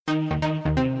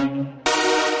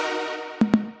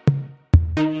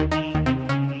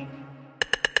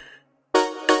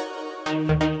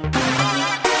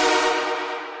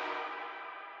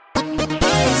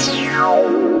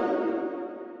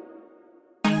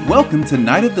Welcome to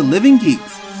Night of the Living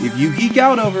Geeks. If you geek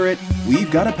out over it,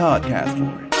 we've got a podcast for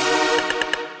it.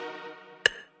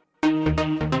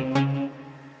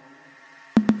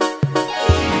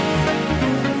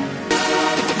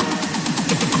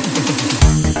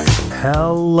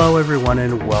 Hello everyone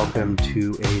and welcome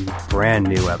to a brand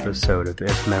new episode of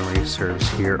If Memory Serves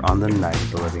here on the Night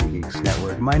of the Living Geeks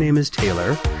Network. My name is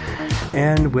Taylor,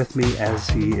 and with me as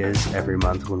he is every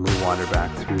month when we wander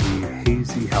back through the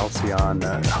hazy halcyon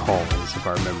halls of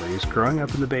our memories growing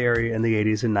up in the Bay Area in the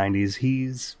 80s and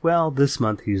 90s, this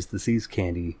month he's the Seas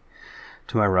Candy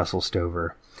to my Russell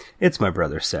Stover. It's my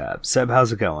brother Seb. Seb,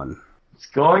 how's it going? It's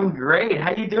going great.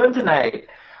 How you doing tonight?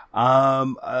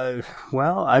 I'm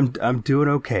doing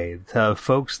okay.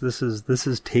 Folks, this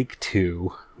is take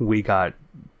two. We got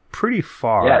pretty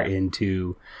far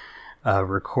into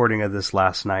recording of this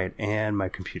last night, and my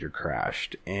computer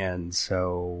crashed, and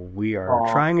so we are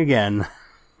trying again.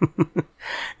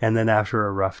 And then after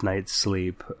a rough night's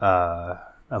sleep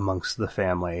amongst the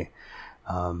family,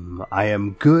 I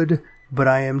am good, but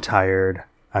I am tired.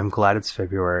 I'm glad it's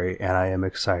February, and I am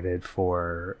excited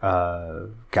for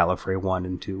Gallifrey 1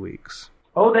 in 2 weeks.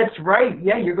 Oh, that's right.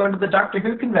 Yeah, you're going to the Doctor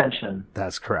Who convention.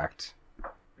 That's correct.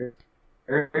 Very,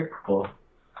 very cool.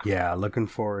 Yeah, looking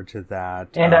forward to that.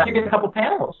 And you're getting a couple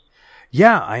panels.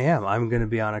 Yeah, I am. I'm going to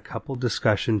be on a couple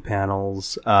discussion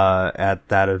panels at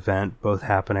that event, both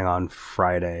happening on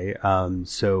Friday.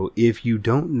 So if you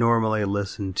don't normally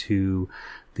listen to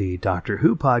the Doctor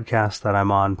Who podcast that I'm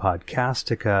on,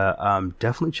 Podcastica,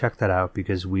 definitely check that out,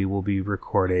 because we will be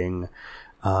recording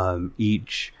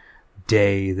each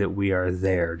day that we are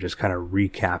there, just kind of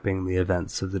recapping the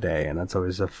events of the day, and that's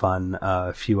always a fun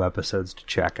few episodes to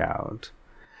check out.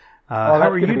 How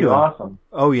are you doing? Awesome.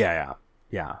 Oh yeah.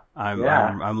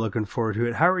 I'm looking forward to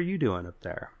it. How are you doing up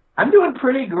there? I'm doing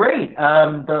pretty great.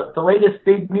 The latest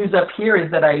big news up here is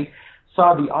that I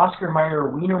saw the Oscar Mayer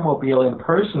Wienermobile in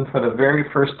person for the very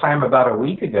first time about a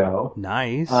week ago.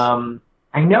 Nice. I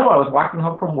know. I was walking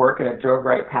home from work and it drove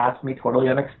right past me, totally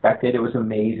unexpected. It was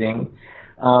amazing.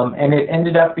 And it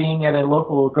ended up being at a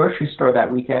local grocery store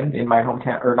that weekend in my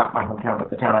hometown, or not my hometown, but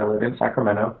the town I live in,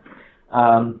 Sacramento.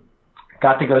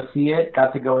 Got to go see it,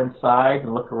 got to go inside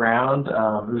and look around.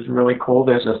 It was really cool.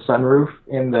 There's a sunroof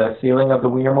in the ceiling of the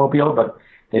Wienermobile, but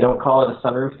they don't call it a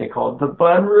sunroof. They call it the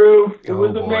bun roof. It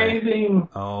was amazing.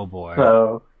 Oh, boy.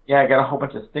 So, yeah, I got a whole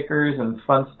bunch of stickers and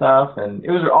fun stuff, and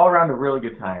it was all around a really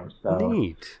good time. So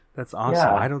neat. That's awesome.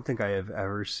 Yeah. I don't think I have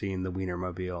ever seen the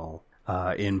Wienermobile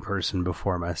in person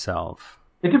before myself.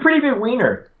 It's a pretty big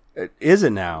wiener. Is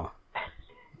it now?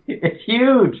 It's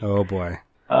huge. Oh, boy.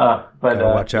 But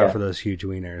watch out for those huge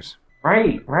wieners.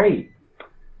 Right.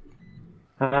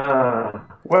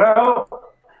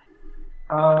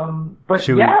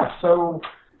 So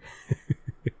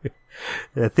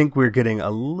I think we're getting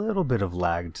a little bit of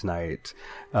lag tonight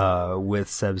with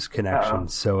Seb's connection.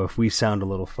 So if we sound a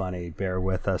little funny, bear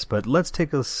with us. But let's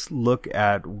take a look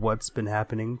at what's been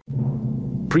happening.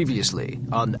 Previously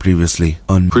on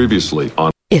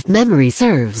If Memory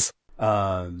Serves.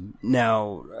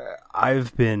 Now,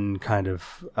 I've been kind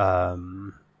of,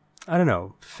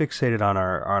 fixated on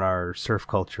our surf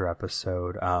culture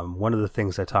episode. One of the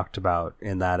things I talked about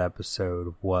in that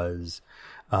episode was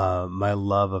my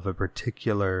love of a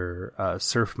particular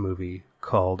surf movie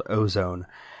called Ozone.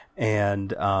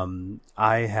 And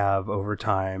I have, over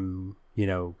time,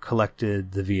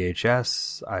 collected the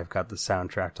VHS. I've got the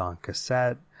soundtrack on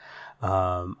cassette.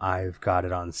 I've got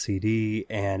it on CD,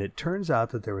 and it turns out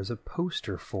that there was a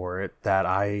poster for it that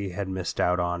I had missed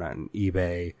out on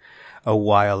eBay a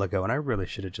while ago, and I really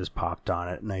should have just popped on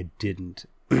it, and I didn't.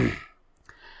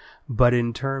 But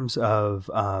in terms of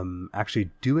actually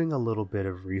doing a little bit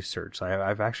of research,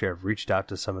 I've reached out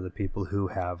to some of the people who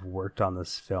have worked on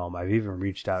this film. I've even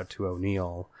reached out to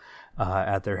O'Neill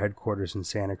at their headquarters in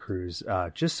Santa Cruz.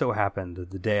 Just so happened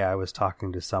that the day I was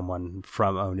talking to someone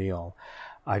from O'Neill,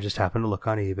 I just happened to look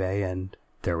on eBay, and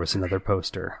there was another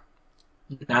poster.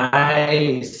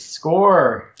 Nice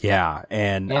score. Yeah,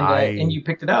 and you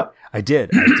picked it up. I did.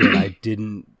 I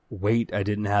didn't wait. I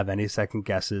didn't have any second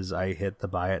guesses. I hit the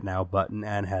buy it now button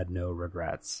and had no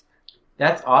regrets.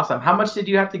 That's awesome. How much did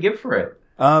you have to give for it?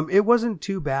 It wasn't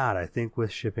too bad. I think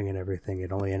with shipping and everything,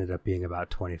 it only ended up being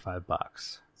about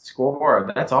 $25.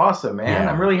 Score. That's awesome, man. Yeah.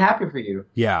 I'm really happy for you.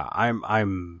 Yeah,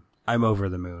 I'm over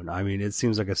the moon. I mean, it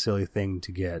seems like a silly thing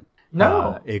to get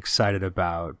excited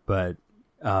about, but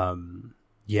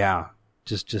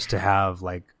just to have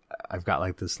I've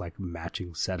got this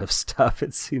matching set of stuff.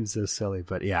 It seems so silly,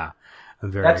 but yeah,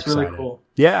 I'm very That's excited. really cool.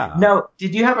 Yeah. Now,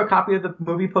 did you have a copy of the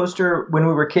movie poster when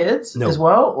we were kids No. as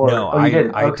well? Or, No, you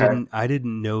didn't. I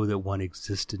didn't know that one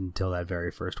existed until that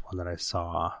very first one that I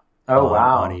saw.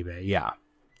 Wow. On eBay. Yeah.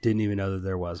 Didn't even know that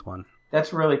there was one.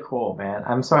 That's really cool, man.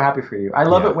 I'm so happy for you. I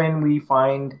love it when we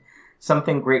find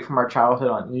something great from our childhood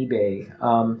on eBay.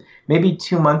 Maybe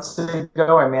 2 months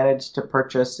ago, I managed to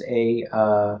purchase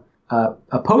a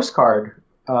postcard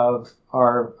of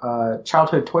our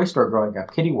childhood toy store growing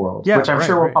up, Kitty World, which I'm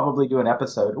sure we'll probably do an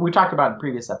episode. We talked about in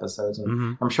previous episodes,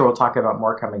 and I'm sure we'll talk about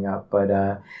more coming up. But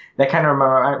that kind of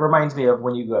reminds me of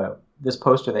when you go this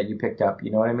poster that you picked up.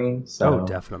 You know what I mean? So,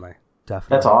 definitely.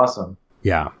 That's awesome.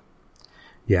 Yeah.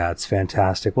 Yeah, it's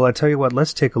fantastic. Well, I tell you what,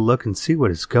 let's take a look and see what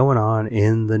is going on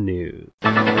in the news.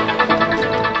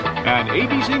 An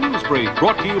ABC News Break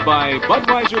brought to you by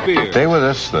Budweiser Beer. Stay with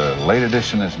us. The late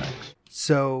edition is next.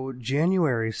 So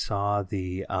January saw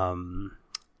the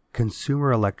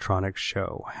Consumer Electronics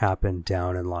Show happen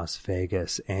down in Las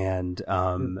Vegas, and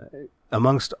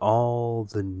amongst all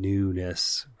the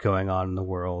newness going on in the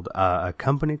world, a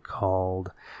company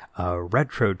called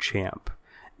Retro Champ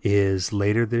is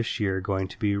later this year going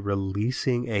to be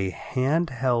releasing a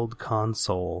handheld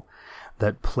console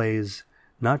that plays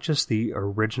not just the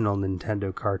original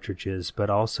Nintendo cartridges, but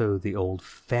also the old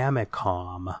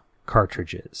Famicom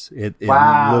cartridges. It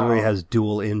literally has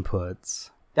dual inputs.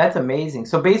 That's amazing.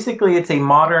 So basically it's a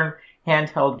modern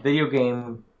handheld video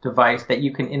game device that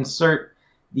you can insert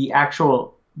the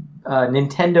actual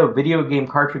Nintendo video game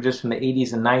cartridges from the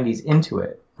 80s and 90s into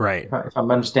it. Right. If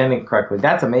I'm understanding it correctly.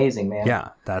 That's amazing, man. Yeah,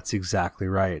 that's exactly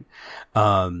right.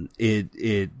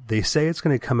 They say it's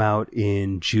going to come out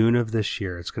in June of this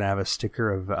year. It's going to have a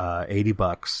sticker of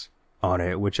 $80 on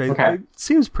it, which it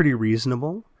seems pretty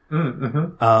reasonable.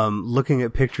 Mm-hmm. Looking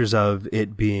at pictures of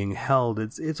it being held,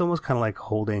 it's almost kind of like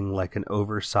holding like an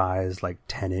oversized, like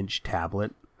 10-inch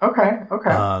tablet. Okay.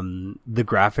 The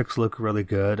graphics look really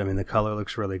good. I mean, the color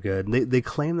looks really good. They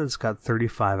claim that it's got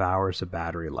 35 hours of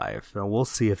battery life. And we'll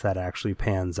see if that actually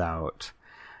pans out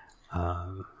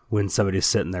when somebody's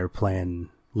sitting there playing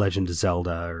Legend of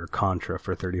Zelda or Contra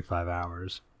for 35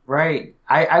 hours. Right.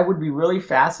 I would be really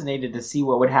fascinated to see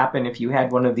what would happen if you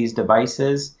had one of these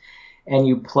devices and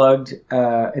you plugged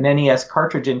an NES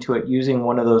cartridge into it using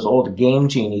one of those old Game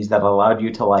Genies that allowed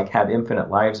you to like have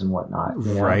infinite lives and whatnot.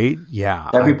 You know? Right? Yeah.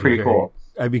 That'd be pretty cool.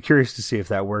 I'd be curious to see if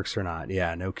that works or not.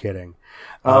 Yeah, no kidding.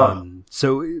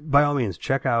 So by all means,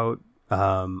 check out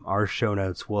our show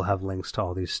notes. We'll have links to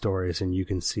all these stories and you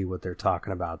can see what they're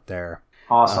talking about there.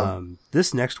 Awesome.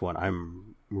 This next one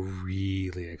I'm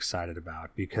really excited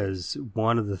about because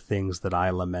one of the things that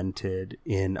I lamented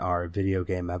in our video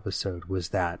game episode was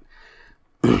that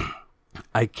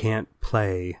I can't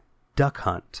play Duck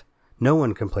Hunt. No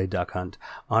one can play Duck Hunt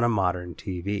on a modern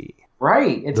TV.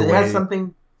 Right. It has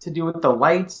something to do with the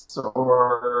lights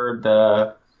or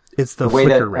the... It's the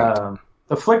flicker rate.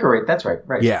 The flicker rate, that's right.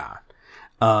 Yeah.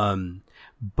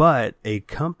 But a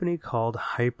company called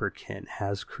Hyperkin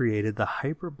has created the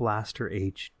Hyper Blaster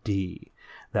HD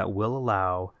that will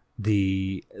allow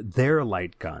their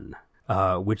light gun,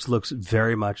 which looks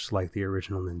very much like the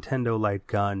original Nintendo light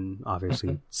gun.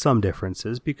 Obviously, some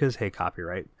differences because, hey,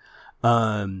 copyright.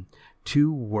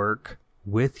 To work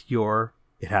with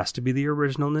it has to be the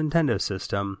original Nintendo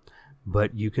system,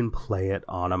 but you can play it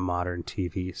on a modern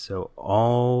TV. So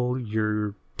all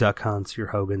your Duck Hunts, your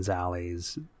Hogan's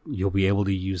Alleys, you'll be able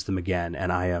to use them again.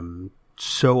 And I am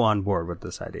so on board with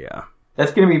this idea.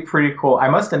 That's going to be pretty cool. I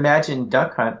must imagine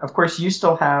Duck Hunt. Of course, you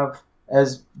still have,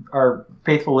 as our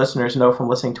faithful listeners know from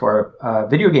listening to our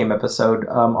video game episode,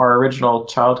 our original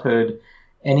childhood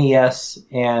NES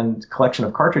and collection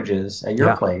of cartridges at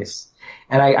your place.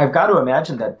 And I've got to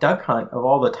imagine that Duck Hunt, of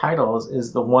all the titles,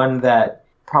 is the one that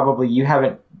probably you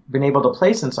haven't been able to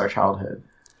play since our childhood.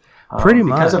 Pretty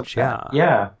much,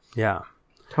 yeah. Yeah.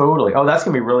 Totally. Oh, that's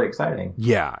going to be really exciting.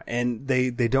 Yeah, and they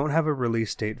don't have a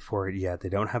release date for it yet. They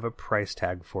don't have a price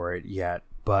tag for it yet,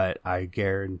 but I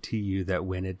guarantee you that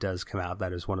when it does come out,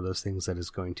 that is one of those things that is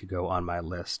going to go on my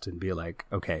list and be like,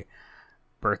 okay,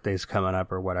 birthday's coming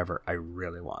up or whatever. I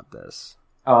really want this.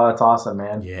 Oh, that's awesome,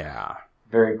 man. Yeah.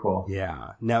 Very cool.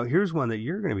 Yeah. Now, here's one that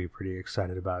you're going to be pretty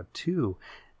excited about, too.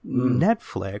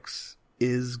 Netflix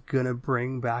is going to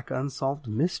bring back Unsolved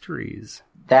Mysteries.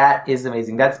 That is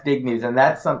amazing. That's big news. And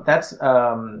that's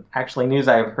actually news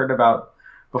I've heard about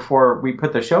before we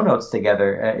put the show notes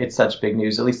together. It's such big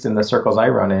news, at least in the circles I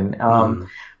run in.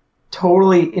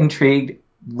 Totally intrigued,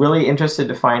 really interested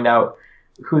to find out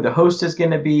who the host is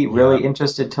going to be, really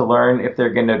interested to learn if they're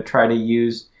going to try to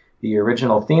use the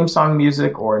original theme song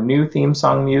music or new theme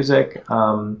song music.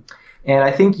 And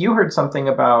I think you heard something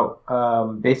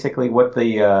about basically what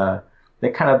the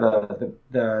kind of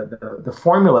the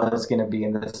formula is going to be,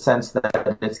 in the sense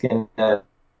that it's going to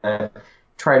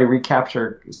try to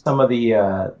recapture some of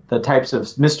the types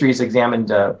of mysteries examined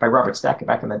by Robert Stack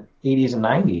back in the 80s and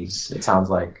 90s. It sounds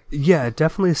like. Yeah, it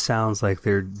definitely sounds like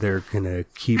they're going to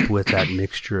keep with that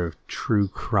mixture of true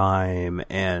crime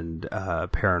and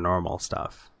paranormal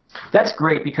stuff. That's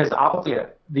great, because it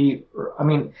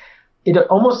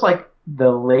almost like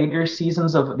the later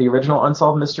seasons of the original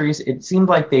Unsolved Mysteries, it seemed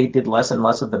like they did less and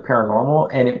less of the paranormal,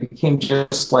 and it became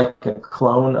just like a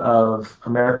clone of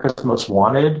America's Most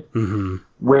Wanted,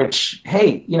 which,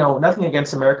 hey, nothing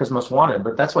against America's Most Wanted,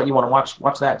 but that's what you want to watch.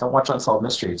 Watch that. Don't watch Unsolved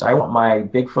Mysteries. I want my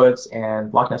Bigfoots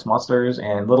and Loch Ness Monsters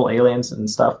and little aliens and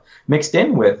stuff mixed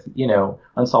in with,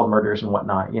 unsolved murders and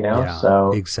whatnot, Yeah,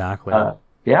 so exactly.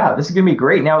 Yeah, this is going to be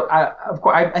great. Now, of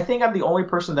course, I think I'm the only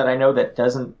person that I know that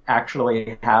doesn't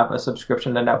actually have a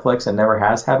subscription to Netflix and never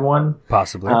has had one.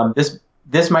 Possibly.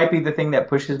 This might be the thing that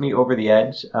pushes me over the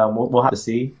edge. We'll have to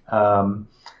see.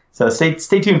 So stay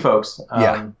tuned, folks.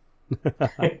 Yeah.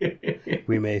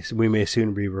 we may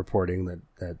soon be reporting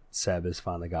that Seb has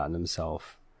finally gotten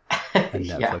himself a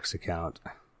Netflix account.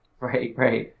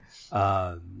 Right.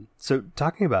 So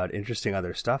talking about interesting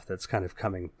other stuff that's kind of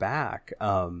coming back,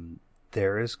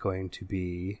 there is going to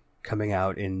be, coming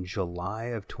out in July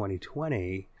of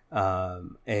 2020,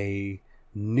 a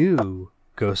new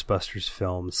Ghostbusters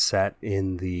film set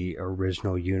in the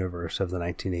original universe of the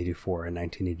 1984 and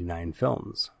 1989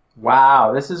 films.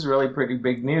 Wow, this is really pretty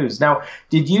big news. Now,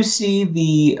 did you see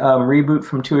the reboot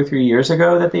from 2 or 3 years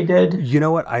ago that they did? You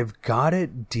know what? I've got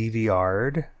it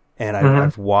DVR'd, and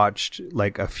I've watched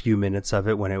like a few minutes of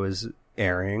it when it was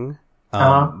airing.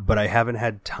 But I haven't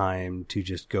had time to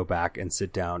just go back and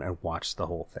sit down and watch the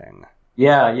whole thing.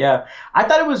 Yeah. I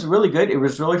thought it was really good. It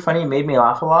was really funny. It made me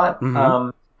laugh a lot.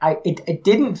 It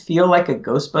didn't feel like a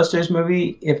Ghostbusters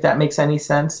movie, if that makes any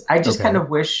sense. I just kind of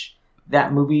wish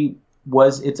that movie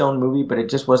was its own movie, but it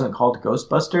just wasn't called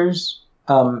Ghostbusters.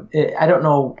 I don't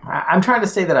know. I'm trying to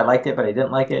say that I liked it, but I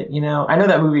didn't like it. I know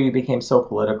that movie became so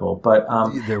political, but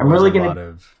there was a lot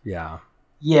of.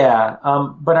 Yeah,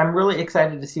 but I'm really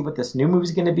excited to see what this new movie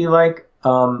is going to be like.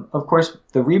 Of course,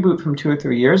 the reboot from 2 or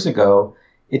 3 years ago,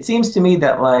 it seems to me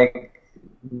that like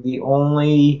Rick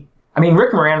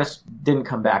Moranis didn't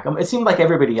come back. It seemed like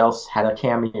everybody else had a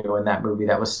cameo in that movie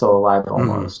that was still alive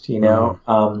almost,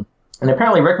 And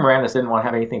apparently Rick Moranis didn't want to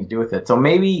have anything to do with it. So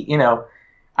maybe,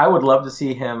 I would love to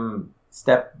see him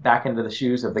step back into the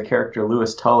shoes of the character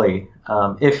Louis Tully,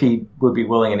 if he would be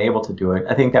willing and able to do it.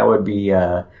 I think that would be,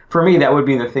 for me, that would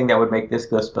be the thing that would make this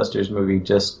Ghostbusters movie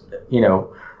just,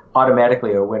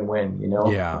 automatically a win-win,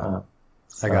 Yeah.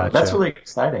 So I gotcha. That's really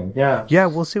exciting. Yeah. Yeah,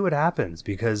 we'll see what happens,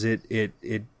 because it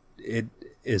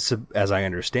is, as I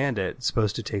understand it,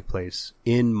 supposed to take place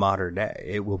in modern day.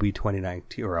 It will be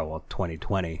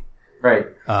 2020. Right.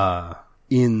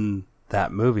 In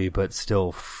that movie, but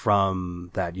still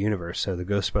from that universe. So the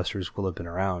Ghostbusters will have been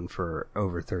around for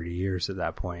over 30 years at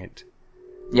that point.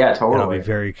 Yeah, totally. And I'll be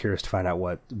very curious to find out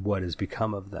what has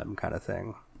become of them, kind of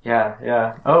thing.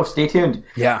 Yeah. Oh, stay tuned.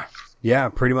 Yeah,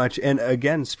 pretty much. And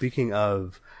again, speaking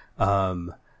of,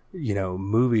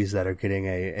 movies that are getting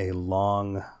a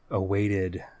long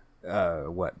awaited,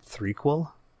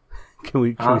 threequel? Can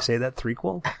we say that,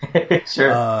 threequel?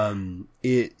 Sure.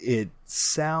 It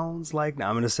sounds like, now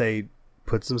I'm going to say,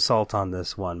 put some salt on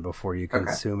this one before you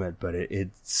consume it, but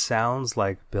it sounds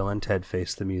like Bill and Ted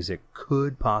Face the Music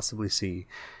could possibly see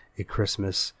a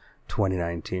Christmas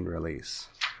 2019 release.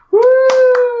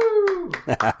 Woo!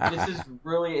 This is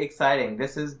really exciting.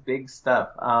 This is big stuff.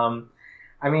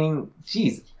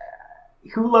 Geez,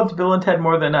 who loved Bill and Ted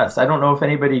more than us? I don't know if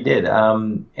anybody did.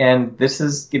 And this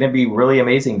is going to be really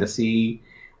amazing to see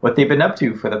what they've been up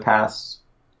to for the past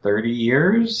 30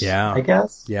 years, I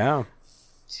guess. Yeah.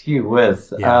 Gee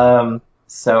whiz. Yeah.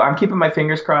 So I'm keeping my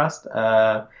fingers crossed.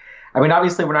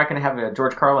 Obviously we're not going to have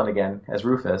George Carlin again as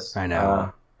Rufus. I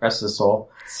know. Rest his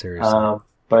soul. Seriously.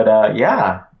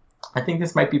 Yeah, I think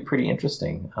this might be pretty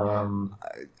interesting.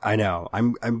 I know.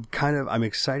 I'm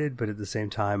excited, but at the same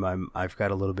time, I've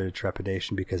got a little bit of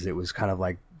trepidation, because it was kind of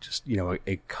like just,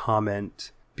 a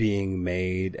comment being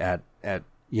made at an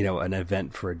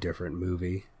event for a different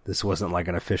movie. This wasn't like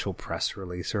an official press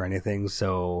release or anything.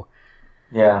 So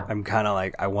yeah, I'm kind of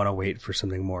like, I want to wait for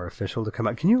something more official to come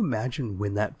out. Can you imagine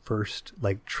when that first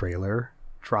trailer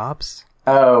drops?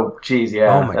 Oh, geez.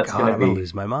 Yeah. Oh my God. I'm going to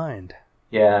lose my mind.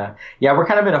 Yeah, we're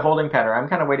kind of in a holding pattern. I'm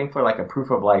kind of waiting for a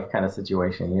proof of life kind of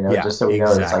situation, just so we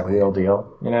know it's real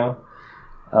deal,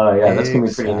 that's gonna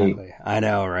be pretty neat. I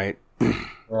know, right?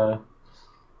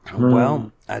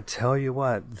 Well, I tell you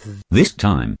what, This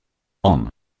time on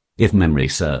If Memory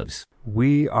Serves.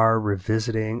 we are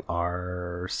revisiting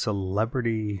our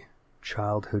celebrity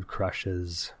childhood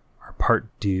crushes, our part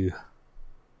 2.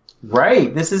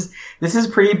 Right. This is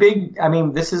pretty big. I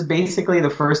mean, this is basically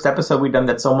the first episode we've done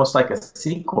that's almost like a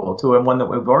sequel to one that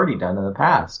we've already done in the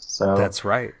past. So That's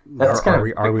right. That's are, kind are of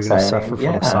we going to exciting. suffer from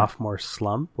Yeah. a sophomore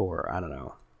slump, or I don't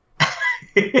know?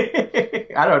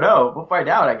 I don't know. We'll find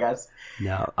out, I guess.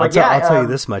 No, But I'll tell you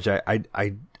um, this much. I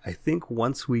think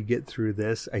once we get through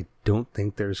this, I don't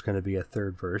think there's going to be a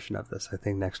third version of this. I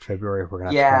think next February we're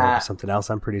going to have to come up with something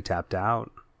else. I'm pretty tapped out.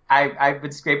 I've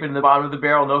been scraping the bottom of the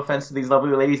barrel. No offense to these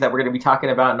lovely ladies that we're going to be talking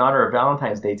about in honor of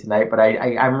Valentine's Day tonight, but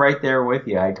I'm right there with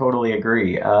you. I totally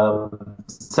agree.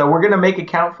 So we're going to make it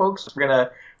count, folks. We're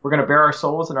gonna bare our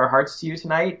souls and our hearts to you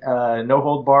tonight. No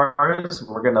hold bars.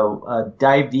 We're gonna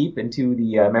dive deep into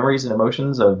the memories and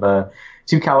emotions of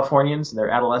two Californians and their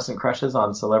adolescent crushes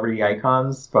on celebrity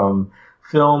icons from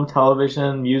film,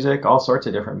 television, music, all sorts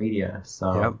of different media.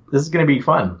 So This is going to be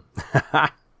fun.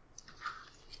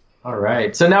 All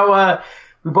right. So now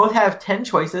we both have 10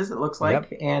 choices, it looks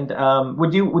like. Yep. And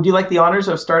would you like the honors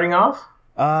of starting off?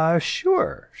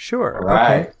 Sure. All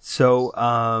right. Okay. So,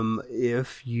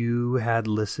 if you had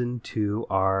listened to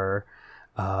our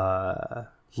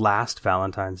last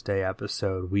Valentine's Day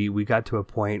episode, we got to a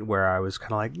point where I was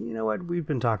kind of like, you know what, we've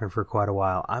been talking for quite a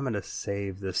while. I'm going to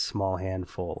save this small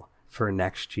handful for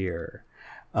next year.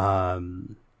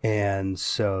 And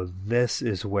so this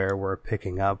is where we're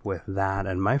picking up with that.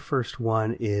 And my first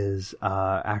one is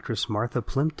actress Martha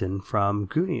Plimpton from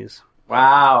Goonies.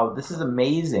 Wow, this is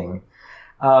amazing.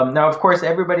 Now, of course,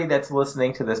 everybody that's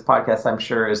listening to this podcast, I'm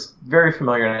sure, is very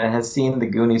familiar and has seen the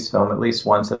Goonies film at least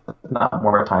once, if not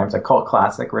more times. A cult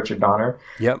classic, Richard Donner.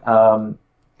 Yep.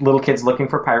 Little kids looking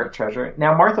for pirate treasure.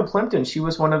 Now, Martha Plimpton, she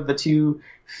was one of the two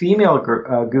female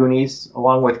Goonies,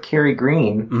 along with Carrie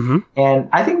Green. Mm-hmm. And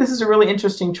I think this is a really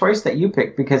interesting choice that you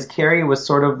picked, because Carrie was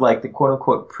sort of like the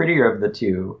quote-unquote prettier of the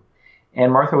two,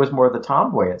 and Martha was more the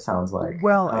tomboy, it sounds like.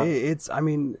 Well,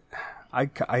 I'm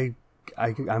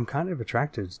kind of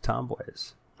attracted to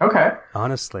tomboys. Okay.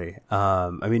 Honestly.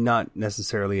 I mean, not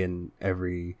necessarily in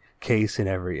every case, in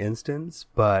every instance,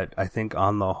 but I think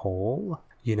on the whole,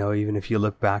 you know, even if you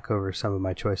look back over some of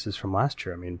my choices from last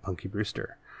year, I mean, Punky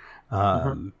Brewster,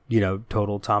 you know,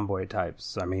 total tomboy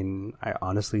types. I mean, I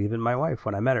honestly, even my wife,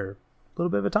 when I met her, a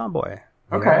little bit of a tomboy.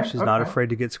 You know, she's not afraid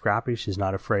to get scrappy. She's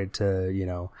not afraid to, you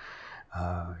know,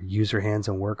 use her hands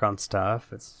and work on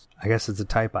stuff. I guess it's a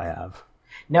type I have.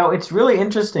 Now, it's really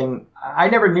interesting. I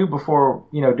never knew before,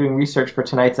 you know, doing research for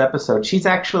tonight's episode. She's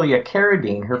actually a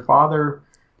Carradine. Her father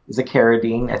is a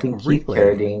Carradine. I think Keith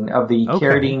Carradine of the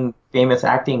Carradine famous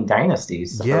acting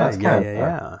dynasties. So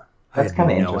Yeah. That's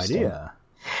kind of no interesting. idea.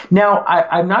 Now,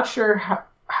 I'm not sure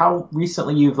how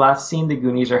recently you've last seen the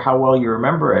Goonies or how well you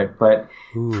remember it, but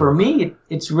for me,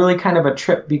 it's really kind of a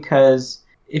trip, because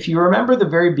if you remember the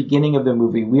very beginning of the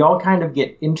movie, we all kind of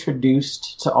get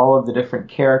introduced to all of the different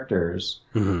characters.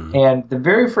 Mm-hmm. And the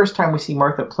very first time we see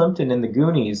Martha Plimpton in the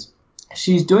Goonies,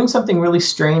 she's doing something really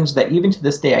strange that even to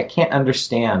this day I can't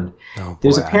understand.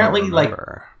 There's apparently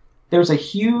there's a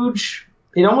huge,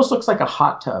 it almost looks like a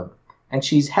hot tub, and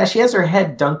she has her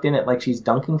head dunked in it like she's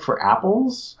dunking for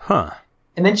apples. Huh.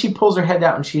 And then she pulls her head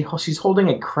out and she's holding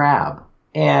a crab.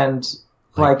 And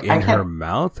like in her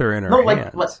mouth or in her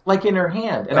hands? No, like in her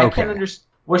hand. And I can't understand.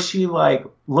 Was she like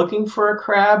looking for a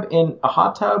crab in a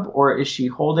hot tub, or is she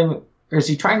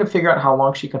trying to figure out how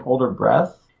long she can hold her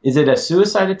breath? Is it a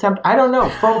suicide attempt? I don't know,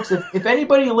 folks. If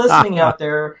anybody listening out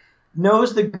there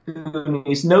knows the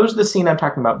Goonies, knows the scene I'm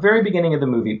talking about, very beginning of the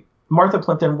movie, Martha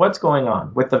Plimpton, what's going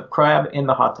on with the crab in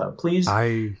the hot tub? Please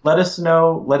let us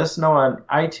know. Let us know on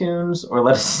iTunes, or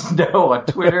let us know on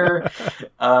Twitter.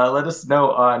 Let us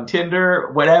know on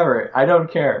Tinder, whatever. I don't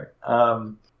care.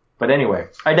 But anyway,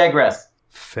 I digress.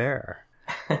 Fair.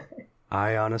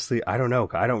 I honestly, I don't know.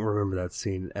 I don't remember that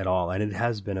scene at all. And it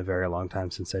has been a very long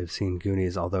time since I've seen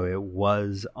Goonies, although it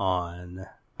was on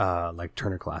like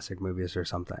Turner Classic Movies or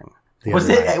something. Was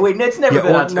it? Wait, it's never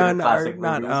been on Turner Classic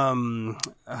Movies.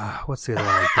 What's the other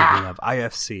one I'm thinking of?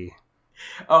 IFC.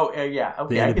 Oh, yeah.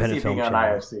 Okay, I can see it being on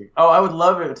IFC. Oh, I would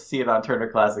love it to see it on Turner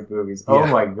Classic Movies. Oh,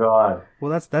 my God.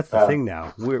 Well, that's the thing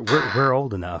now. We're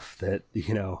old enough that,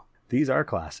 you know, these are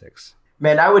classics.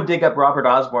 Man, I would dig up Robert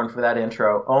Osborne for that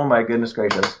intro. Oh, my goodness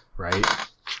gracious. Right.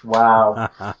 Wow.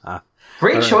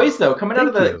 Great choice, though. Coming out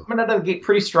of the gate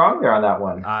pretty strong there on that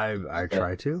one. I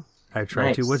try to.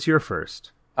 What's your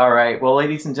first? All right. Well,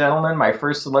 ladies and gentlemen, my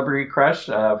first celebrity crush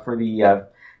for the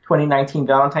 2019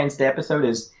 Valentine's Day episode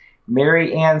is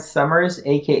Mary Ann Summers,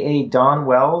 a.k.a. Dawn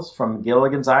Wells from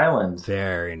Gilligan's Island.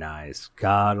 Very nice.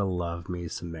 Gotta love me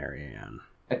some Mary Ann.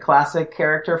 A classic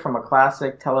character from a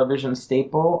classic television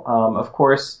staple. Of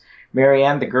course, Mary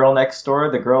Ann, the girl next door,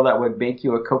 the girl that would bake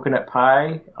you a coconut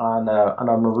pie on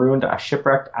a marooned,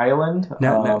 shipwrecked island.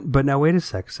 But now wait a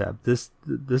sec, Seb. This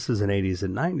is an 80s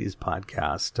and 90s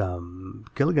podcast.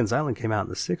 Gilligan's Island came out in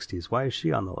the 60s. Why is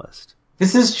she on the list?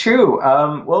 This is true.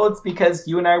 Well, it's because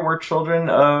you and I were children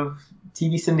of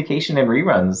TV syndication and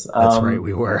reruns. That's right,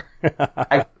 we were.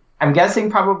 I'm guessing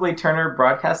probably Turner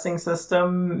Broadcasting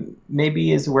System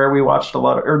maybe is where we watched a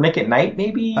lot of, or Nick at Night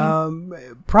maybe?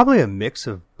 Probably a mix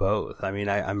of both. I mean,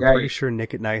 I'm Right. pretty sure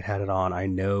Nick at Night had it on. I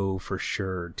know for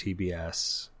sure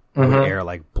TBS would air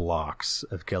like blocks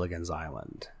of Gilligan's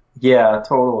Island. Yeah,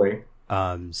 totally.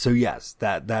 So yes,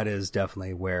 that is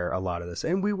definitely where a lot of this,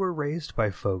 and we were raised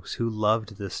by folks who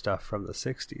loved this stuff from the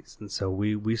 60s. And so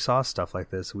we saw stuff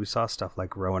like this. We saw stuff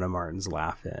like Rowan and Martin's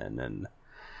Laugh-In and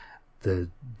the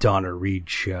Donna Reed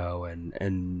show.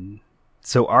 And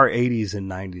so our 80s and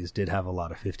 90s did have a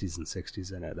lot of 50s and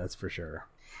 60s in it. That's for sure.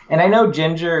 And I know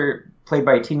Ginger, played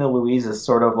by Tina Louise, is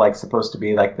sort of like supposed to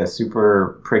be like the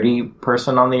super pretty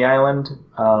person on the island.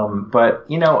 But,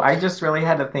 you know, I just really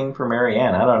had a thing for Mary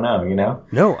Ann. I don't know, you know?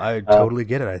 No, I totally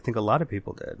get it. I think a lot of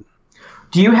people did.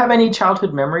 Do you have any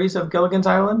childhood memories of Gilligan's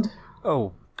Island?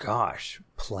 Oh, gosh,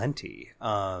 plenty.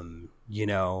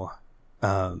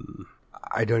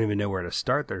 I don't even know where to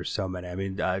start. There's so many. I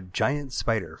mean, Giant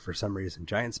Spider, for some reason.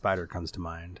 Giant Spider comes to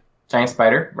mind. Giant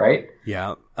Spider, right?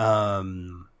 Yeah.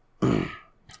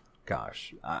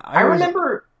 Gosh. I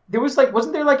remember there was like,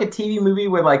 wasn't there like a TV movie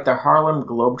where like the Harlem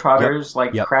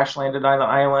Globetrotters crash landed on the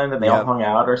island and they all hung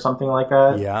out or something like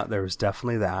that? Yeah, there was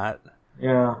definitely that.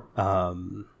 Yeah.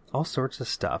 All sorts of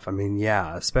stuff. I mean,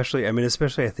 yeah, especially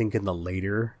I think in the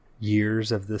later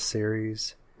years of this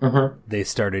series, they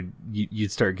started,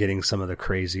 you'd start getting some of the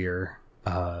crazier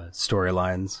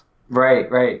storylines.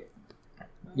 Right.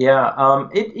 Yeah.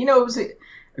 It was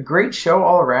a great show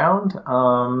all around.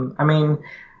 I mean,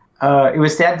 it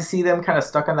was sad to see them kind of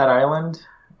stuck on that island.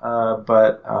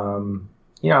 But I'm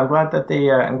glad that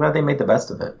they made the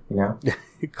best of it, you know?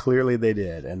 Clearly they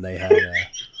did. And they had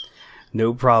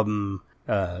no problem,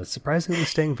 surprisingly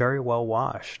staying very well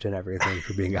washed and everything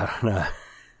for being out on a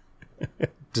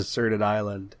deserted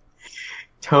island.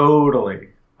 Totally.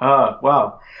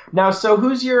 Wow. Now, so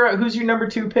who's your number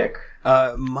 2 pick?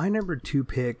 My number 2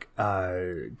 pick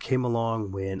came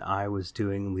along when I was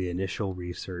doing the initial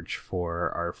research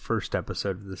for our first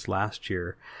episode of this last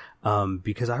year,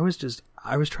 because I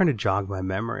was trying to jog my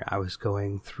memory. I was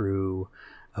going through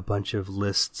a bunch of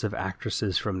lists of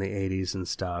actresses from the 80s and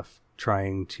stuff,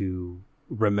 trying to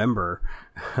remember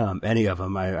any of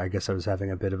them. I guess I was having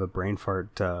a bit of a brain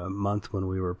fart month when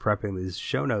we were prepping these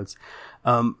show notes,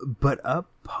 but up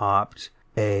popped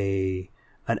an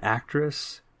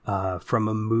actress from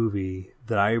a movie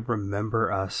that I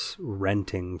remember us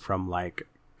renting from like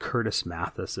Curtis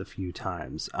Mathis a few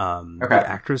times. The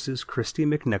actress is Christy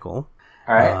McNichol.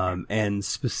 All right. And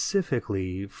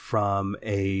specifically from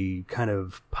a kind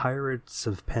of Pirates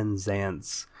of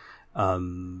Penzance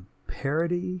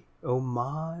parody,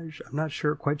 homage, I'm not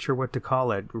quite sure what to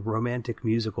call it, romantic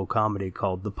musical comedy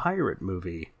called The Pirate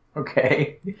Movie.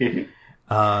 Okay.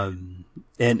 And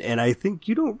I think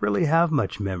you don't really have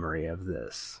much memory of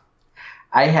this.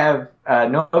 I have,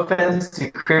 no offense to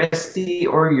Christy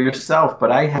or yourself,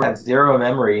 but I have zero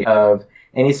memory of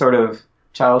any sort of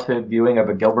childhood viewing of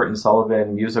a Gilbert and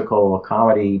Sullivan musical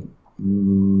comedy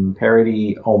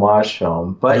parody homage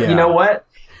film. But You know what?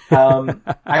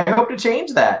 I hope to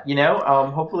change that, you know?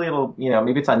 Hopefully it'll,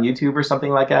 maybe it's on YouTube or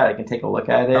something like that. I can take a look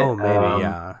at it. Oh, maybe,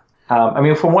 yeah.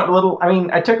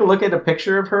 I took a look at a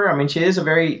picture of her. I mean, she is a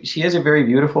very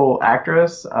beautiful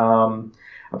actress.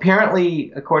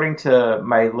 Apparently, according to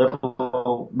my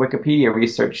little Wikipedia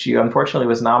research, she unfortunately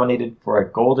was nominated for a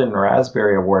Golden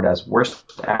Raspberry Award as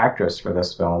Worst Actress for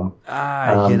this film.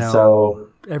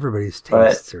 Everybody's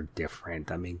tastes are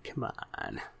different. I mean, come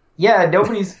on. Yeah,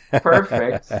 nobody's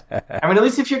perfect. I mean, at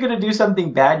least if you're going to do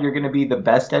something bad, you're going to be the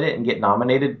best at it and get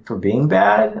nominated for being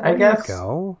bad, I guess. There you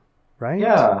go. Right?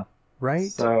 Yeah.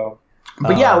 Right? So,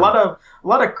 but yeah, a lot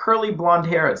of curly blonde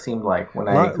hair, it seemed like, when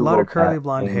I Googled a lot of curly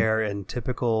blonde hair and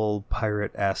typical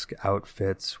pirate-esque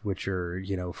outfits, which are,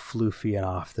 floofy and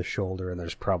off the shoulder, and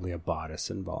there's probably a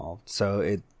bodice involved. So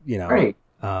it, Right.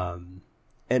 And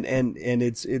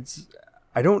it's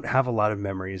I don't have a lot of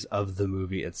memories of the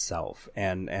movie itself,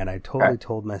 and I totally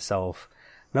told myself,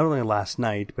 not only last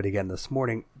night, but again this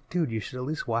morning, dude, you should at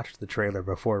least watch the trailer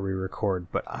before we record.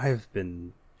 But I've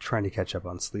been trying to catch up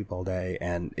on sleep all day,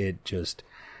 and it just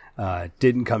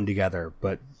didn't come together.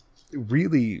 But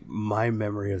really, my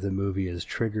memory of the movie is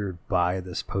triggered by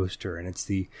this poster, and it's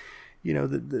the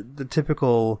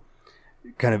typical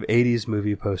kind of 80s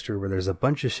movie poster where there's a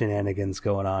bunch of shenanigans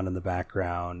going on in the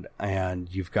background,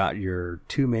 and you've got your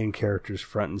two main characters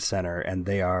front and center, and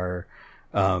they are,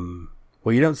 well,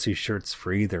 you don't see shirts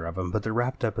for either of them, but they're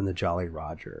wrapped up in the Jolly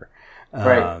Roger.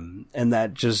 Right. And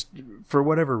that just, for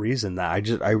whatever reason,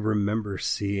 that I remember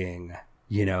seeing,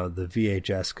 you know, the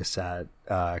VHS cassette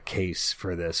case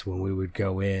for this when we would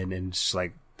go in and just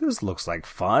like, this looks like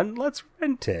fun. Let's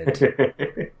rent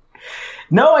it.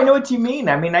 No, I know what you mean.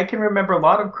 I mean, I can remember a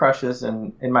lot of crushes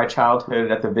in my childhood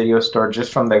at the video store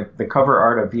just from the cover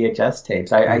art of VHS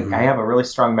tapes. I have a really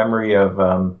strong memory of,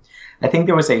 I think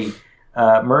there was a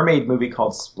mermaid movie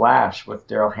called Splash with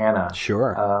Daryl Hannah.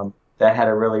 Sure. That had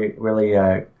a really, really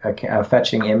a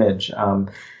fetching image.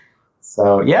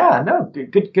 So yeah, no,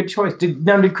 good choice. Did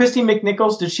Christy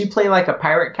McNichols, did she play like a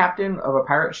pirate captain of a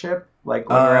pirate ship, like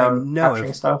going around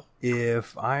capturing stuff?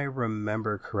 If I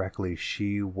remember correctly,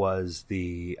 she was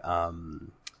the I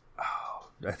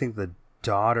think the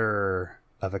daughter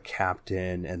of a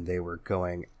captain, and they were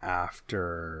going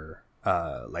after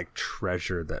like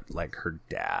treasure that like her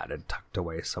dad had tucked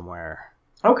away somewhere.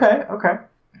 Okay.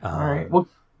 All right. Well,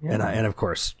 yeah. And of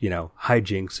course, you know,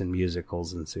 hijinks and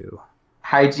musicals ensue.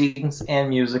 Hijinks and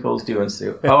musicals do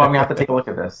ensue. Oh, I'm gonna have to take a look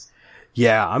at this.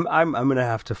 Yeah, I'm gonna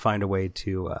have to find a way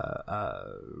to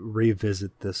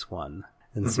revisit this one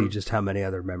and see just how many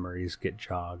other memories get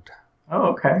jogged. Oh,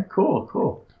 okay, cool.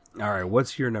 All right,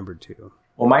 what's your number 2?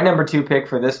 Well, my number 2 pick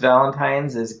for this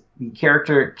Valentine's is the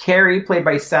character Carrie, played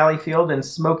by Sally Field in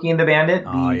Smokey and the Bandit.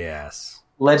 Oh, yes.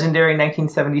 Legendary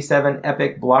 1977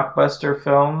 epic blockbuster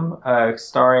film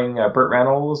starring Burt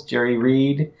Reynolds, Jerry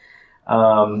Reed,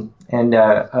 and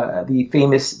the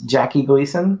famous Jackie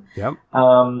Gleason. Yep.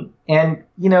 And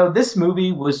you know, this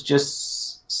movie was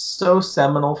just so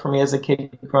seminal for me as a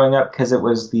kid growing up because it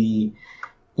was the,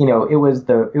 you know, it was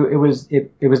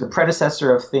the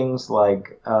predecessor of things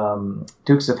like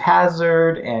Dukes of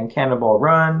Hazzard and Cannonball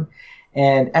Run.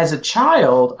 And as a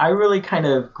child, I really kind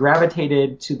of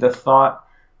gravitated to the thought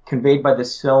conveyed by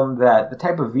this film that the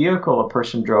type of vehicle a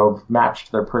person drove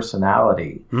matched their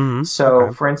personality. Mm-hmm. So,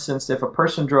 okay. For instance, if a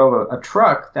person drove a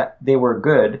truck, that they were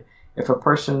good. If a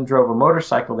person drove a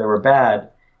motorcycle, they were bad.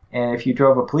 And if you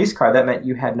drove a police car, that meant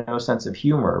you had no sense of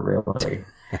humor, really.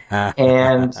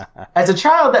 And as a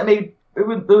child, that made it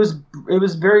was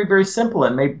very, very simple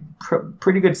and made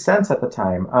pretty good sense at the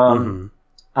time.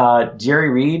 Jerry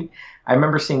Reed. I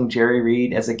remember seeing Jerry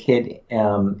Reed as a kid in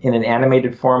an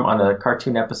animated form on a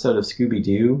cartoon episode of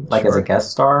Scooby-Doo, like as a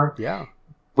guest star. Yeah.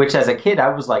 Which as a kid, I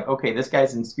was like, okay, this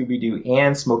guy's in Scooby-Doo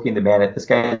and Smokey and the Bandit. This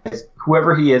guy is,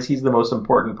 whoever he is, he's the most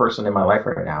important person in my life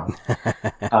right now.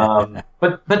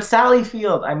 But Sally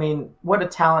Field, I mean, what a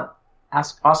talent,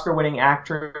 Oscar-winning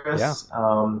actress.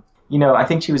 Yeah. You know, I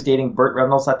think she was dating Burt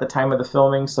Reynolds at the time of the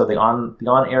filming, so the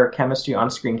on-air chemistry,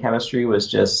 on-screen chemistry was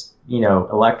just, you know,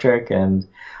 electric, and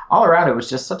all around it was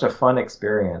just such a fun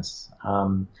experience.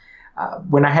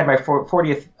 When I had my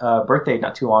 40th birthday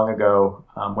not too long ago,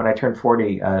 when I turned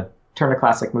 40, Turner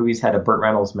Classic Movies had a Burt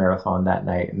Reynolds marathon that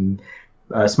night, and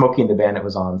Smokey and the Bandit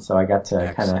was on, so I got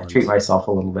to kind of treat myself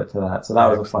a little bit to that. So that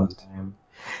was a fun time.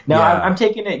 Now, yeah. I'm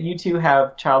taking it you two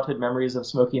have childhood memories of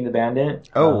Smokey and the Bandit.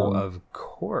 Oh, of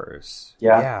course.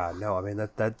 Yeah. No, I mean,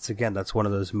 that's one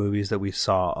of those movies that we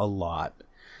saw a lot.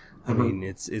 I mean,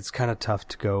 it's kind of tough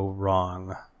to go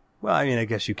wrong. Well, I mean, I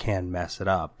guess you can mess it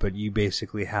up, but you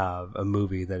basically have a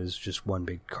movie that is just one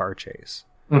big car chase.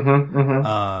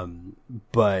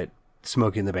 But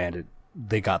Smokey and the Bandit,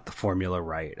 they got the formula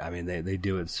right. I mean, they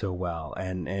do it so well.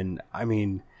 And I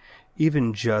mean,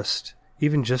 even just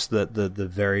the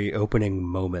very opening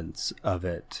moments of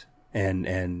it,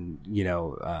 and you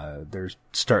know, they're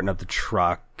starting up the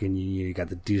truck, and you got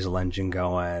the diesel engine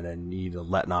going, and you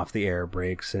letting off the air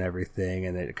brakes and everything,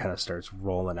 and it kind of starts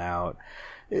rolling out.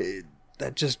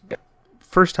 That just,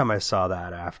 first time I saw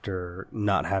that after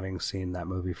not having seen that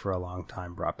movie for a long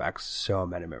time, brought back so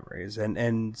many memories.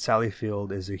 And Sally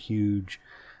Field is a huge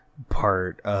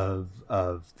part of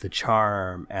the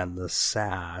charm and the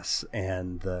sass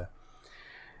and the,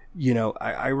 you know,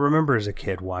 I remember as a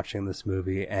kid watching this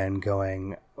movie and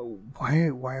going,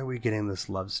 why are we getting this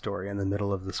love story in the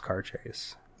middle of this car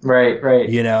chase? Right.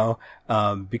 You know,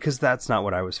 because that's not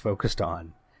what I was focused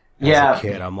on. As a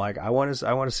kid, I'm like, I want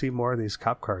to see more of these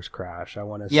cop cars crash. I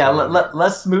want to. Yeah,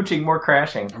 less smooching, more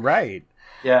crashing. Right.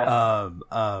 Yeah.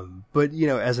 But you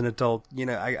know, as an adult, you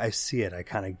know, I see it. I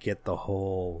kind of get the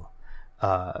whole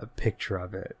picture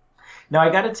of it. Now, I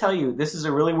got to tell you, this is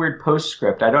a really weird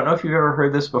postscript. I don't know if you've ever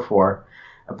heard this before,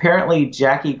 apparently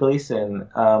Jackie Gleason,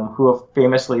 who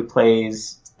famously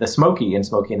plays the Smokey in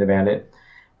Smokey and the Bandit,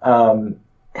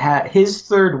 his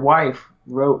third wife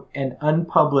wrote an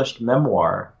unpublished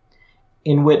memoir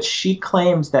in which she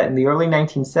claims that in the early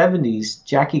 1970s,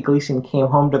 Jackie Gleason came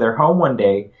home to their home one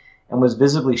day and was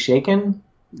visibly shaken.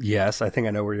 Yes, I think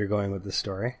I know where you're going with this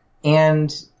story.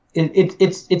 And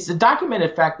it's a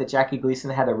documented fact that Jackie Gleason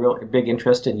had a real big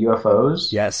interest in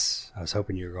UFOs. Yes, I was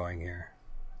hoping you were going here.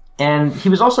 And he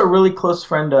was also a really close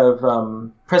friend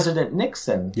of President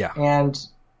Nixon. Yeah. And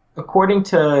according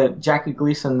to Jackie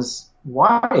Gleason's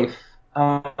wife,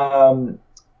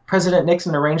 President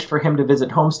Nixon arranged for him to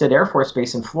visit Homestead Air Force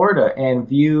Base in Florida and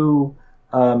view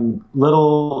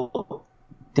little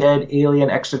dead alien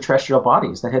extraterrestrial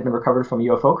bodies that had been recovered from a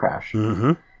UFO crash.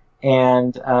 Mm-hmm.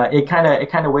 And it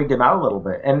kind of wigged him out a little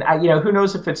bit. And who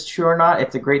knows if it's true or not?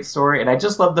 It's a great story, and I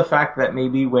just love the fact that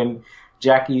maybe when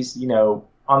Jackie's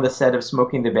on the set of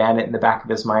Smoking the Bandit, in the back of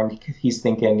his mind, he's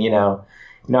thinking,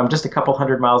 I'm just a couple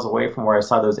hundred miles away from where I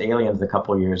saw those aliens a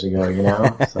couple years ago.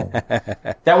 So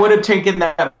that would have taken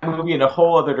that movie in a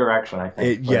whole other direction, I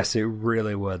think. Yes, it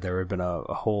really would. There would have been a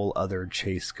whole other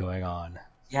chase going on.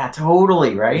 Yeah,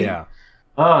 totally, right? Yeah.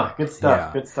 Oh, good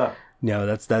stuff. Yeah. Good stuff. No,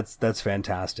 that's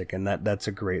fantastic, and that's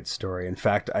a great story. In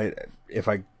fact, if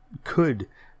I could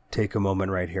take a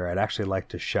moment right here, I'd actually like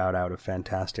to shout out a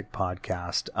fantastic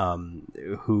podcast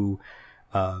who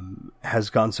has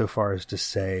gone so far as to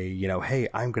say, hey,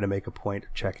 I'm going to make a point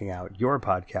of checking out your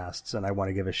podcasts, and I want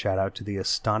to give a shout out to the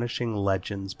Astonishing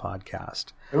Legends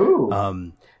podcast.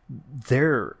 Ooh.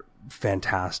 They're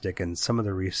fantastic, and some of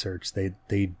the research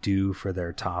they do for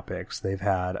their topics. They've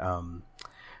had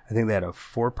I think they had a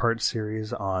 4-part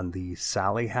series on the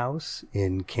Sallie House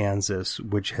in Kansas,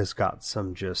 which has got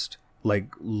some just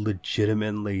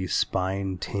legitimately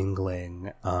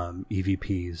spine-tingling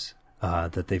EVPs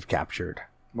that they've captured.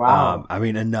 Wow.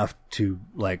 Enough to,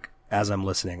 as I'm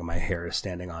listening, my hair is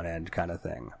standing on end kind of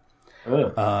thing.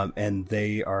 And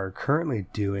they are currently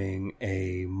doing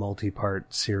a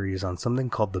multi-part series on something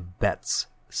called the Betz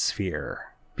Sphere.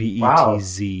 BETZ.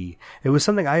 Wow. It was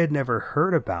something I had never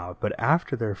heard about, but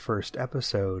after their first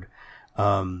episode,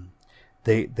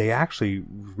 they actually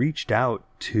reached out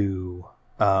to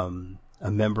a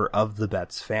member of the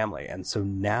Betz family, and so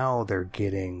now they're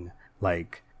getting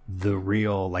the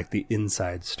real, the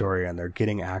inside story, and they're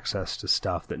getting access to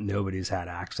stuff that nobody's had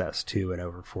access to in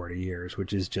over 40 years,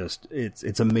 which is just,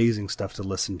 it's amazing stuff to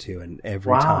listen to. And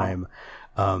every time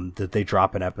that they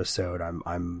drop an episode,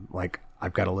 I'm like,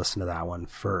 I've got to listen to that one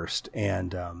first.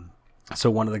 And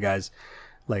so one of the guys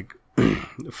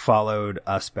followed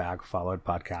us back, followed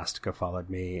Podcastica, followed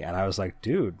me, and I was like,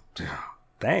 dude,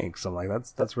 thanks. I'm like,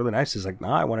 that's really nice. He's like,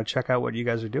 I want to check out what you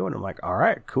guys are doing. I'm like, all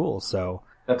right, cool. So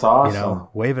that's awesome.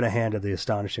 Waving a hand at the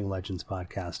Astonishing Legends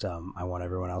podcast. I want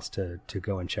everyone else to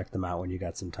go and check them out when you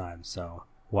got some time. So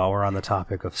while we're on the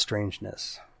topic of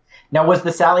strangeness. Now, was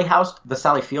the Sallie house the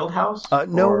Sally Field house?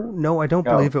 No, I don't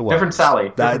believe it was. Different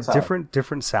Sally.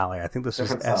 Different Sally. I think this was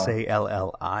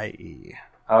SALLIE.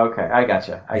 Okay, I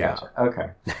gotcha.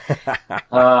 Okay.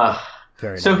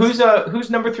 Very so nice. Who's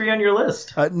number 3 on your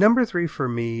list? Number 3 for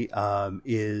me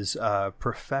is a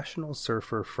professional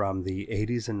surfer from the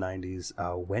 80s and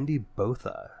 90s, Wendy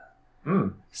Botha.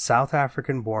 South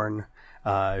African born.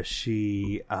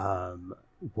 She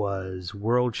was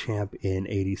world champ in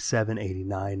 87,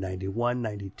 89, 91,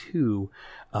 92,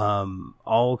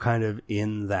 all kind of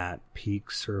in that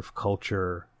peak surf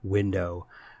culture window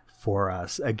for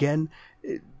us. Again,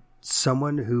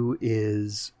 someone who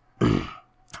is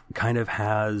kind of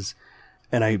has,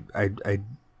 and I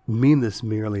mean this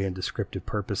merely in descriptive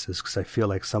purposes because I feel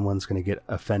like someone's going to get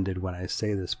offended when I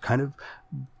say this, kind of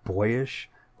boyish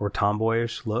or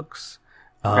tomboyish looks.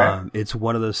 Okay. It's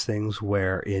one of those things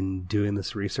where in doing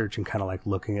this research and kind of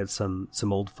looking at some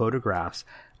old photographs,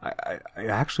 I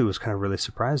actually was kind of really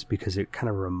surprised because it kind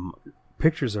of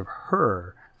pictures of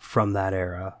her from that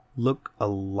era look a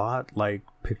lot like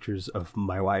pictures of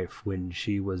my wife when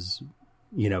she was,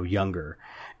 younger.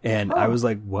 And I was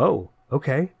like, whoa,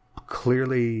 okay.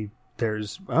 Clearly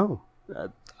there's,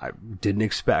 I didn't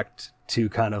expect to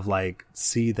kind of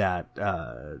see that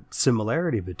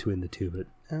similarity between the two, but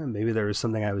maybe there was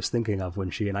something I was thinking of when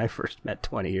she and I first met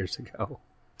 20 years ago.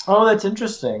 Oh, that's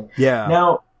interesting. Yeah.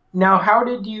 Now, how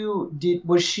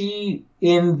was she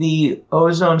in the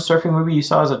Ozone surfing movie you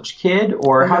saw as a kid,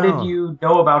 or how did you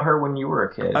know about her when you were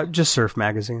a kid? Just surf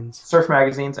magazines. Surf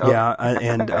magazines? Oh. Yeah,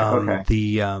 and okay.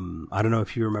 I don't know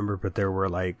if you remember, but there were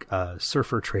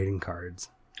surfer trading cards.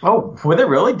 Oh, were there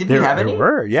really? Did you have any? There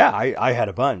were, yeah. I had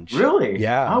a bunch. Really?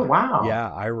 Yeah. Oh, wow.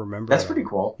 Yeah, I remember. That's pretty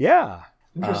cool. Yeah.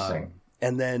 Interesting.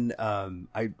 And then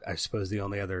I suppose the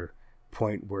only other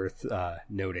point worth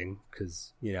noting,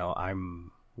 because, you know,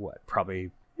 I'm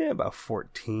probably about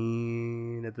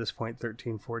 14 at this point,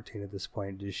 13, 14 at this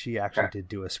point. She actually did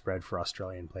do a spread for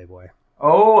Australian Playboy.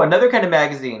 Oh, another kind of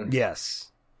magazine.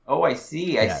 Yes. Oh, I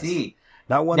see. I see.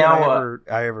 Not one now, that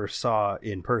I ever saw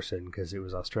in person, because it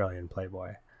was Australian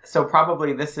Playboy. So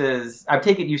probably this is. I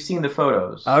take it you've seen the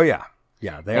photos. Oh yeah, they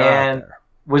are out there.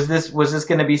 Was this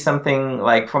going to be something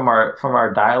like from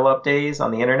our dial-up days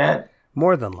on the internet?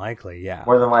 More than likely, yeah.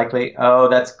 More than likely. Oh,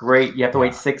 that's great. You have to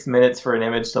wait 6 minutes for an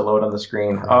image to load on the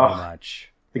screen. Pretty much.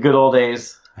 The good old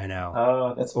days. I know.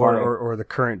 Oh, that's funny. Or the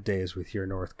current days with your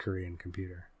North Korean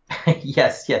computer.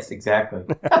 yes, exactly.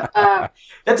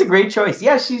 That's a great choice.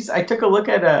 Yeah, I took a look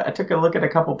at a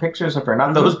couple pictures of her.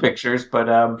 Not those pictures, but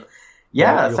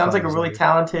it sounds like a really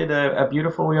talented, a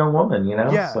beautiful young woman, you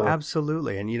know? Yeah,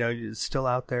 absolutely. And, you know, still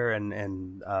out there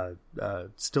and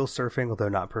still surfing, although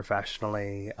not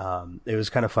professionally. It was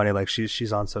kind of funny. Like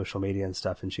she's on social media and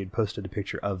stuff, and she'd posted a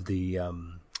picture of the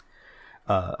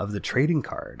trading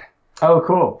card. Oh,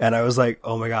 cool. And I was like,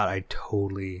 oh my God, I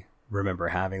totally remember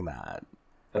having that.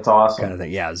 That's awesome. Kind of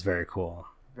thing. Yeah, it was very cool.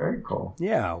 Very cool.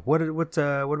 Yeah. What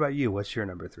about you? What's your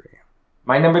number 3?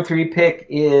 My number 3 pick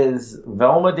is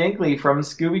Velma Dinkley from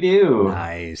Scooby-Doo.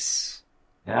 Nice.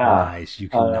 Yeah. Nice. You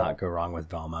cannot go wrong with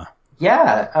Velma.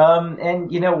 Yeah.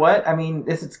 And you know what? I mean,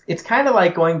 it's kind of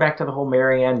like going back to the whole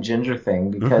Marianne Ginger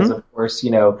thing, because of course,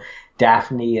 you know,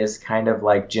 Daphne is kind of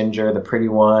like Ginger, the pretty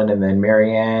one, and then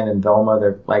Marianne and Velma,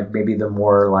 they're like maybe the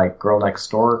more like girl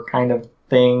next door kind of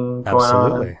thing going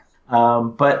Absolutely. on.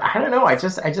 But I don't know. I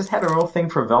just had a real thing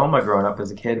for Velma growing up as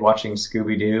a kid, watching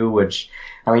Scooby-Doo, which,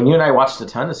 I mean, you and I watched a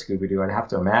ton of Scooby-Doo, I'd have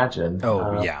to imagine.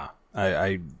 Oh, yeah.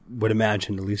 I would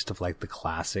imagine, at least of like the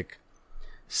classic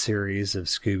series of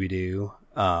Scooby-Doo,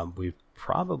 we've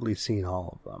probably seen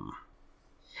all of them.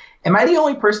 Am I the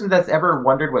only person that's ever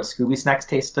wondered what Scooby snacks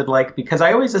tasted like? Because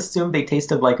I always assumed they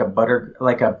tasted like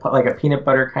a peanut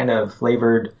butter kind of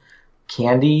flavored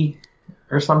candy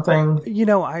or something. You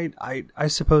know, I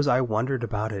suppose I wondered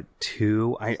about it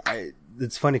too.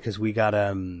 It's funny because we got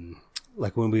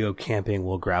like when we go camping,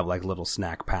 we'll grab like little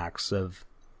snack packs of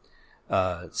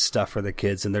stuff for the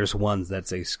kids, and there's ones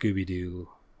that's a Scooby-Doo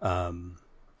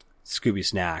Scooby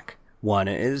snack one,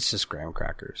 and it's just graham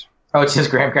crackers. Oh, it's just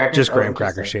graham crackers? Just graham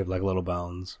crackers shaped like little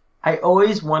bones. I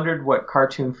always wondered what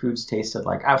cartoon foods tasted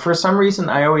like. For some reason,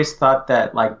 I always thought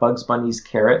that like Bugs Bunny's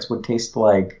carrots would taste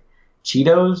like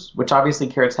Cheetos, which obviously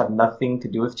carrots have nothing to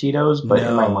do with Cheetos, but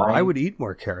in my mind... I would eat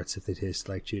more carrots if they tasted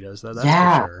like Cheetos, though, that's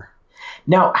for sure.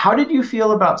 Now, how did you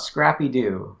feel about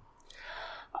Scrappy-Doo?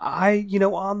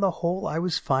 On the whole, I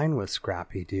was fine with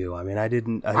Scrappy-Doo. I mean, I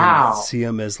didn't see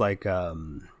him as like a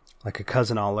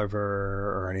Cousin Oliver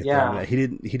or anything. Yeah.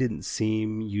 He didn't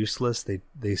seem useless.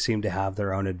 They seemed to have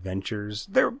their own adventures.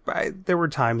 There were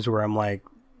times where I'm like,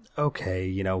 okay,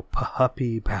 you know,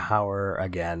 puppy power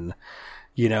again,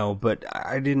 you know, but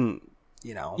I didn't,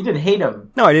 you know. You didn't hate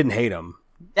him. No, I didn't hate him.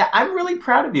 Yeah, I'm really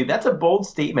proud of you. That's a bold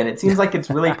statement. It seems like it's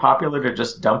really popular to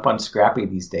just dump on Scrappy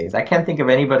these days. I can't think of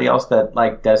anybody else that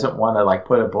like doesn't want to like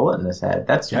put a bullet in his head.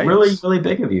 That's really, really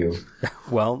big of you.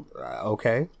 Well,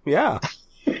 okay, yeah.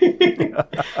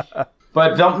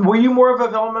 But were you more of a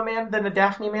Velma man than a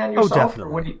Daphne man yourself? Oh,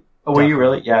 definitely. Were you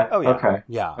really? Yeah. Oh, yeah. Okay.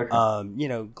 Yeah. Okay. You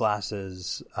know,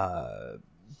 glasses,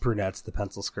 brunettes, the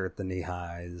pencil skirt, the knee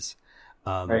highs.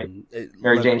 Right.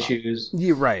 Mary Jane shoes.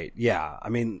 You're right. Yeah. I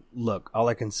mean, look, all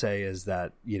I can say is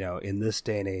that, you know, in this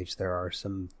day and age, there are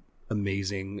some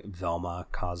amazing Velma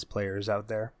cosplayers out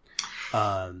there.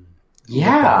 Look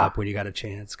that up when you got a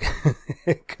chance,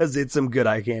 because it's some good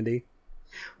eye candy.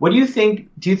 What do you think?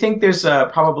 Do you think there's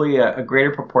probably a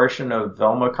greater proportion of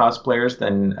Velma cosplayers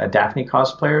than Daphne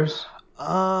cosplayers?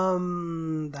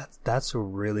 That's a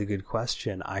really good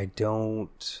question. I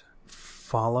don't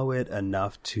follow it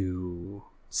enough to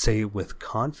say with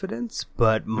confidence,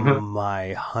 but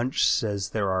my hunch says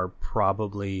there are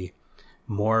probably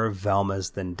more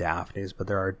Velmas than Daphnes, but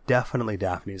there are definitely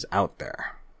Daphnes out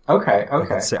there. Okay.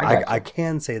 I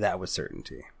can say that with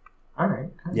certainty. All right.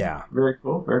 Yeah. Very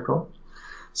cool. Very cool.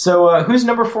 So, who's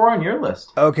number 4 on your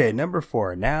list? Okay, number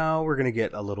 4. Now we're gonna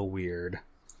get a little weird.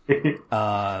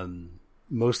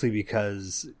 Mostly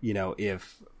because, you know,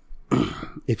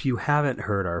 if you haven't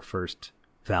heard our first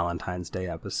Valentine's Day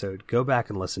episode, go back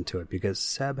and listen to it, because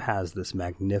Seb has this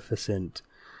magnificent,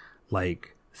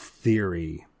 like,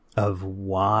 theory of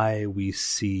why we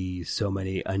see so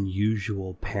many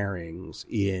unusual pairings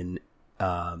in,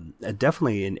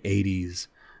 definitely in 80s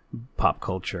pop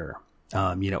culture.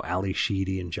 Ali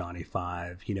Sheedy and Johnny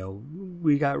Five.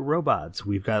 We got robots.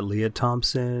 We've got Leah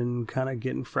Thompson kind of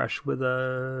getting fresh with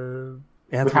a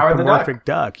anthropomorphic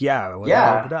duck. Yeah, with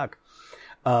Howard the Duck.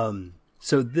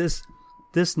 So this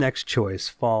next choice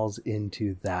falls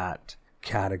into that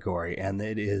category, and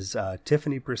it is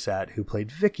Tiffany Brissett, who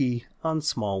played Vicky on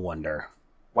Small Wonder.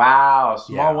 Wow,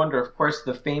 Small Wonder, of course,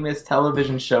 the famous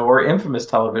television show or infamous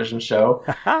television show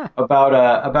about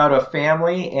a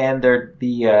family and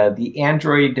the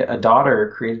android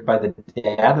daughter created by the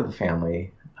dad of the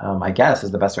family. I guess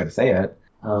is the best way to say it.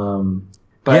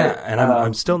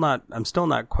 I'm still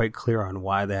not quite clear on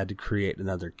why they had to create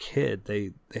another kid.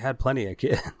 They had plenty of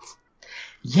kids.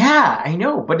 Yeah, I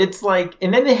know, but it's like,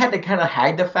 and then they had to kind of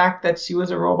hide the fact that she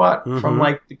was a robot from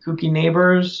like the kooky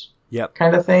neighbors. Yep.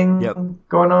 Kind of thing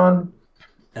going on.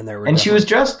 And she was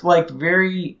dressed like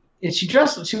they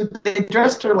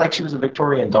dressed her like she was a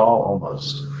Victorian doll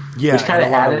almost. Yeah. Which kind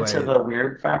of added to the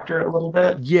weird factor a little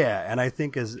bit. Yeah, and I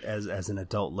think as an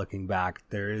adult looking back,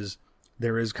 there is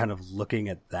kind of looking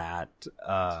at that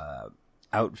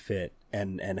outfit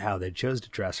and how they chose to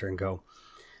dress her and go,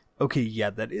 okay, yeah,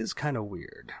 that is kind of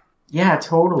weird. Yeah,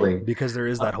 totally. Because there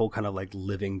is that whole kind of like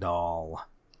living doll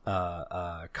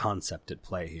concept at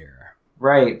play here.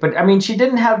 Right, but I mean, she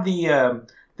didn't have the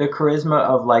charisma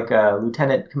of like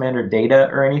Lieutenant Commander Data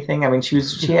or anything. I mean, she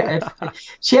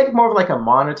had more of like a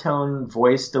monotone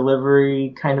voice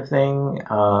delivery kind of thing.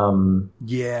 I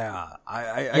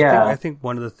think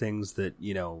one of the things that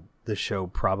the show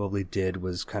probably did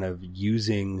was kind of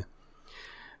using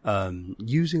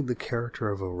the character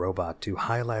of a robot to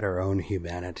highlight our own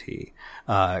humanity,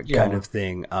 kind of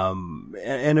thing.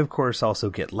 And of course also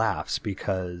get laughs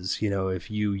because, if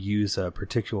you use a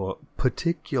particular,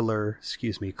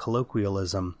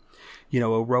 colloquialism, a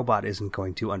robot isn't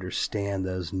going to understand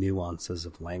those nuances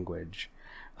of language,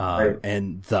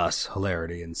 and thus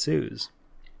hilarity ensues.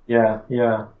 Yeah.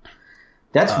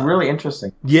 That's really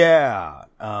interesting. Yeah.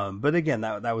 But again,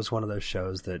 that was one of those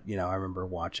shows that, I remember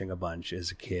watching a bunch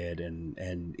as a kid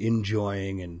and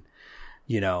enjoying and,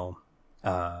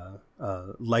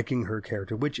 liking her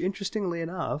character, which interestingly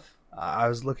enough, I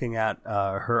was looking at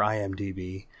her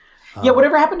IMDb.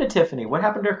 Whatever happened to Tiffany? What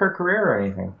happened to her career or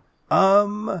anything?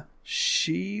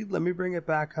 Let me bring it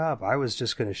back up. I was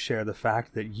just going to share the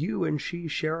fact that you and she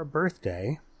share a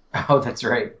birthday. Oh, that's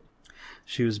right.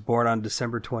 She was born on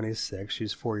December 26th.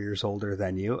 She's 4 years older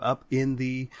than you, up in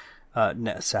the,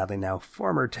 sadly now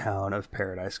former town of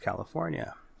Paradise,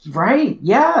 California. Right,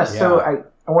 yeah. So I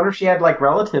wonder if she had like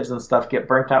relatives and stuff get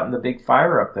burnt out in the big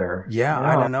fire up there. Yeah,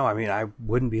 I don't know. I mean, I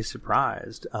wouldn't be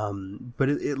surprised. But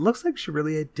it looks like she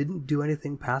really didn't do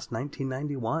anything past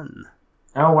 1991.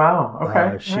 Oh, wow.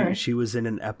 Okay. She was in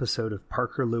an episode of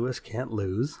Parker Lewis Can't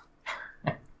Lose,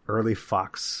 early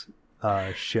Fox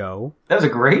show. That was a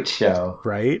great show.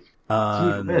 Right?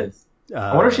 I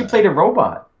wonder if she played a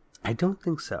robot. I don't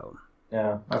think so.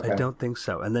 Yeah, okay. I don't think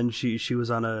so. And then she was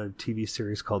on a TV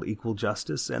series called Equal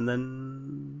Justice, and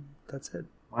then that's it.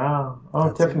 Wow. Oh,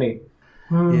 that's Tiffany.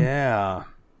 Yeah.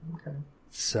 Okay.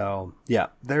 So, yeah,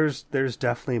 there's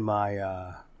definitely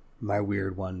my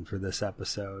weird one for this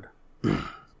episode.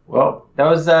 Well, that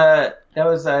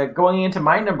was going into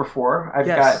my number 4. I've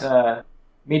got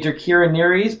Major Kira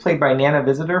Nerys, played by Nana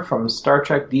Visitor from Star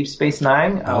Trek Deep Space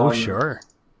Nine. Oh, sure.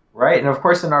 Right, and of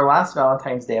course in our last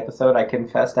Valentine's Day episode, I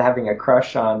confessed to having a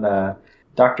crush on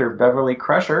Dr. Beverly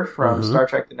Crusher from Star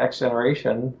Trek The Next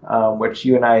Generation, which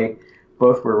you and I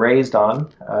both were raised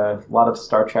on. A lot of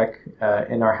Star Trek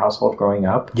in our household growing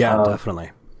up. Yeah,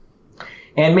 definitely.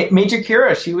 And Major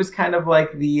Kira, she was kind of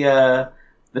like the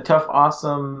tough,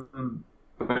 awesome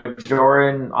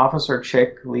Bajoran officer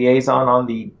chick liaison on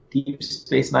the Deep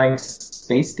Space Nine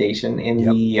space station in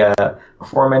the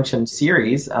aforementioned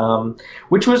series,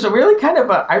 which was I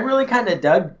really kind of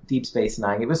dug Deep Space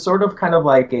Nine. It was sort of kind of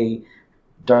like a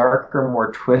darker,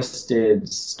 more twisted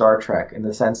Star Trek in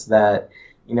the sense that,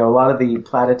 a lot of the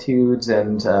platitudes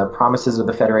and promises of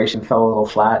the Federation fell a little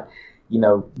flat.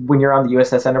 When you're on the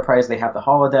USS Enterprise, they have the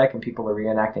holodeck and people are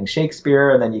reenacting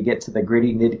Shakespeare, and then you get to the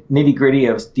nitty gritty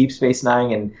of Deep Space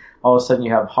Nine, and all of a sudden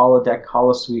you have holodeck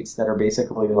holosuites that are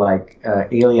basically like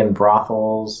alien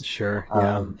brothels. Sure.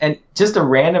 Yeah. And just a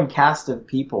random cast of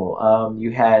people.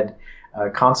 You had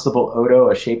Constable Odo,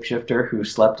 a shapeshifter who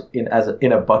slept in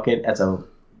a bucket as a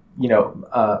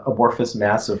amorphous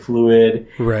mass of fluid.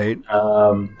 Right.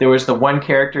 There was the one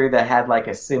character that had like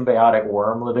a symbiotic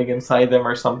worm living inside them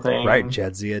or something. Right,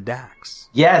 Jadzia Dax.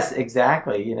 Yes,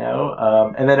 exactly.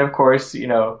 And then of course,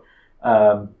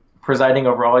 presiding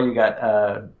over all, you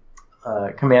got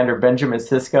Commander Benjamin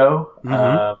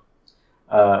Sisko,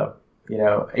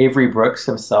 Avery Brooks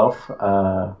himself,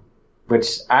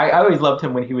 which I always loved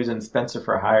him when he was in Spencer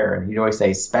for Hire, and he'd always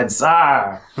say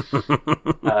Spencer,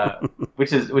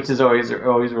 which is always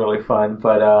really fun.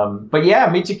 But yeah,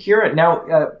 Meet Kira.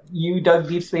 Now you dug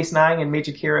Deep Space Nine and Meet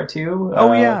Kira too.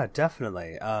 Oh yeah,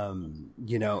 definitely. And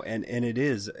it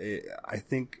is. I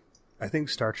think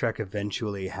Star Trek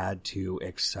eventually had to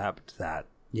accept that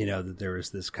that there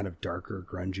was this kind of darker,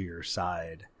 grungier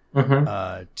side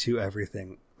to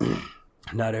everything.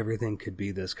 Not everything could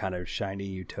be this kind of shiny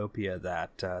utopia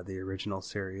that the original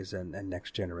series and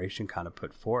Next Generation kind of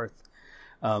put forth.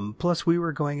 Plus, we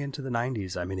were going into the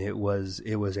 90s. I mean, it was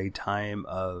a time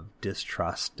of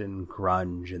distrust and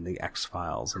grunge and the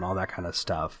X-Files and all that kind of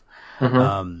stuff.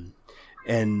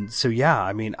 And so, yeah,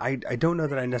 I mean, I don't know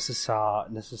that I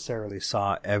necessarily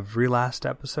saw every last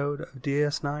episode of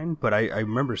DS9, but I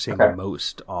remember seeing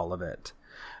most all of it.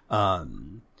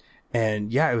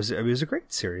 And yeah, it was a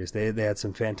great series. They had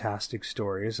some fantastic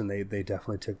stories, and they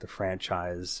definitely took the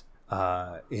franchise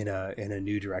in a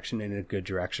new direction, in a good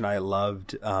direction. I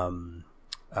loved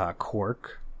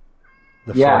Quark,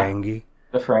 the Ferengi.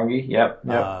 The Ferengi, yep.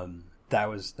 That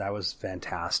was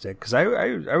fantastic, because I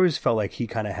always felt like he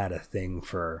kind of had a thing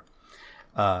for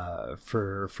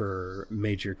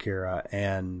Major Kira,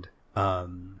 and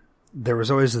there was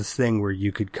always this thing where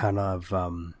you could kind of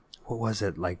what was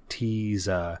it, like tease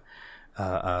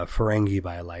Ferengi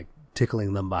by like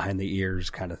tickling them behind the ears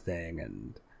kind of thing.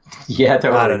 And yeah,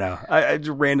 totally. I don't know. I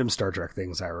random Star Trek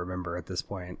things I remember at this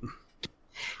point.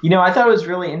 I thought it was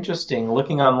really interesting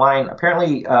looking online.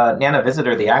 Apparently, Nana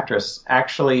Visitor, the actress,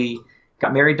 actually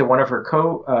got married to one of her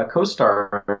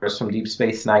co-stars from Deep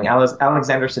Space Nine,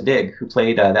 Alexander Siddig, who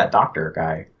played that doctor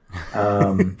guy.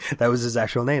 That was his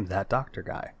actual name, that doctor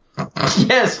guy.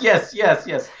 Yes.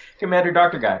 Commander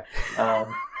Doctor Guy.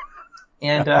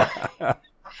 And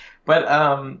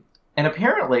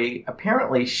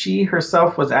apparently she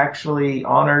herself was actually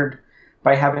honored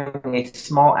by having a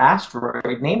small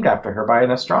asteroid named after her by an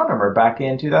astronomer back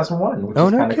in 2001. Which is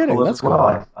no kind kidding. Cool That's well, cool.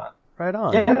 I thought. Right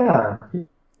on.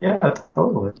 Yeah,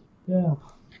 totally. Yeah.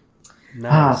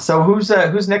 Nice. So who's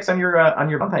next on your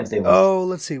Valentine's Day list? Oh,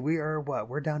 let's see.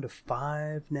 We're down to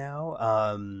 5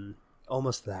 now.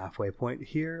 Almost the halfway point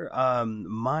here.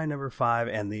 My number 5,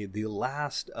 and the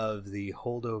last of the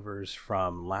holdovers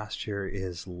from last year,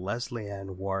 is Leslie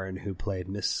Ann Warren, who played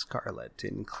Miss Scarlet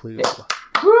in Clue. Yeah.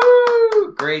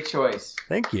 Woo! Great choice.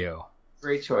 Thank you.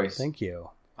 Great choice. Thank you.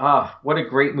 What a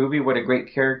great movie! What a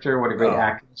great character! What a great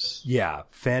actress! Yeah,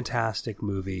 fantastic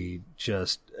movie.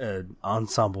 Just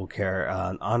ensemble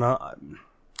care.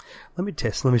 Let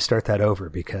me start that over,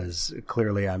 because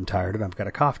clearly I'm tired and I've got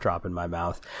a cough drop in my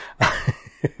mouth.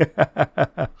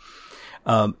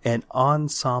 An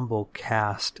ensemble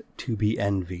cast to be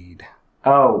envied.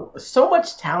 Oh, so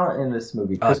much talent in this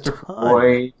movie. Christopher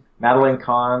Lloyd, Madeline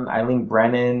Kahn, Eileen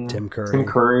Brennan, Tim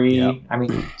Curry. Yep. I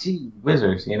mean, gee,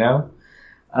 wizards,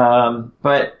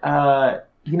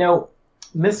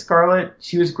 Miss Scarlet,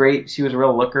 she was great. She was a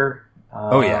real looker.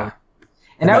 And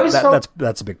I always felt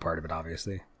that's a big part of it,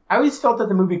 obviously. I always felt that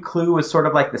the movie Clue was sort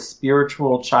of like the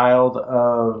spiritual child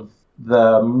of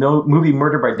the movie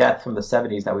Murder by Death from the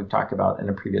 70s that we've talked about in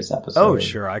a previous episode. Oh,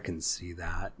 sure, I can see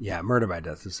that. Yeah, Murder by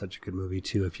Death is such a good movie,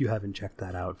 too. If you haven't checked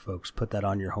that out, folks, put that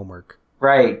on your homework.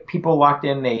 Right. People locked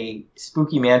in a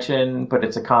spooky mansion, but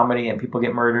it's a comedy and people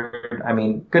get murdered. I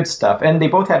mean, good stuff. And they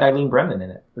both had Eileen Brennan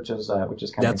in it, which is kind of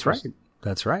interesting.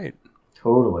 That's right.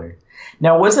 Totally.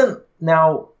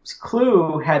 Now,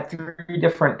 Clue had 3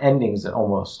 different endings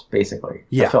almost, basically.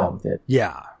 Yeah. The film did.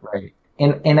 Yeah. Right.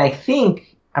 And I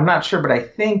think, I'm not sure, but I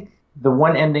think the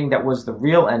one ending that was the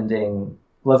real ending,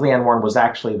 Leslie Ann Warren was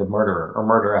actually the murderer, or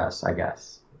murderess, I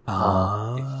guess.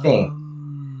 I think.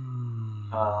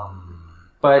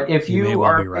 But if you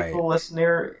are a faithful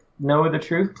listener, know the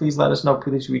truth, please let us know.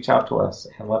 Please reach out to us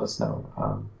and let us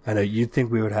know. I know you'd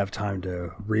think we would have time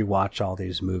to rewatch all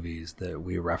these movies that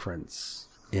we reference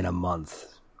in a month.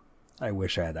 I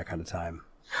wish I had that kind of time.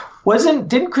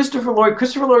 Didn't Christopher Lloyd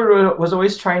was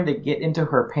always trying to get into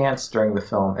her pants during the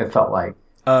film, it felt like.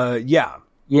 Yeah.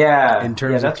 Yeah. In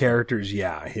terms of characters,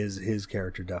 yeah. His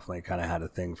character definitely kind of had a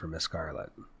thing for Miss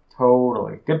Scarlet.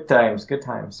 Totally. Good times. Good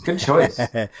choice.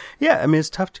 Yeah, I mean, it's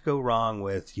tough to go wrong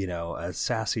with, a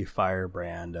sassy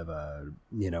firebrand of a,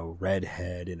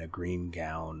 redhead in a green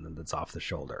gown that's off the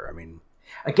shoulder. I mean...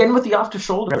 Again with the off the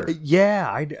shoulder. Yeah,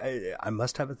 I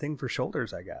must have a thing for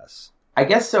shoulders, I guess. I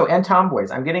guess so, and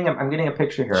tomboys. I'm getting a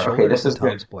picture here. Shoulders, okay, this is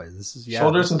tomboys. This is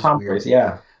shoulders and tomboys.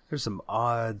 Yeah. There's some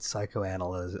odd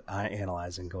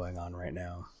psychoanalyzing going on right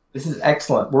now. This is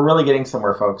excellent. We're really getting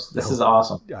somewhere, folks. This is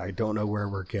awesome. I don't know where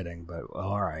we're getting, but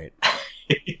all right.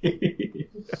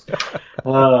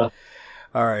 All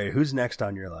right, who's next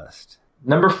on your list?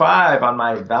 Number 5 on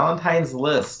my Valentine's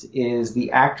list is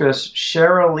the actress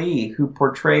Sheryl Lee, who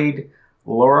portrayed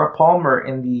Laura Palmer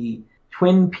in the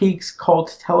Twin Peaks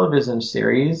cult television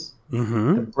series,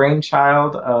 the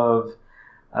brainchild of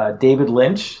David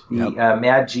Lynch, the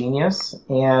mad genius.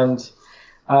 And,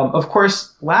 of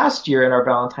course, last year in our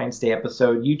Valentine's Day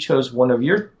episode, you chose one of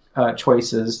your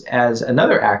choices as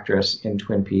another actress in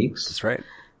Twin Peaks. That's right.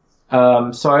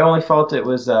 So I only felt it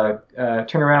was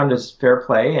turnaround is fair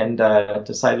play, and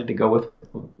decided to go with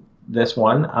this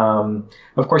one.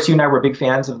 Of course, you and I were big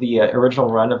fans of the original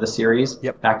run of the series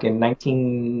back in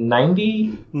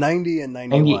 1990? 90 and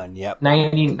 91,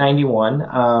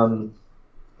 91.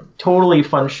 Totally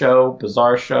fun show,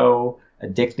 bizarre show,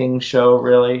 addicting show,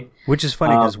 really. Which is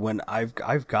funny because when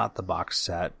I've got the box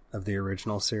set of the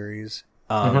original series,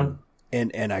 and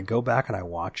I go back and I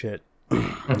watch it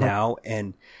now,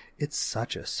 and it's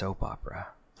such a soap opera.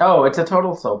 Oh, it's a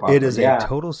total soap opera. It is a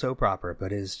total soap opera,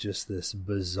 but it's just this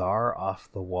bizarre,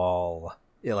 off-the-wall,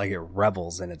 it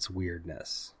revels in its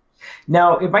weirdness.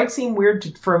 Now, it might seem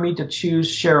weird for me to choose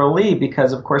Sheryl Lee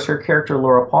because, of course, her character,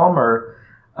 Laura Palmer,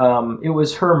 it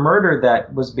was her murder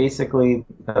that was basically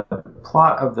the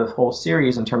plot of the whole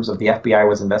series in terms of the FBI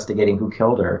was investigating who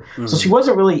killed her. So she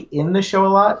wasn't really in the show a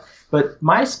lot, but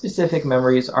my specific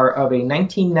memories are of a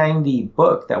 1990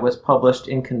 book that was published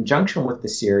in conjunction with the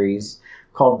series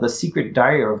called The Secret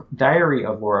Diary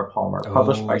of Laura Palmer,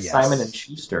 published by Simon &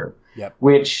 Schuster,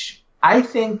 which I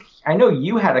know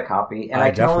you had a copy, and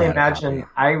I can only imagine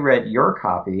I read your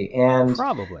copy. And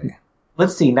probably.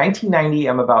 Let's see, 1990,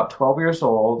 I'm about 12 years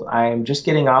old. I'm just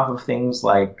getting off of things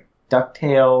like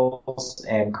DuckTales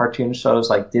and cartoon shows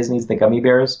like Disney's The Gummy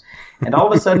Bears. And all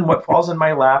of a sudden, what falls in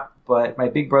my lap but my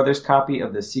big brother's copy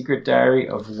of The Secret Diary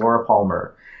of Laura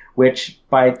Palmer, which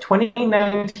by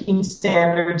 2019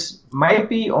 standards might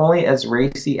be only as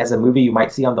racy as a movie you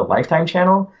might see on the Lifetime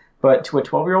channel. But to a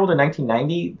 12-year-old in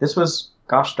 1990, this was,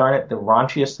 gosh darn it, the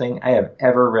raunchiest thing I have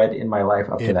ever read in my life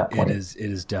up to that point. It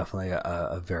is definitely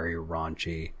a very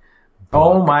raunchy book.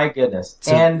 Oh my goodness.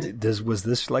 So and was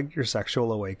this like your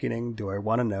sexual awakening? Do I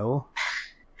want to know?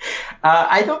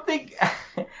 I don't think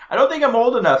I'm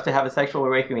old enough to have a sexual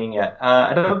awakening yet.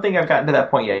 I don't think I've gotten to that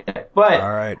point yet. But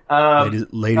all right,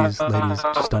 ladies,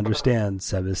 just understand,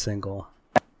 Seb is single.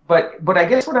 But I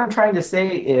guess what I'm trying to say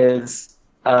is,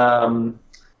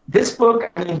 this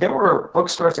book. I mean, there were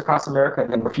bookstores across America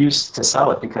that refused to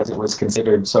sell it because it was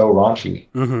considered so raunchy.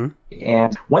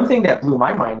 And one thing that blew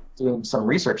my mind doing some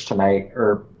research tonight,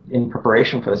 or in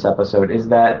preparation for this episode, is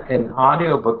that an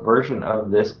audiobook version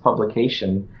of this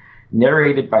publication,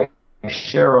 narrated by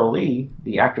Sheryl Lee,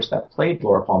 the actress that played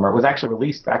Laura Palmer, was actually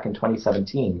released back in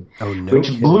 2017. Oh, no which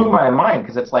kidding. Blew my mind,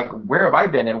 because it's like, where have I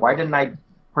been, and why didn't I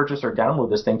purchase or download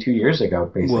this thing 2 years ago,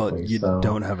 basically? Well, you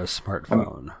don't have a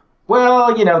smartphone.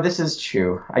 Well, this is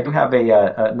true. I do have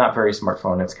a not very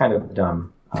smartphone. It's kind of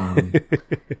dumb.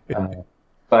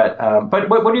 But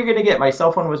what are you going to get? My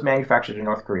cell phone was manufactured in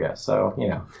North Korea, so,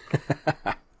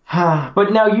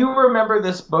 But now you remember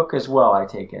this book as well, I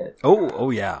take it.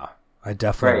 Oh yeah. I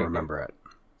definitely remember it.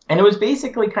 And it was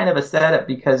basically kind of a setup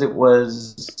because it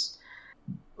was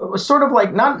sort of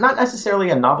like not necessarily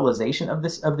a novelization of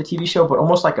the TV show, but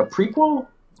almost like a prequel.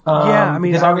 I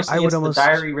mean, because obviously I would it's almost... the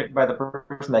diary written by the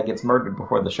person that gets murdered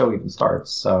before the show even starts.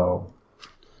 So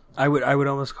I would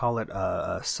almost call it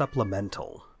a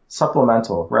supplemental.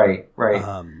 Supplemental, right.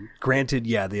 Granted,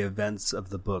 the events of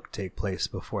the book take place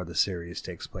before the series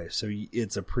takes place, so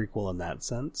it's a prequel in that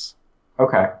sense.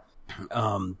 Okay.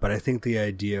 But I think the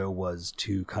idea was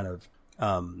to kind of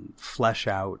flesh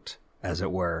out, as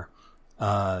it were,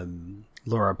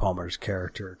 Laura Palmer's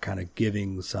character, kind of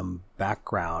giving some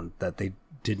background that they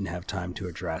didn't have time to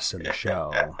address in the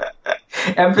show.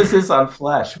 Emphasis on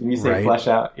flesh when you say flesh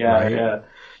out. Yeah.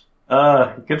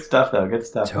 Good stuff though. Good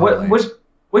stuff. Totally.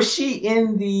 Was she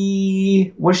in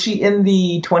the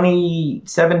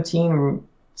 2017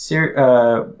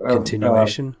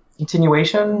 continuation?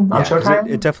 Continuation on Showtime?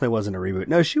 It definitely wasn't a reboot.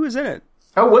 No, she was in it.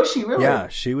 Oh, was she really? Yeah,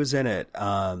 she was in it.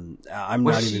 I'm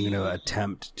not even going to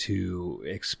attempt to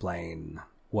explain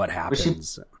what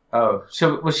happens.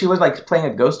 So was she like playing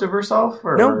a ghost of herself?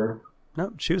 Or?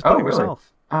 No, she was playing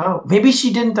herself. Oh, maybe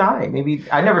she didn't die. Maybe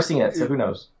I've never seen it, so who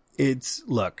knows? It's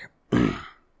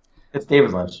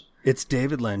David Lynch. It's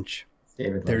David Lynch.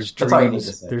 There's That's all you need to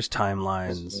dreams. say. There's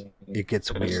timelines. It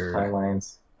gets weird.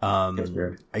 Timelines. Gets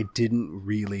weird. I didn't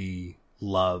really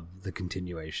love the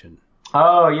continuation.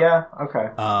 Oh yeah, okay.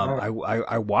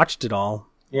 I watched it all.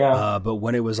 Yeah. But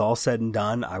when it was all said and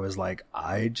done, I was like,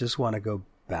 I just want to go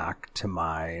back to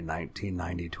my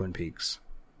 1990 Twin Peaks.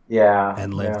 Yeah.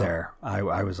 And live there.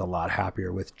 I was a lot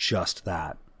happier with just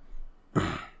that.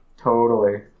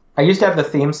 Totally. I used to have the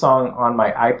theme song on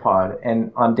my iPod,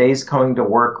 and on days going to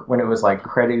work when it was like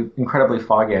incredibly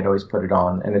foggy, I'd always put it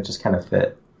on, and it just kind of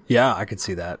fit. Yeah, I could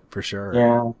see that for sure.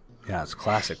 Yeah. Yeah, it's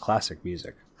classic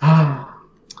music.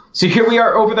 So here we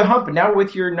are over the hump, now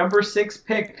with your number 6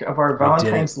 pick of our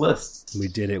Valentine's list. We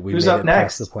did it. We Who's made up it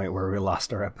next? past the point where we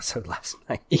lost our episode last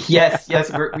night. Yes.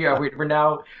 We're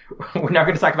now going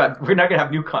to talk about. We're not going to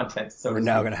have new content. So we're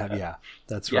now going to have.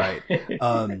 That's right.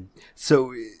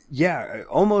 So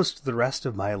almost the rest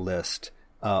of my list.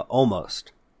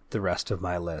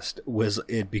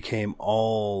 It became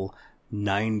all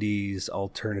 90s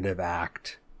alternative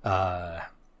act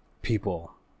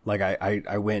people. Like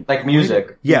I went like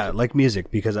music. Yeah, like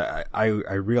music, because I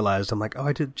realized I'm like, oh,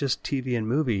 I did just TV and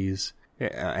movies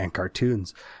and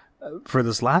cartoons. For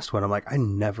this last one, I'm like, I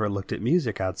never looked at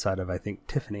music outside of, I think,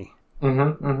 Tiffany.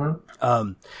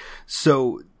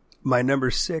 So my number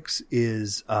 6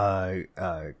 is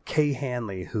Kay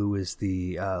Hanley, who is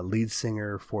the lead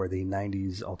singer for the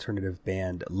 90s alternative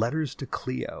band Letters to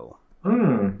Cleo.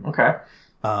 Okay.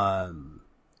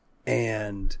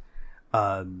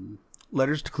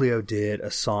 Letters to Cleo did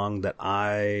a song that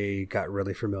I got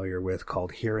really familiar with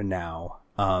called Here and Now.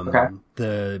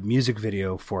 The music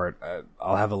video for it,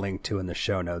 I'll have a link to in the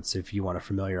show notes if you want to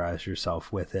familiarize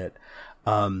yourself with it.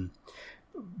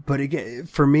 But again,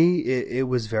 for me, it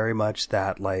was very much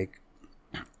that, like,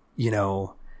 you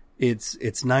know, it's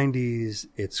 90s,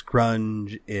 it's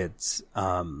grunge, it's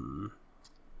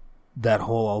that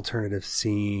whole alternative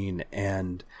scene,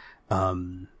 and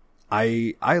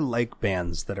I like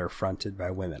bands that are fronted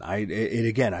by women. I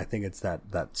think it's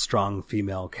that strong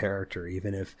female character,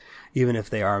 even if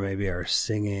they are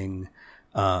singing,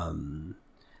 in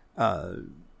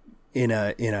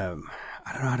a,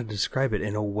 I don't know how to describe it,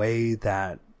 in a way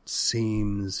that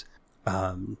seems,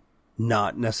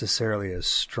 not necessarily as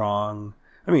strong.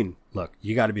 I mean, look,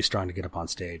 you got to be strong to get up on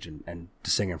stage and to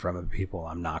sing in front of people.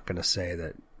 I'm not going to say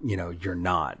that, you know, you're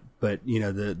not, but you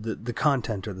know, the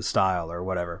content or the style or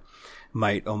whatever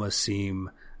might almost seem,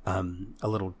 a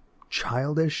little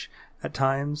childish at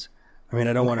times. I mean,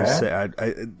 I don't want to say,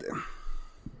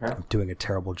 I'm doing a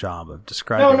terrible job of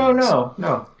describing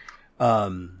No.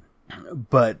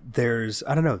 But there's,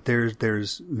 I don't know,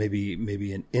 there's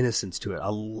maybe an innocence to it.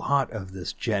 A lot of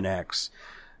this Gen X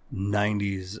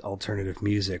 90s alternative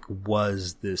music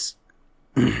was this,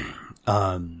 people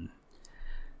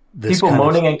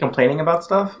moaning and complaining about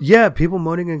stuff. Yeah, people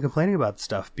moaning and complaining about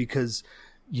stuff because,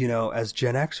 you know, as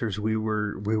Gen Xers, we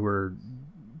were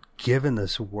given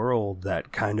this world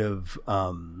that kind of,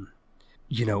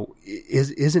 you know,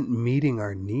 isn't meeting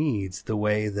our needs the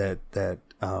way that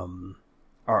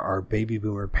our baby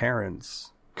boomer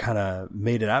parents kind of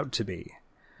made it out to be.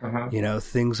 You know,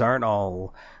 things aren't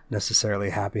all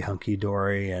necessarily happy hunky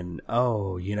dory, and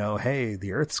you know, hey,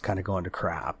 the Earth's kind of going to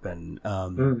crap, and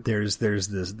there's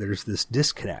this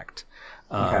disconnect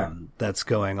that's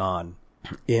going on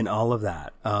in all of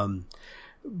that.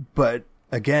 But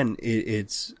again,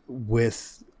 it's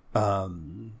with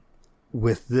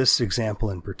this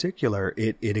example in particular,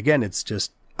 it's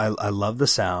just I love the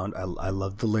sound, I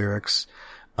love the lyrics,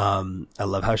 I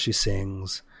love how she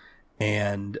sings,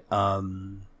 and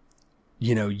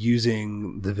you know,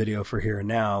 using the video for Here and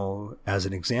Now as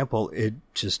an example, it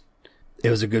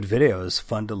was a good video. It was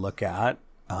fun to look at.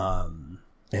 And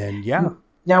yeah.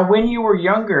 Now, when you were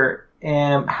younger,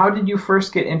 how did you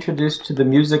first get introduced to the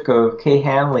music of Kay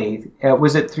Hanley?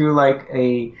 Was it through was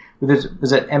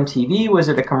it MTV? Was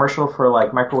it a commercial for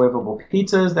like microwavable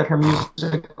pizzas that her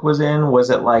music was in? Was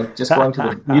it like just going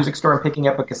to the music store and picking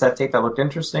up a cassette tape that looked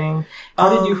interesting?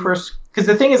 How did you first? Because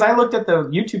the thing is, I looked at the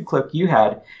YouTube clip you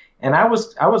had, and I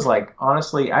was like,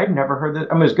 honestly, I'd never heard this.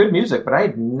 I mean, it was good music, but I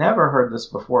had never heard this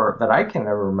before that I can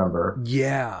ever remember.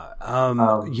 Yeah.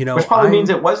 You know, which probably means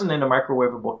it wasn't in a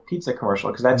microwavable pizza commercial,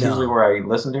 because that's usually where I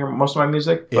listen to most of my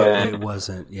music. But it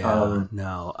wasn't. Yeah.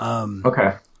 No.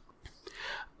 Okay.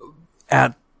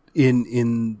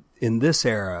 In this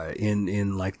era,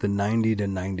 in like the 90 to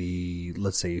 90,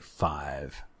 let's say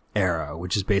 5 era,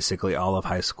 which is basically all of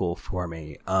high school for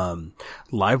me.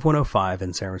 Live 105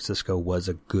 in San Francisco was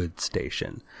a good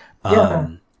station.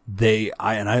 I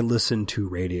listened to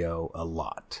radio a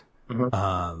lot.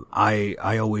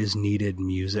 I always needed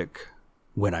music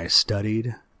when I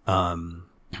studied.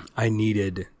 I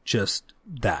needed just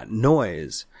that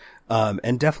noise.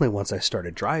 And definitely once I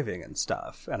started driving and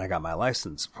stuff and I got my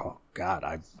license, oh God,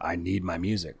 I need my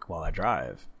music while I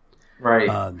drive.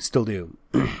 Right. Still do.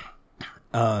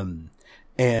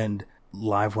 And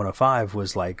Live 105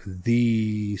 was like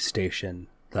the station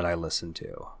that I listened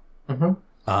to.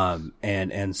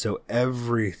 And so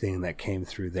everything that came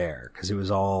through there, because it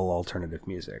was all alternative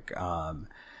music,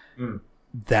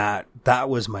 that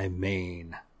was my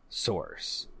main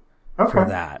source for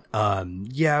that.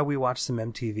 Yeah, we watched some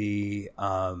MTV,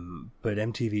 but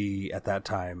MTV at that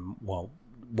time, well,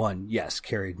 one, yes,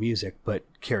 carried music, but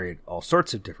carried all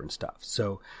sorts of different stuff.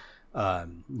 So,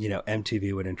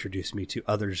 MTV would introduce me to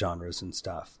other genres and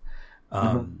stuff.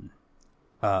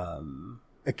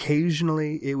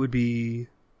 Occasionally it would be,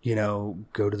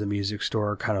 go to the music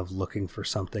store kind of looking for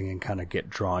something and kind of get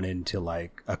drawn into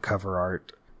like a cover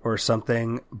art or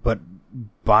something. But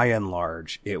by and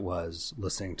large, it was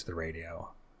listening to the radio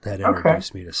that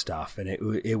introduced me to stuff. And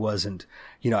it wasn't,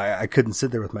 I couldn't sit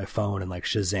there with my phone and like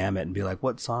Shazam it and be like,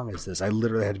 what song is this? I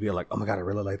literally had to be like, oh my God, I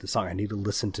really like the song. I need to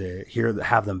listen to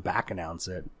have them back announce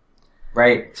it.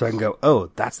 Right. So I can go,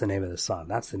 oh, that's the name of this song.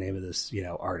 That's the name of this,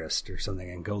 artist or something,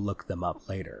 and go look them up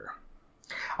later.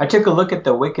 I took a look at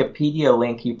the Wikipedia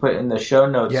link you put in the show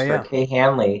notes for Kay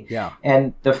Hanley. Yeah.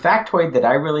 And the factoid that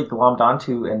I really glommed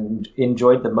onto and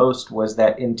enjoyed the most was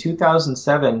that in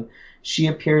 2007, she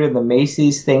appeared in the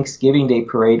Macy's Thanksgiving Day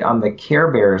Parade on the Care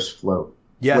Bears float.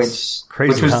 Yes,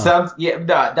 crazy. Which was sounds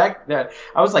that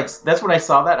I was like, that's when I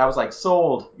saw that I was like,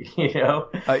 sold.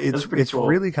 It's cool.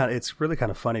 really kind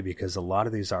of funny because a lot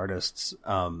of these artists,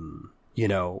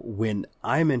 when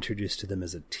I'm introduced to them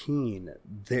as a teen,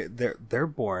 they're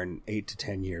born 8 to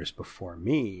 10 years before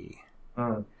me.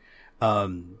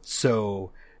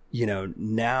 So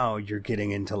now you're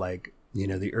getting into like,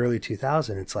 the early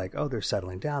 2000s, it's like, oh, they're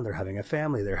settling down, they're having a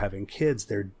family, they're having kids,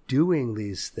 they're doing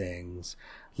these things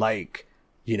like,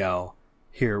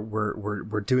 here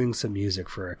we're doing some music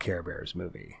for a Care Bears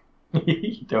movie.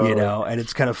 Totally. And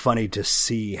it's kind of funny to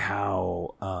see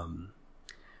how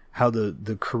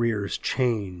the careers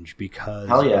change because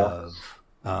of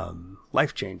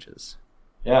life changes.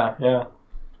 Yeah.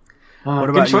 What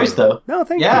about good choice, you? though. No,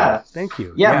 thank you. Thank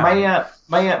you. Yeah.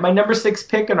 My number 6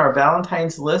 pick on our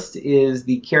Valentine's list is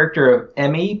the character of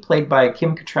Emmy, played by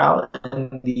Kim Cattrall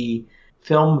in the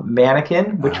film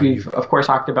Mannequin, which we've of course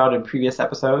talked about in previous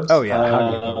episodes. Oh yeah, how do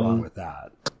you go wrong with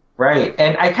that? Right,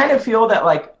 and I kind of feel that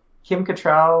like Kim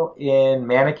Cattrall in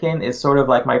Mannequin is sort of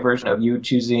like my version of you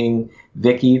choosing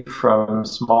Vicky from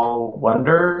Small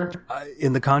Wonder.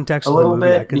 In the context a of little the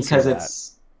movie, bit, I can because see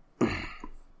it's.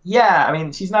 Yeah, I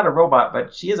mean, she's not a robot,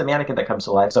 but she is a mannequin that comes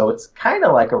to life, so it's kind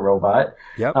of like a robot.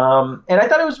 Yep. And I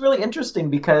thought it was really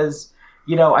interesting because,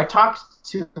 I talked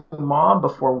to Mom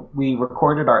before we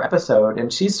recorded our episode,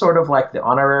 and she's sort of like the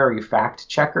honorary fact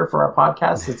checker for our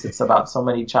podcast since it's about so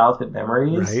many childhood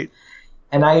memories. Right.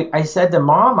 And I said to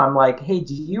Mom, I'm like, hey,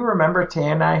 do you remember Tay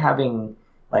and I having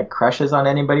like crushes on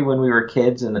anybody when we were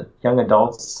kids and young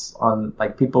adults on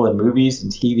like people in movies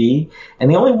and TV?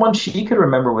 And the only one she could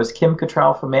remember was Kim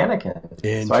Cattrall from Mannequin.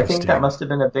 So I think that must have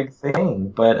been a big thing.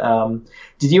 But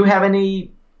did you have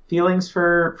any feelings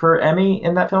for Emmy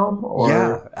in that film? Or?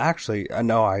 Yeah, actually,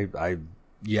 no,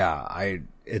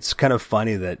 it's kind of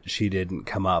funny that she didn't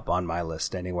come up on my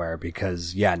list anywhere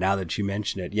because, now that you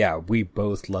mention it, we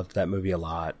both loved that movie a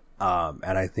lot. And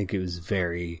I think it was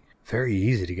very, very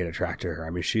easy to get attracted to her.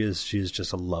 I mean, she is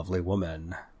just a lovely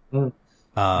woman.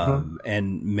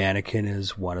 And Mannequin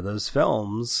is one of those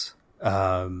films,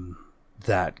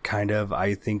 that kind of,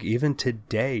 I think even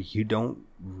today, you don't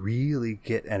really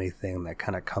get anything that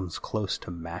kind of comes close to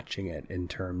matching it in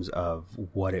terms of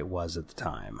what it was at the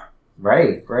time.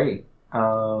 Right.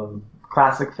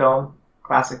 Classic film,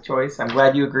 classic choice. I'm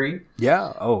glad you agree.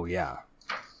 Yeah. Oh, yeah.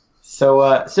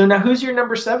 So now who's your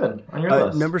number 7 on your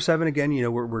list? Number 7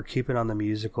 again. We're keeping on the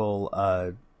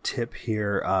musical tip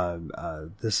here.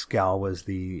 This gal was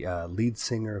the lead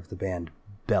singer of the band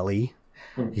Belly.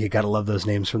 You gotta love those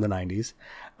names from the 90s.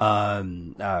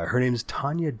 Her name's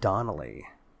Tanya Donnelly.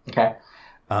 Okay.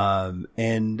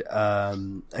 And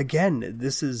again,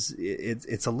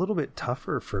 it's a little bit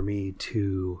tougher for me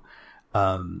to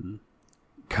kind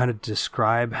of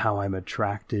describe how I'm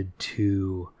attracted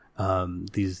to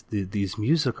these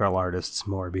musical artists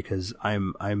more because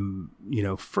I'm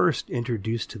first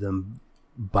introduced to them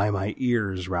by my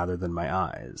ears rather than my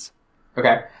eyes.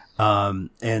 Okay.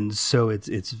 And so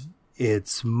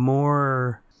it's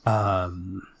more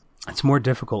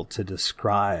difficult to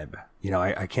describe.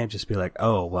 I can't just be like,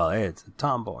 oh, well, hey, it's a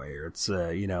tomboy or it's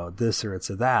this or it's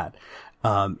a that.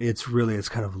 It's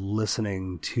kind of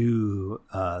listening to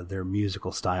their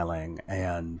musical styling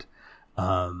and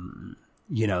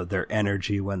their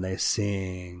energy when they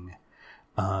sing.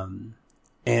 And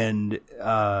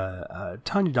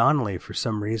Tanya Donnelly, for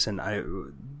some reason,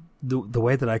 the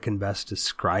way that I can best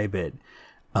describe it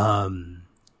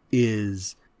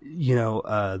is,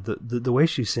 the way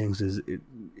she sings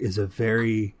is a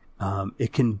very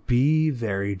it can be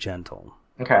very gentle.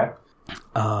 Okay.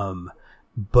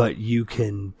 But you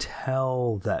can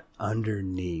tell that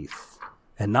underneath,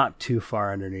 and not too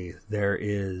far underneath, there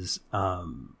is a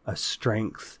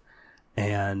strength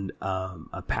and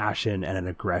a passion and an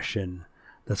aggression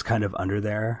that's kind of under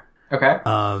there. Okay.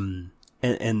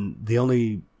 And the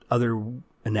only other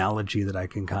analogy that I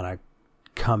can kind of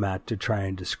come at to try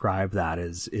and describe that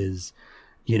is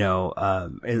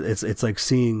it's like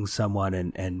seeing someone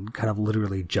and kind of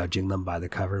literally judging them by the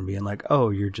cover and being like, oh,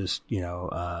 you're just,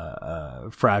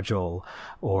 fragile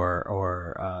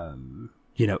or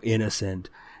innocent.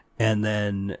 And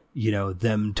then,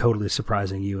 them totally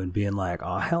surprising you and being like,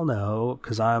 oh, hell no,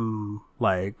 because I'm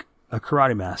like a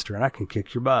karate master and I can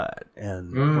kick your butt.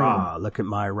 And rah, look at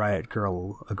my riot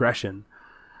girl aggression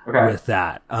with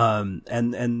that.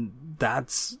 And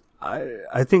that's,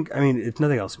 I think, if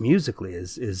nothing else, musically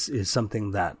is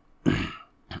something that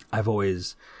I've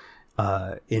always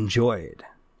enjoyed,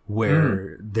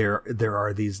 where there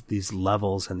are these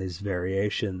levels and these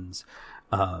variations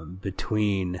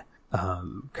between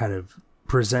kind of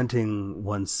presenting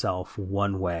oneself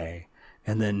one way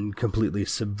and then completely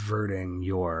subverting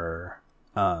your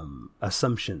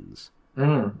assumptions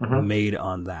made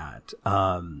on that.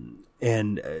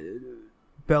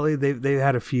 Belly, they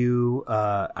had a few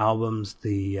albums.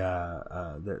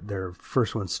 Their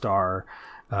first one, Star,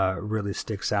 really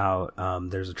sticks out.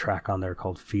 There's a track on there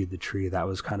called "Feed the Tree." That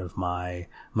was kind of my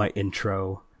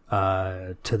intro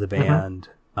to the band.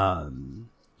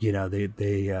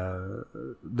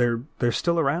 They're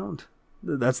still around.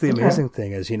 That's the amazing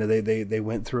thing is, they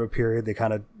went through a period. They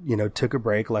kind of took a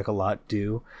break, like a lot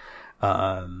do,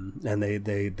 and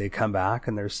they come back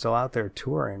and they're still out there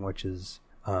touring, which is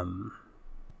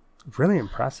really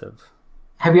impressive.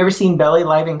 Have you ever seen Belly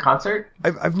live in concert?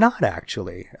 I've not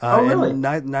actually. Oh, really? And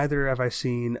neither have I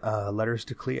seen Letters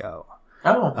to Cleo.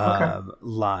 Oh, okay.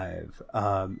 Live.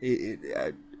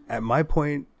 At my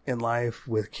point in life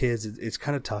with kids, it's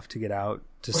kind of tough to get out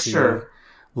to see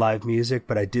live music,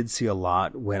 but I did see a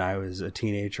lot when I was a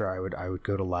teenager. I would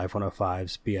go to Live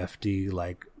 105's BFD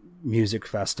like music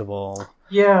festival.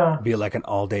 Yeah. Be like an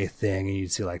all day thing, and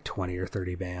you'd see like 20 or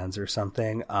 30 bands or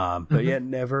something. But yet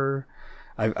never.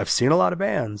 I've seen a lot of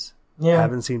bands. Yeah.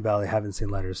 Haven't seen Belly. Haven't seen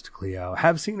Letters to Cleo.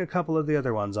 Have seen a couple of the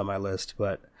other ones on my list,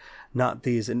 but not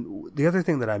these. And the other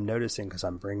thing that I'm noticing, because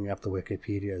I'm bringing up the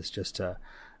Wikipedia, is just to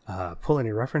pull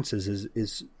any references.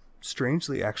 Is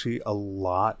strangely actually a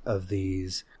lot of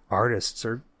these artists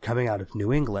are coming out of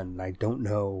New England, and I don't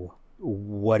know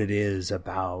what it is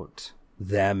about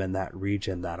them in that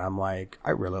region that I'm like, I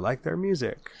really like their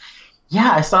music.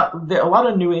 Yeah, I saw a lot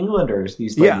of New Englanders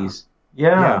these days.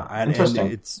 Yeah. And interesting.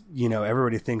 And it's,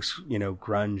 everybody thinks,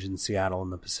 grunge in Seattle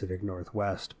and the Pacific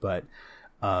Northwest, but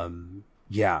a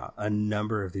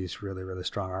number of these really, really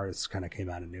strong artists kind of came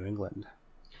out of New England.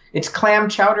 It's clam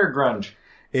chowder grunge.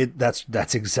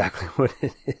 That's exactly what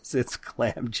it is. It's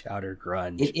clam chowder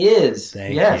grunge. It is.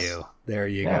 Thank you. There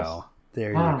you go.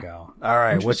 There you go. All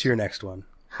right. What's your next one?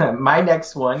 My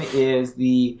next one is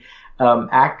the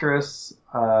actress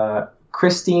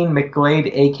Christine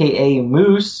McGlade, aka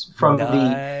Moose, from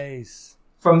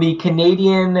the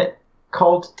Canadian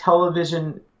cult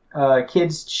television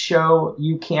kids show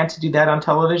You Can't Do That on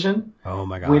Television. Oh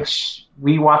my gosh! Which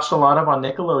we watched a lot of on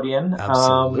Nickelodeon.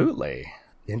 Absolutely.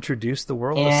 Introduce the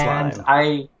world to slime.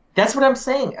 And that's what I'm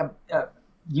saying.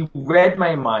 You read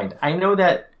my mind. I know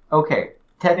that. Okay,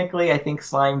 technically, I think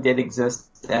slime did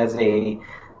exist as a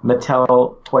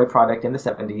Mattel toy product in the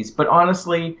 70s, but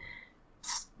honestly,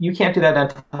 You Can't Do That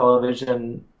on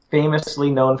Television,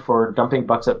 famously known for dumping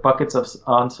buckets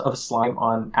of slime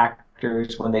on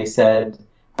actors when they said,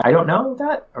 I don't know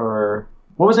that, or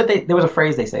what was it? There was a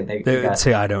phrase they said. They would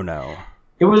say, I don't know.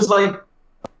 It was like,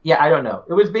 I don't know.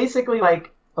 It was basically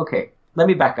like, okay, let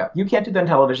me back up. You Can't Do That on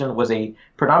Television was a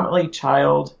predominantly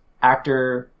child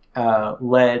actor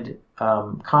led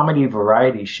comedy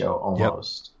variety show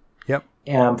almost. Yep.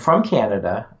 From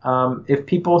Canada. If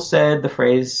people said the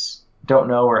phrase "don't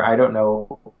know" or "I don't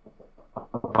know,"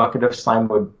 a bucket of slime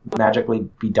would magically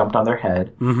be dumped on their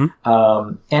head.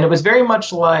 Mm-hmm. And it was very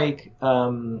much like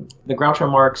the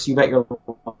Groucho Marx "You Bet Your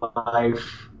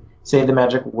Life," say the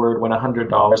magic word, win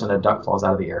 $100 and a duck falls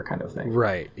out of the air kind of thing.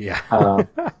 Right. Yeah.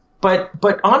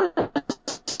 But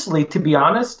honestly, to be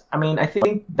honest, I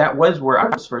think that was where I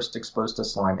was first exposed to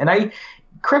slime. And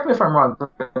correct me if I'm wrong,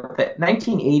 but the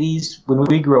 1980s, when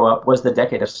we grew up, was the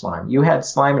decade of slime. You had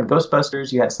slime in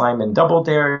Ghostbusters, you had slime in Double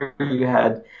Dare, you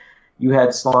had, You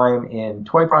had slime in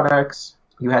toy products.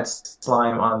 You had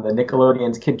slime on the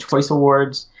Nickelodeon's Kid Choice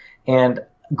Awards. And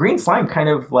green slime kind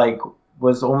of like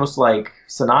was almost like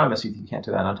synonymous with You Can't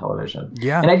Do That on Television.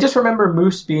 Yeah. And I just remember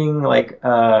Moose being like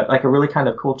a really kind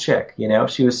of cool chick, you know?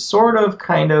 She was sort of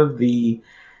kind of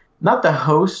not the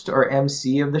host or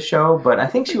MC of the show, but I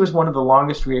think she was one of the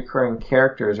longest reoccurring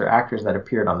characters or actors that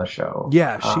appeared on the show.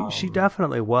 Yeah, she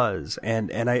definitely was.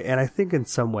 And I think in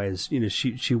some ways, you know,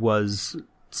 she was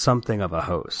something of a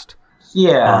host.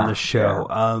 Yeah. On the show.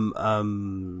 Yeah.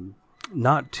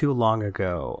 Not too long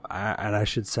ago, and I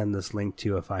should send this link to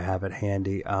you if I have it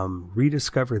handy.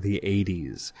 Rediscover the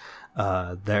 80s.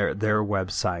 Their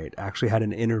website actually had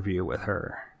an interview with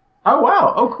her. Oh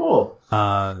wow! Oh cool.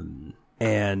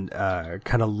 And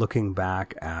kind of looking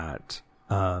back at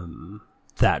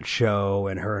that show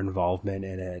and her involvement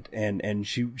in it, and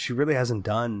she really hasn't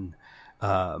done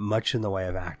much in the way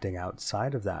of acting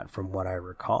outside of that, from what I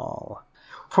recall.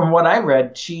 From what I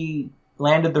read, she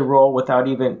landed the role without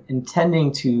even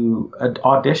intending to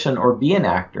audition or be an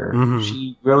actor. Mm-hmm.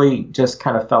 She really just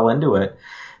kind of fell into it.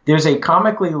 There's a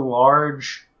comically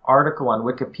large article on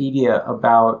Wikipedia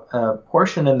about a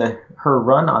portion in her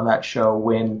run on that show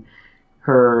when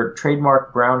her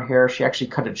trademark brown hair, she actually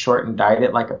cut it short and dyed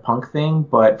it like a punk thing,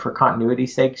 but for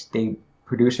continuity's sake,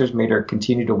 producers made her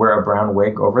continue to wear a brown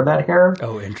wig over that hair.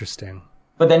 Oh, interesting.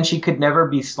 But then she could never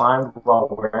be slimed while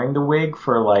wearing the wig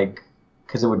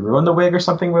because it would ruin the wig or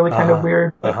something really kind of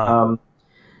weird.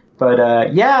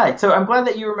 But, yeah, so I'm glad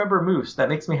that you remember Moose. That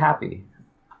makes me happy.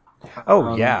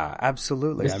 Oh, yeah,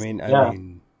 absolutely. I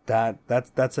mean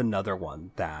that's another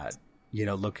one that, you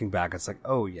know, looking back, it's like,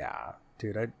 oh yeah,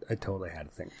 dude, I totally had a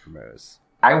thing for Moose.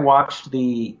 I watched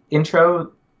the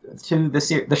intro to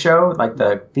the show, like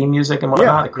the theme music and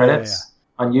whatnot, the credits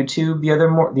on YouTube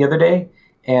the other day,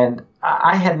 and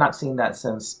I had not seen that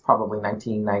since probably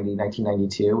 1990,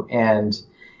 1992, and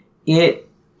it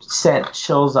sent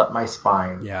chills up my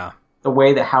spine. Yeah. The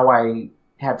way that how I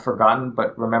had forgotten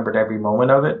but remembered every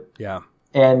moment of it. Yeah.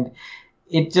 And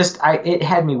it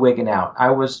had me wigging out.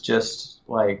 I was just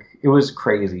like, it was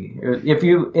crazy. If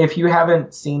you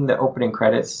haven't seen the opening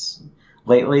credits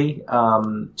lately,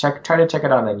 try to check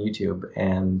it out on YouTube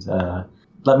and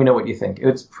let me know what you think.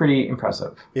 It's pretty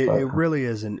impressive. It really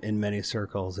is in many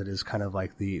circles. It is kind of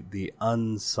like the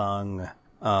unsung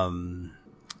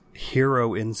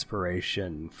hero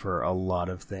inspiration for a lot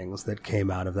of things that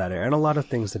came out of that era, and a lot of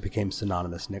things that became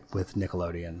synonymous with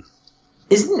Nickelodeon.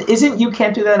 Isn't You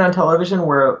Can't Do That on Television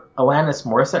where Alanis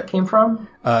Morissette came from?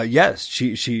 Yes,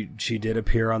 she did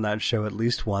appear on that show at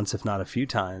least once, if not a few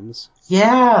times.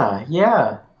 Yeah.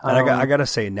 And I gotta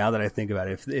say, now that I think about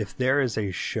it, if there is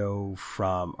a show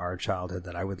from our childhood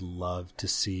that I would love to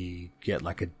see get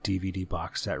like a DVD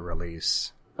box set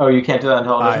release. Oh, You Can't Do That on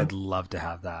Television? I'd love to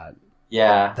have that.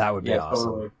 Yeah. That would be awesome.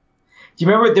 Totally. Do you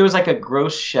remember there was like a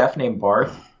gross chef named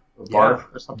Barth? Barth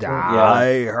or something? Yeah.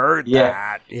 I heard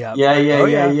that. Yeah.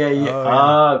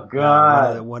 Oh,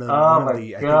 God. One of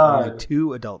the I think only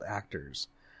 2 adult actors.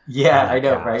 Yeah, I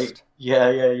know, cast. Right? Yeah.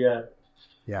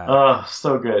 Yeah. Oh,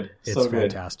 so good. It's so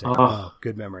fantastic. Good. Oh,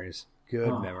 good memories.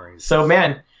 Good memories. So,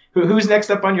 man, who's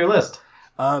next up on your list?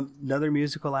 Another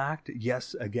musical act.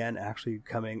 Yes, again, actually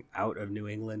coming out of New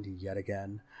England yet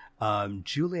again.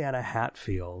 Juliana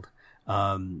Hatfield.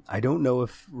 I don't know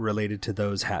if related to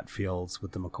those Hatfields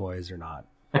with the McCoys or not.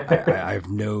 I have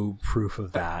no proof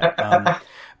of that.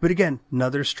 But again,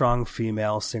 another strong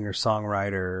female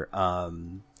singer-songwriter.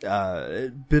 A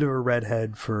bit of a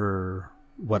redhead for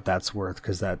what that's worth,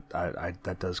 because that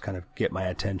does kind of get my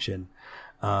attention.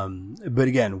 But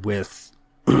again, with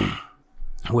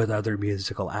other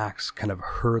musical acts, kind of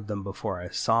heard them before I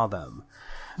saw them.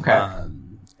 Okay.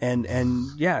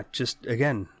 And yeah, just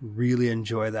again, really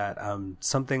enjoy that.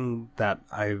 Something that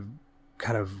I've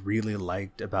kind of really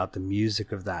liked about the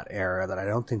music of that era that I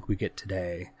don't think we get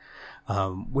today,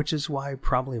 which is why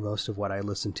probably most of what I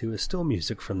listen to is still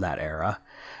music from that era,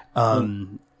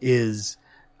 is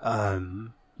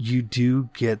you do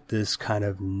get this kind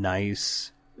of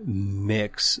nice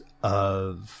mix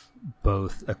of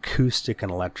both acoustic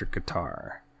and electric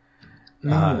guitar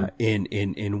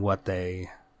in what they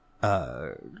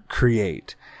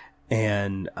create.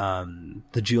 And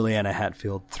the Juliana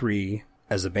Hatfield 3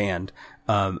 as a band,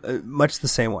 much the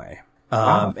same way.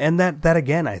 And that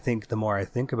again, I think the more I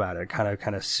think about it,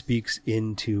 kind of speaks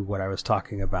into what I was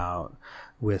talking about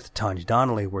with Tanya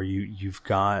Donnelly, where you've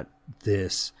got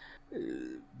this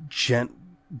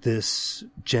this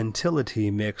gentility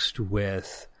mixed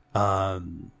with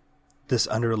this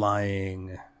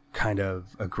underlying kind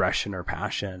of aggression or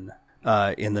passion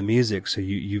in the music. So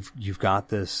you've got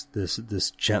this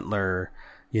gentler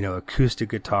acoustic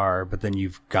guitar, but then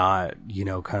you've got,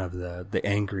 kind of the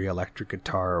angry electric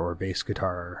guitar or bass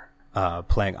guitar,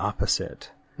 playing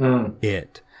opposite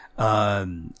it.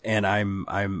 And I'm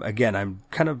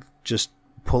kind of just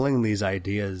pulling these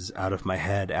ideas out of my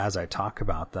head as I talk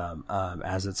about them,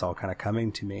 as it's all kind of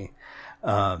coming to me.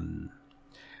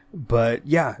 But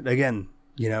yeah, again,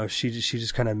 she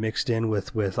just kind of mixed in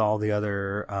with all the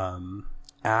other,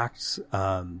 acts.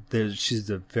 She's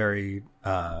a very,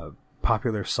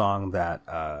 popular song that,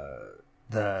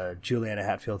 the Juliana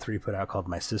Hatfield 3 put out called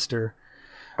My Sister.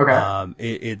 Okay.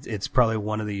 It's probably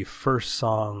one of the first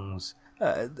songs,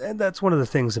 and that's one of the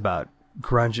things about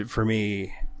grunge for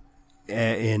me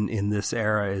in this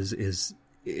era is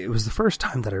it was the first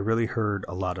time that I really heard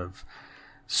a lot of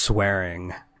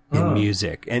swearing in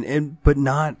music, but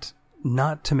not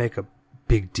to make a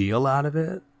big deal out of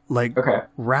it. Like,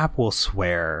 rap will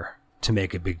swear to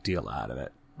make a big deal out of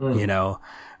it.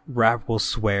 Rap will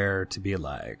swear to be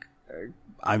like,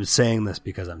 I'm saying this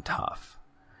because I'm tough.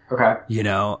 Okay.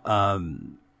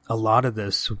 A lot of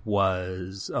this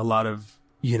was a lot of,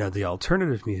 the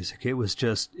alternative music. It was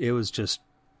just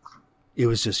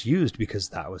used because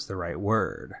that was the right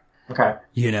word. Okay.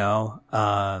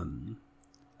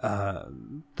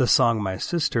 The song My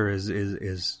Sister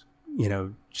is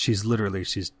she's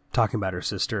talking about her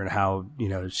sister and how,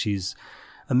 she's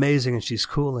amazing and she's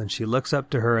cool and she looks up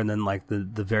to her. And then like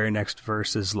the very next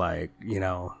verse is like,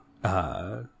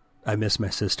 I miss my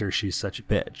sister. She's such a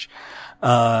bitch.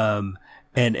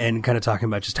 And kind of talking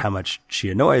about just how much she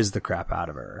annoys the crap out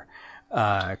of her,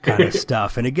 kind of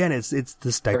stuff. And again, it's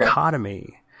this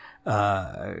dichotomy,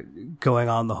 going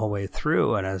on the whole way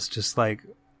through. And it's just like,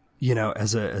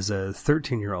 as a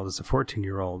 13-year-old, as a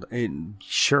 14-year-old,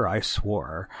 sure, I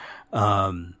swore.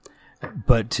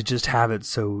 But to just have it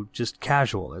so just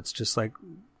casual, it's just like,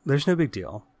 there's no big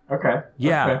deal. Okay.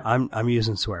 Yeah. Okay. I'm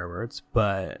using swear words,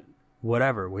 but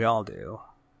whatever, we all do,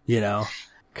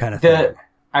 kind of thing.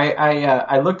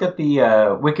 I looked at the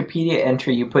Wikipedia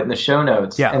entry you put in the show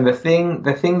notes, yeah. And the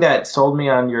thing that sold me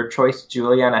on your choice,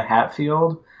 Juliana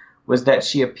Hatfield, was that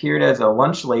she appeared as a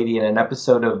lunch lady in an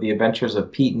episode of The Adventures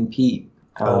of Pete and Pete.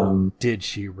 Did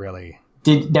she really?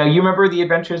 Now you remember The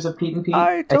Adventures of Pete and Pete?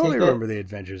 I totally remember The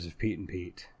Adventures of Pete and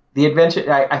Pete. The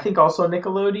Adventure, I think also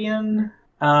Nickelodeon.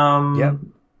 Yep.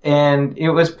 And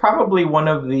it was probably one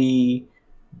of the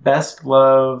best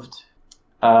loved.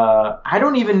 I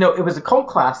don't even know. It was a cult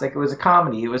classic. It was a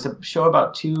comedy. It was a show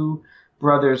about two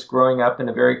brothers growing up in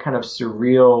a very kind of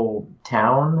surreal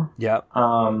town. Yep.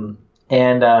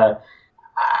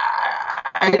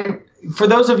 For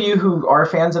those of you who are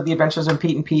fans of The Adventures of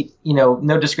Pete and Pete,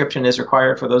 no description is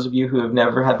required. For those of you who have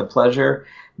never had the pleasure,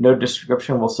 no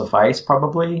description will suffice,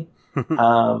 probably.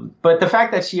 But the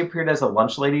fact that she appeared as a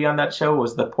lunch lady on that show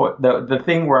was the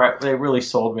thing where they really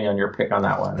sold me on your pick on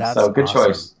that one. So good awesome.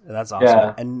 Choice. That's awesome.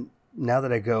 Yeah. And now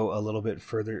that I go a little bit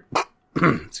further,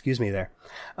 excuse me there,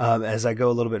 as I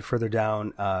go a little bit further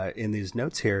down in these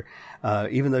notes here,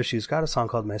 even though she's got a song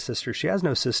called My Sister, she has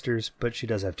no sisters, but she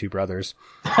does have two brothers.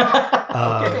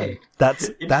 Okay. That's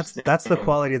the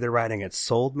quality of the writing. It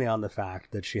sold me on the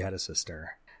fact that she had a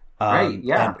sister. Right,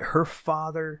 yeah. And her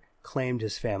father claimed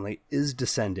his family is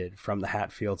descended from the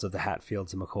Hatfields of the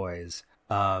Hatfields and McCoys.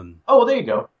 Well, there you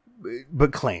go.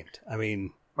 But claimed. I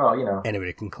mean, well,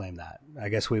 anybody can claim that. I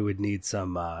guess we would need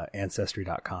some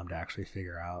Ancestry.com to actually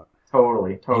figure out.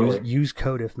 Totally. Use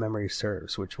code if memory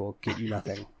serves, which will get you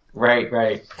nothing. Right.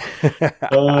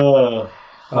 All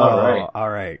right. All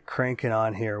right. Cranking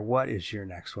on here. What is your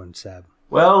next one, Seb?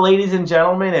 Well, ladies and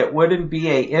gentlemen, it wouldn't be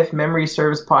a If Memory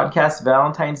Serves podcast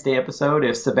Valentine's Day episode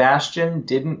if Sebastian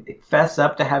didn't fess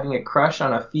up to having a crush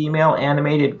on a female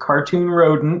animated cartoon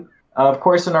rodent. Of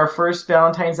course, in our first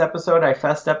Valentine's episode, I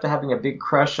fessed up to having a big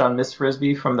crush on Miss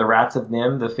Frisbee from The Rats of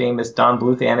Nim, the famous Don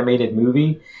Bluth animated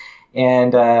movie.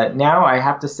 And now I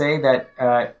have to say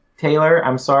that, Taylor,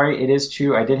 I'm sorry, it is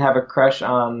true. I did have a crush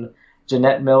on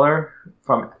Jeanette Miller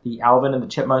from the Alvin and the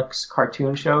Chipmunks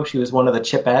cartoon show. She was one of the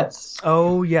Chipettes.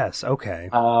 Oh, yes. Okay.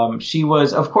 She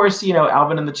was, of course,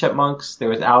 Alvin and the Chipmunks. There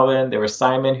was Alvin. There was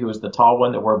Simon, who was the tall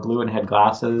one that wore blue and had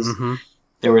glasses. Mm-hmm.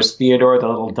 There was Theodore, the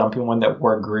little dumpy one that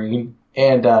wore green.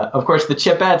 And, of course, the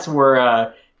Chipettes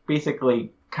were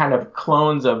basically kind of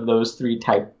clones of those three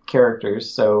type characters.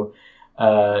 So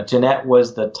Jeanette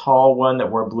was the tall one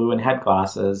that wore blue and had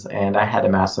glasses, and I had a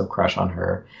massive crush on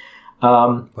her.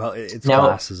 Well, it's now,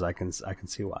 glasses. I can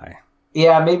see why.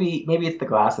 Yeah, maybe it's the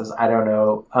glasses. I don't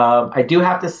know. I do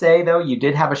have to say, though, you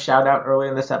did have a shout out earlier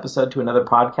in this episode to another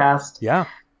podcast. Yeah.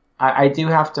 I do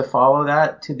have to follow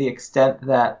that to the extent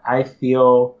that I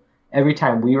feel every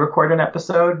time we record an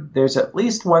episode, there's at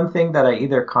least one thing that I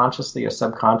either consciously or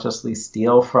subconsciously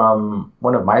steal from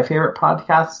one of my favorite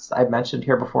podcasts I've mentioned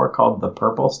here before called the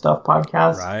Purple Stuff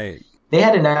Podcast. Right. They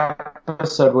had an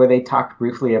episode where they talked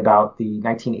briefly about the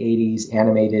 1980s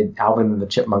animated Alvin and the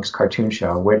Chipmunks cartoon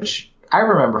show, which I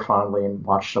remember fondly and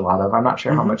watched a lot of. I'm not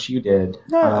sure how much you did.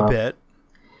 A bit.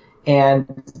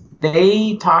 And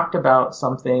they talked about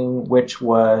something which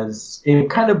was, it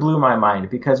kind of blew my mind,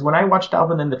 because when I watched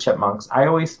Alvin and the Chipmunks, I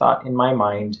always thought in my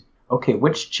mind, okay,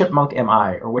 which chipmunk am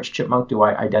I, or which chipmunk do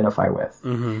I identify with?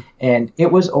 Mm-hmm. And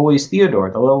it was always Theodore,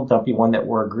 the little dumpy one that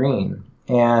wore green.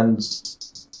 And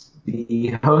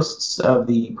the hosts of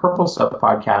the Purple Stuff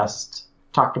podcast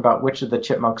talked about which of the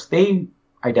chipmunks they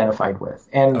identified with.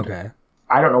 And okay.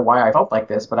 I don't know why I felt like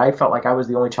this, but I felt like I was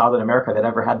the only child in America that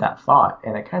ever had that thought,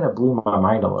 and it kind of blew my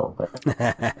mind a little bit.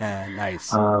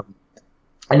 Nice. I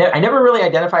never really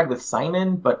identified with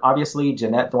Simon, but obviously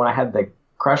Jeanette, the one I had the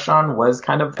crush on, was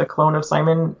kind of the clone of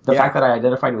Simon. The fact that I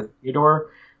identified with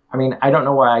Theodore, I mean, I don't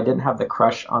know why I didn't have the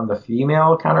crush on the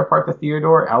female counterpart to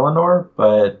Theodore, Eleanor,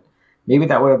 but maybe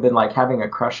that would have been like having a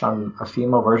crush on a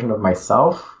female version of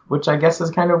myself, which I guess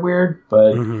is kind of weird,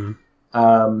 but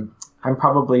I'm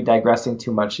probably digressing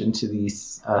too much into the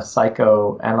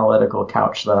psychoanalytical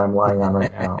couch that I'm lying on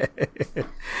right now.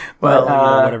 Well,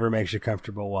 whatever makes you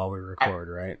comfortable while we record,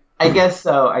 right? I guess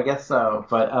so.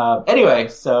 But anyway,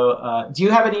 so do you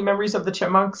have any memories of the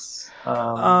Chipmunks?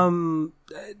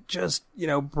 Just,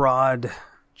 broad,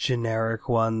 generic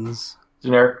ones.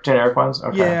 Generic ones?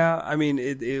 Okay. Yeah, I mean,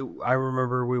 I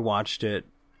remember we watched it.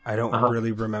 I don't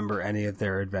really remember any of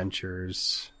their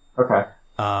adventures. Okay.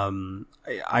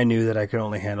 I knew that I could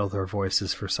only handle their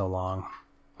voices for so long.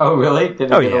 Oh, really? Did it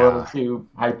get a little too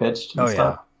high-pitched and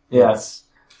stuff? Yeah. It's,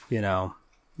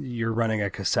 you're running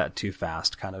a cassette too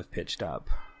fast, kind of pitched up.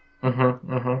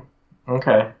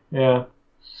 Okay, yeah.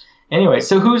 Anyway,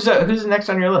 so who's next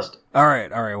on your list? All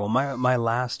right. Well, my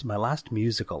last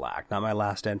musical act, not my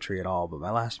last entry at all, but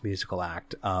my last musical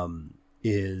act,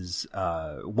 is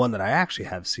one that I actually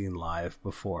have seen live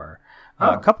before.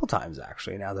 A couple times,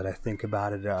 actually, now that I think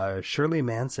about it. Shirley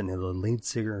Manson, the lead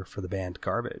singer for the band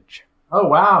Garbage. Oh,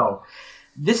 wow.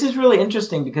 This is really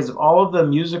interesting because of all of the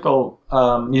musical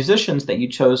musicians that you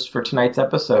chose for tonight's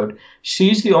episode,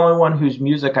 she's the only one whose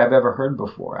music I've ever heard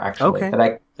before, actually, that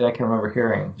I can remember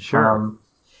hearing. Sure.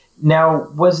 Now,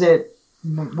 was there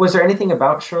anything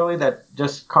about Shirley that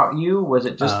just caught you? Was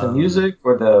it just the music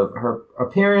or her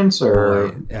appearance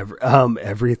or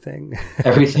everything?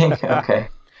 Everything? Okay.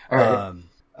 All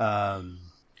right.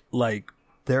 Like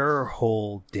their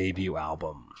whole debut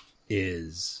album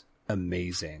is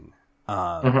amazing.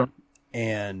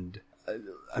 And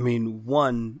I mean,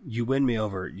 one, you win me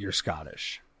over. You're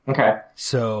Scottish. Okay.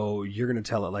 So you're going to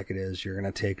tell it like it is. You're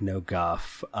going to take no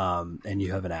guff. And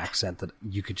you have an accent that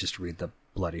you could just read the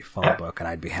bloody phone book and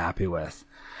I'd be happy with.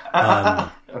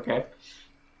 Okay.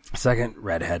 Second,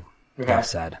 redhead. Enough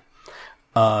said.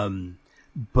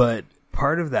 But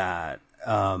part of that,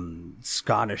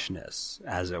 Scottishness,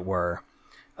 as it were,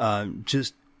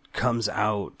 just comes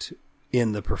out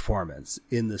in the performance,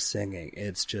 in the singing.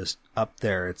 It's just up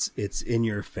there. It's in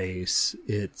your face.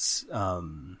 It's,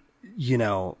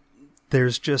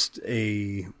 there's just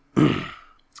I'm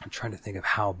trying to think of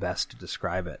how best to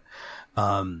describe it.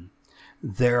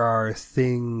 There are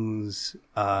things,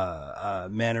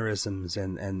 mannerisms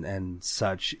and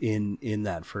such in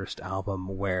that first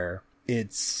album where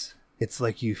it's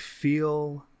like you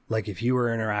feel like if you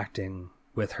were interacting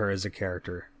with her as a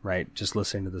character, right? Just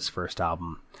listening to this first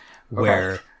album,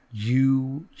 where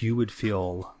you would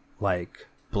feel like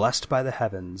blessed by the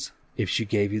heavens if she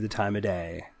gave you the time of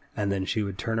day, and then she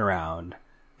would turn around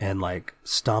and like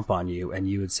stomp on you, and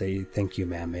you would say, "Thank you,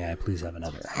 ma'am. May I please have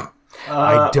another?"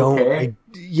 I'm doing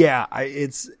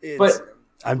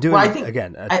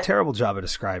again a terrible job of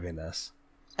describing this.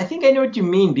 I think I know what you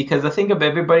mean, because I think of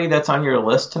everybody that's on your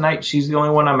list tonight, she's the only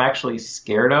one I'm actually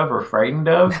scared of or frightened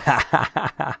of.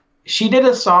 She did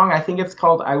a song, I think it's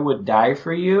called "I Would Die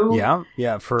for You."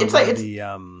 Yeah. For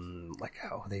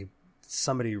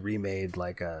somebody remade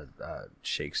like a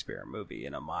Shakespeare movie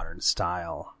in a modern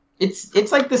style.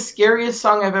 It's like the scariest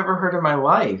song I've ever heard in my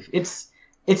life.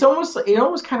 It almost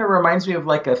kind of reminds me of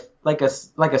like a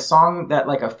song that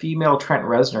like a female Trent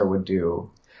Reznor would do.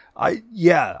 I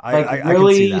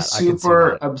really can see that.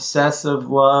 Super obsessive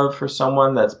love for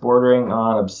someone that's bordering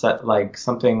on like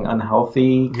something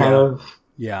unhealthy kind of.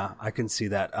 Yeah, I can see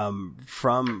that.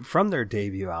 From their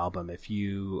debut album, if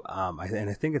you and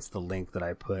I think it's the link that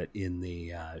I put in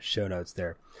the show notes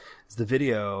there, is the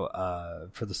video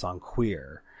for the song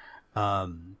 "Queer."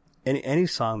 any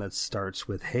song that starts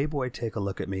with "Hey boy, take a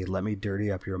look at me, let me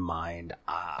dirty up your mind,"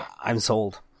 I'm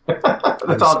sold.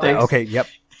 That's all it takes. Okay, yep,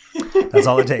 that's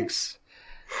all it takes.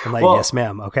 I'm like, yes,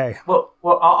 ma'am. Okay. Well,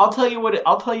 I'll tell you what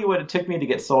it took me to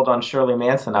get sold on Shirley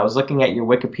Manson. I was looking at your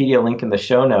Wikipedia link in the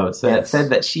show notes, and It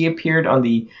said that she appeared on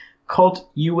the cult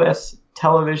U.S.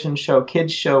 television show,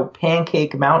 kids show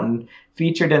Pancake Mountain,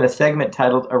 featured in a segment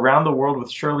titled "Around the World with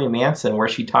Shirley Manson," where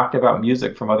she talked about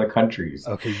music from other countries.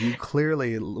 Okay, you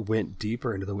clearly went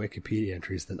deeper into the Wikipedia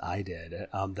entries than I did.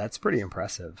 That's pretty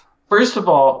impressive. First of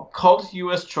all, cult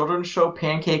U.S. children's show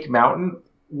Pancake Mountain.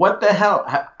 What the hell?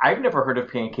 I've never heard of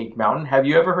Pancake Mountain. Have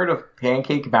you ever heard of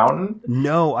Pancake Mountain?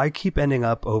 No, I keep ending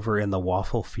up over in the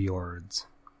Waffle Fjords.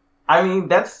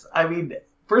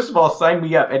 First of all, sign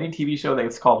me up. Any TV show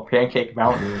that's called Pancake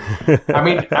Mountain.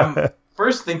 I'm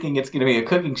first thinking it's going to be a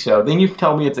cooking show. Then you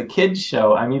tell me it's a kid's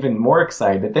show. I'm even more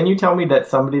excited. Then you tell me that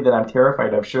somebody that I'm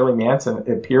terrified of, Shirley Manson,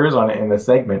 appears on it in the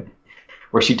segment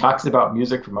where she talks about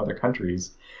music from other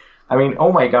countries.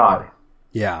 Oh my God.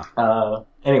 Yeah.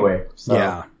 Anyway. So,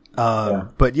 yeah.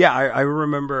 But yeah, I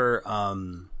remember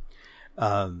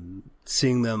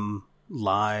seeing them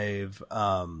live.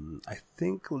 I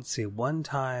think, let's see, one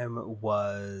time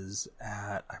was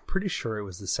at, I'm pretty sure it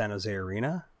was the San Jose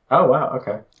Arena. Oh, wow.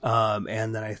 Okay.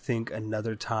 And then I think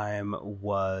another time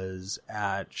was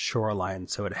at Shoreline.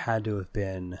 So it had to have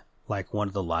been like one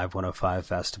of the Live 105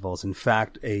 festivals. In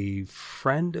fact, a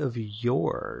friend of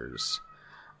yours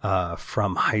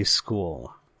from high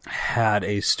school had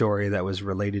a story that was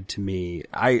related to me.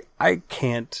 I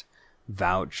can't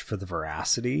vouch for the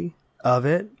veracity of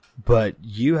it, but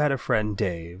you had a friend,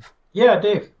 Dave. Yeah,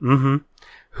 Dave. Mm-hmm.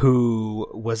 Who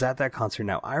was at that concert.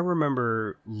 Now, I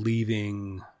remember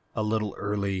leaving a little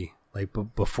early, like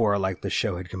before like the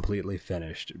show had completely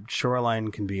finished. Shoreline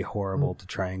can be horrible to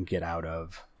try and get out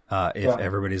of if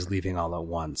everybody's leaving all at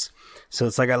once. So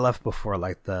it's like I left before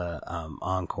like the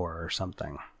encore or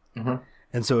something. Mm-hmm.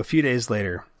 And so a few days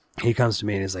later, he comes to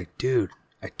me and he's like, dude,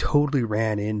 I totally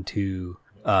ran into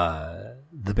the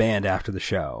band after the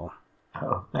show.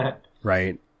 Oh,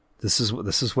 right? This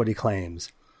is what he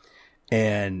claims.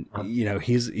 And,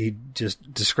 he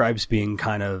just describes being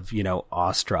kind of,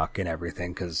 awestruck and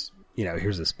everything because,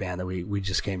 here's this band that we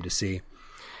just came to see.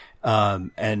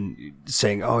 And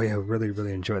saying, oh yeah, really,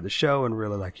 really enjoyed the show and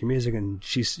really like your music. And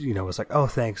she's, was like, oh,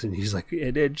 thanks. And he's like,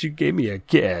 and she gave me a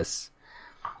kiss.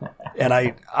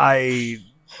 And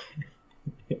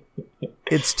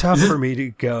it's tough for me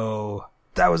to go,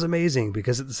 that was amazing,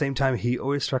 because at the same time, he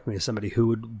always struck me as somebody who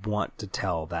would want to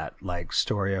tell that like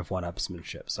story of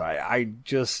one-upsmanship. So I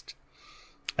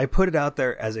put it out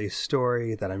there as a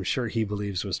story that I'm sure he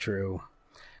believes was true.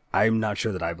 I'm not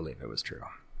sure that I believe it was true.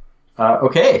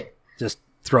 Okay. Just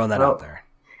throwing that out there.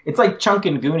 It's like Chunk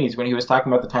in Goonies when he was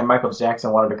talking about the time Michael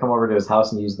Jackson wanted to come over to his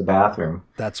house and use the bathroom.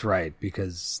 That's right,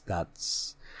 because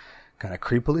that's kind of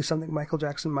creepily something Michael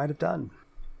Jackson might have done.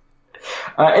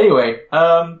 Anyway,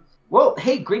 well,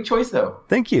 hey, great choice, though.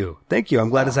 Thank you. I'm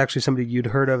glad it's actually somebody you'd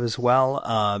heard of as well.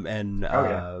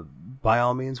 By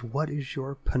all means, what is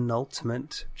your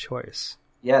penultimate choice?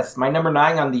 Yes, my number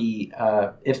 9 on the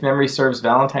If Memory Serves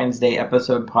Valentine's Day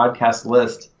episode podcast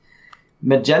list,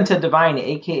 Magenta Divine,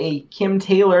 a.k.a. Kim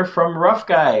Taylor from Rough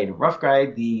Guide. Rough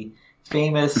Guide, the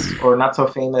famous or not so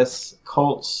famous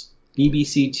cult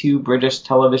BBC Two British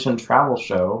television travel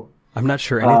show. I'm not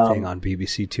sure anything on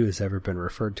BBC Two has ever been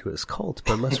referred to as cult,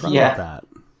 but let's run with that.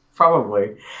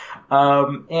 Probably.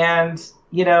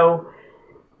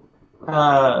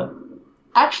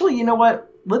 Actually, you know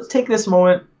what? Let's take this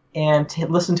moment and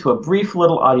listen to a brief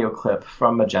little audio clip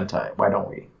from Magenta. Why don't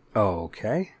we?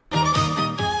 Okay.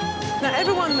 Now,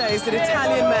 everyone knows that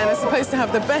Italian men are supposed to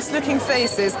have the best-looking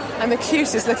faces and the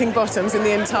cutest-looking bottoms in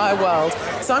the entire world.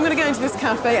 So I'm going to go into this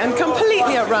cafe and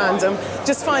completely at random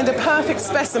just find a perfect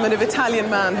specimen of Italian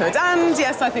manhood. And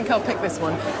yes, I think I'll pick this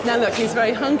one. Now look, he's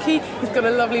very hunky, he's got a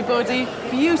lovely body,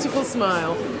 beautiful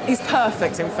smile. He's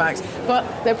perfect, in fact.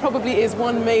 But there probably is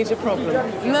one major problem.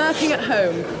 Lurking at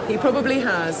home, he probably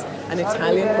has an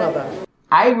Italian mother.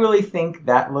 I really think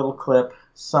that little clip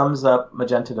sums up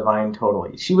Magenta Divine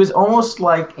totally. She was almost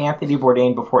like Anthony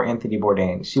Bourdain before Anthony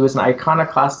Bourdain. She was an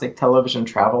iconoclastic television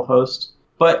travel host,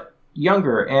 but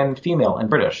younger and female and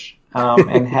British,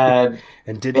 and had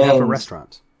and didn't have a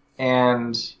restaurant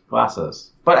and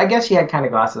glasses. But I guess she had kind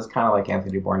of glasses, kind of like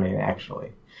Anthony Bourdain,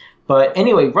 actually. But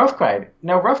anyway, Rough Guide.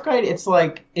 Now, Rough Guide, it's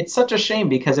such a shame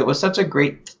because it was such a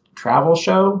great travel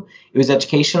show. It was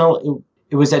educational.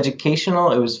 It was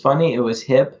educational. It was funny. It was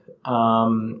hip.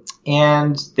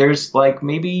 And there's like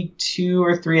maybe 2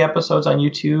 or 3 episodes on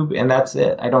YouTube, and that's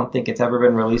it. I don't think it's ever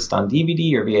been released on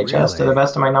DVD or VHS to the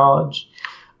best of my knowledge.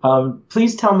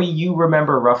 Please tell me you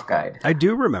remember Rough Guide. I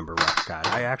do remember Rough Guide.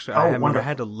 I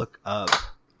had to look up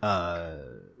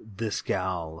this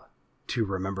gal to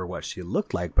remember what she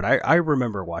looked like, but I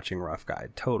remember watching Rough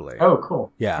Guide totally. Oh,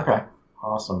 cool. Yeah. Okay.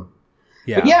 Awesome.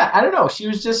 Yeah. But yeah, I don't know. She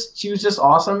was just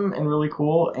awesome and really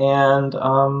cool. And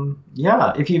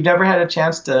yeah, if you've never had a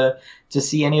chance to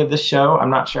see any of this show, I'm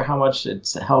not sure how much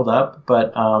it's held up,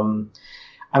 but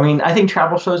I mean, I think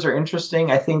travel shows are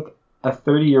interesting. I think a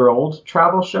 30-year-old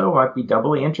travel show might be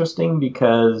doubly interesting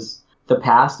because the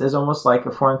past is almost like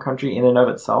a foreign country in and of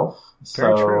itself.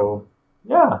 Very true.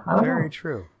 Yeah, I don't know. Very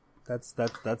true.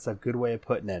 That's a good way of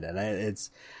putting it, and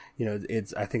it's, you know,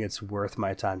 I think it's worth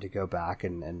my time to go back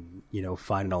and you know,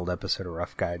 find an old episode of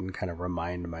Rough Guide and kind of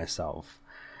remind myself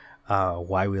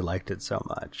why we liked it so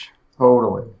much.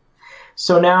 Totally.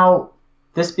 So now,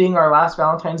 this being our last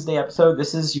Valentine's Day episode,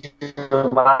 this is your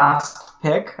last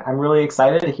pick. I'm really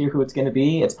excited to hear who it's going to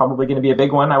be. It's probably going to be a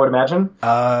big one, I would imagine.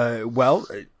 Well,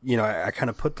 you know, I kind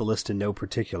of put the list in no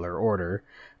particular order,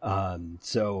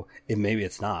 so maybe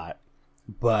it's not.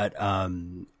 But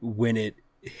when it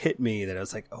hit me that I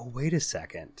was like, oh, wait a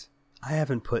second, I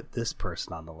haven't put this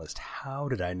person on the list. How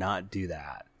did I not do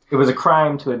that? It was a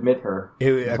crime to admit her.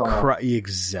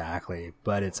 Exactly.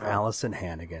 But it's Allison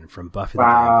Hannigan from Buffy the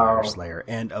Vampire Slayer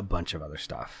and a bunch of other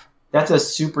stuff. That's a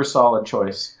super solid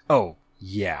choice. Oh,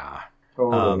 yeah.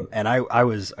 Totally. And I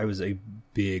was a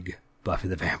big Buffy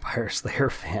the Vampire Slayer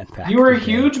fan back. You were a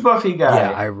huge Buffy guy.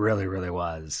 Yeah, I really, really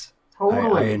was.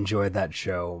 Totally. I enjoyed that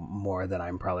show more than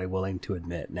I'm probably willing to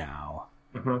admit now.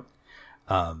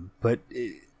 Mm-hmm. But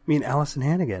I mean, Allison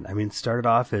Hannigan, I mean, started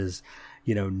off as,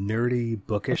 you know, nerdy,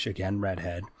 bookish, again,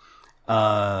 redhead,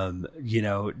 you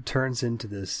know, turns into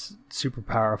this super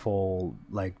powerful,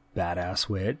 like, badass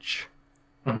witch.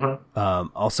 Mm-hmm.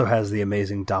 Also has the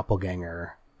amazing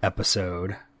Doppelganger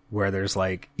episode where there's,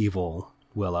 like, evil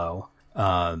Willow.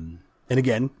 And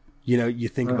again, you know, you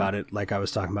think about it like I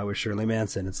was talking about with Shirley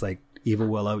Manson. It's like, evil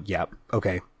Willow, yep,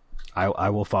 okay. I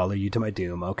will follow you to my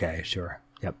doom. Okay, sure.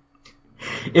 Yep.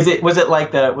 Was it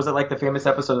like the famous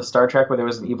episode of Star Trek where there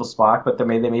was an evil Spock, but they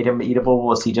made him evil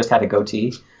was he just had a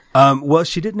goatee? Well,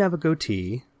 she didn't have a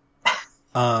goatee.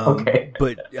 Okay.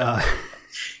 But you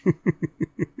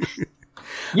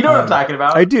know what I'm talking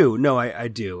about. I do. No, I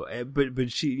do.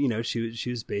 But she, you know, she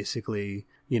was basically,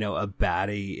 you know, a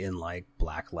baddie in like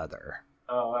black leather.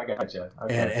 Oh, I gotcha.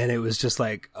 Okay. And it was just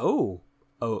like, oh,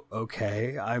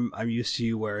 okay. I'm used to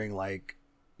you wearing like,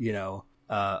 you know,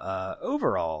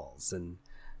 overalls and,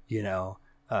 you know,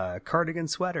 cardigan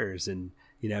sweaters, and,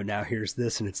 you know, now here's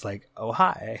this, and it's like, oh,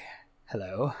 hi,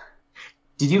 hello.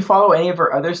 Did you follow any of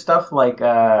her other stuff, like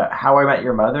How I Met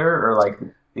Your Mother, or like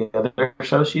the other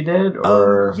shows she did?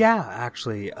 Or yeah,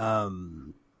 actually,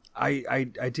 I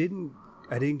didn't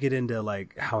get into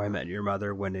like How I Met Your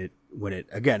Mother when it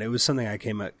again, it was something I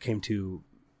came to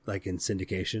like in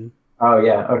syndication. Oh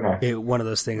yeah, okay. One of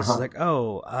those things is like,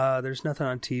 there's nothing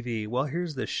on TV. Well,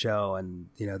 here's this show, and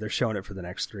you know they're showing it for the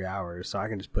next 3 hours, so I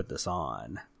can just put this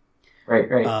on. Right.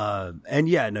 And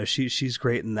yeah, no, she's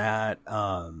great in that.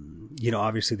 You know,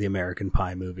 obviously the American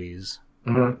Pie movies.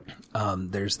 Mm-hmm.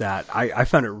 There's that. I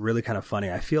found it really kind of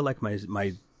funny. I feel like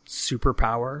my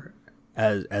superpower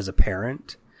as a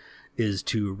parent is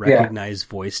to recognize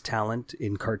voice talent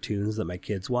in cartoons that my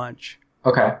kids watch.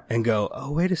 Okay. And go,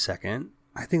 oh, wait a second.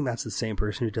 I think that's the same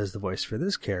person who does the voice for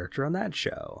this character on that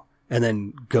show. And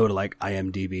then go to like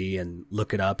IMDb and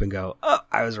look it up and go, oh,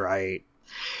 I was right.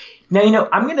 Now, you know,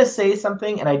 I'm going to say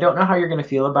something, and I don't know how you're going to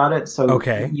feel about it. So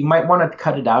you might want to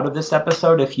cut it out of this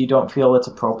episode if you don't feel it's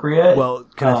appropriate. Well,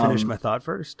 can I finish my thought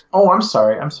first? Oh, I'm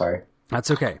sorry.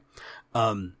 That's okay.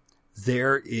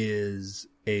 There is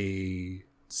a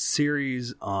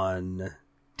series on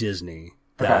Disney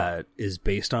that is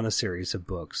based on a series of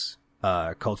books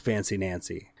called Fancy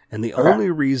Nancy. And the only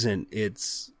reason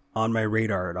it's on my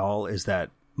radar at all is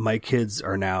that my kids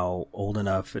are now old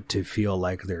enough to feel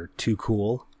like they're too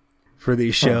cool for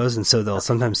these shows, and so they'll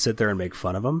sometimes sit there and make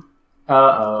fun of them.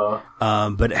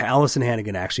 But Allison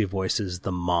Hannigan actually voices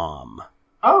the mom.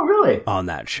 Oh, really? On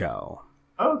that show.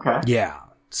 Okay. Yeah.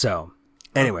 So,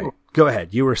 anyway, go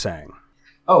ahead. You were saying.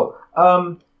 Oh,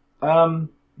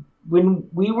 when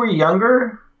we were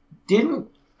younger,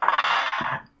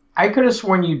 I could have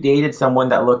sworn you dated someone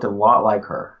that looked a lot like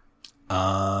her.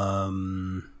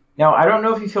 Now, I don't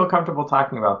know if you feel comfortable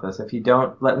talking about this. If you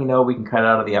don't, let me know. We can cut it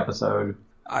out of the episode.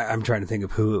 I'm trying to think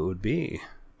of who it would be.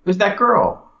 Who's that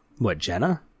girl? What,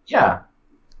 Jenna? Yeah.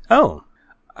 Oh,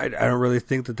 I don't really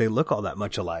think that they look all that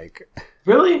much alike.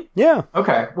 Really? Yeah.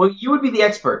 Okay. Well, you would be the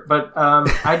expert, but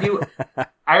I do.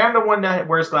 I am the one that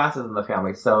wears glasses in the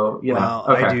family, so you know. Well,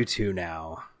 okay. I do too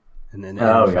now, And in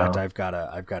fact, I've got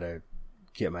to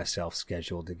get myself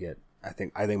scheduled to get. I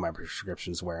think my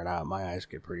prescription's wearing out. My eyes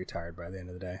get pretty tired by the end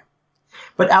of the day.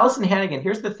 But Allison Hannigan,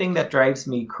 here's the thing that drives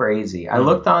me crazy. I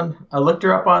looked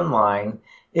her up online.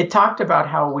 It talked about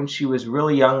how when she was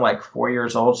really young, like 4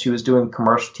 years old, she was doing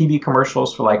TV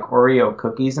commercials for like Oreo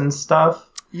cookies and stuff.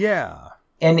 Yeah.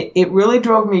 And it really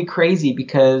drove me crazy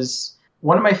because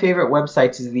one of my favorite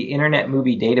websites is the Internet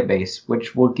Movie Database,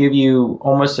 which will give you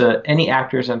almost any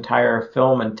actor's entire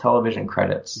film and television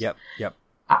credits. Yep.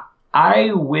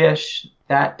 I wish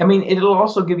that, I mean, it'll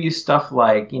also give you stuff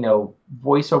like,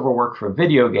 voiceover work for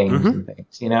video games and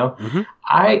things, Mm-hmm.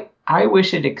 I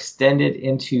wish it extended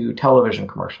into television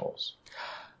commercials.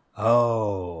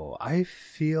 Oh, I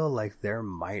feel like there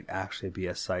might actually be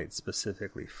a site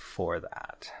specifically for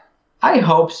that. I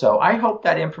hope so. I hope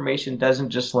that information doesn't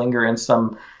just linger in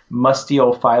some musty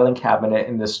old filing cabinet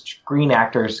in the Screen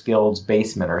Actors Guild's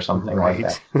basement or something like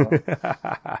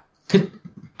that.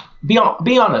 Be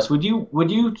honest. Would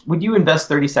you invest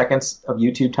 30 seconds of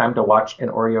YouTube time to watch an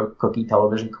Oreo cookie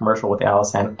television commercial with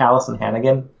Allison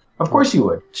Hannigan? Of course you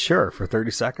would. Sure, for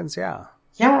 30 seconds, yeah.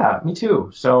 Yeah, me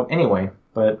too. So anyway,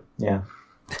 but yeah,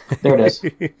 there it is.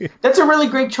 That's a really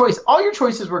great choice. All your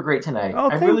choices were great tonight.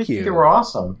 Oh, I really think they were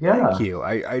awesome. Yeah. Thank you.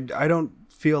 I don't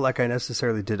feel like I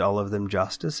necessarily did all of them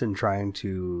justice in trying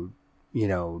to,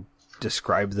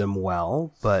 describe them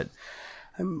well, but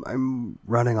I'm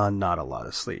running on not a lot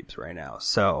of sleeps right now,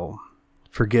 so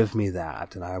forgive me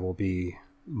that, and I will be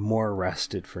more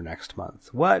rested for next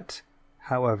month. What,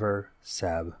 however,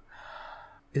 Seb,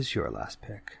 is your last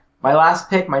pick? My last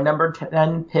pick, my number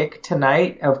 10 pick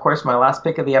tonight, of course, my last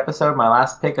pick of the episode, my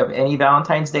last pick of any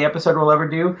Valentine's Day episode we'll ever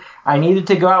do. I needed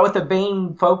to go out with a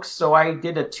bang, folks, so I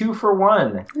did a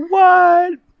 2-for-1.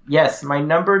 What? Yes, my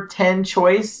number 10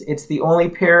 choice. It's the only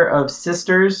pair of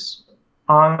sisters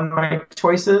on my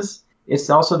choices. It's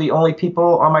also the only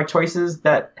people on my choices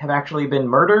that have actually been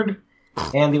murdered,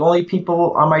 and the only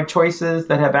people on my choices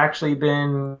that have actually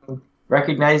been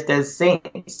recognized as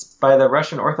saints by the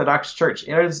Russian Orthodox Church.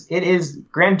 It is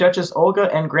Grand Duchess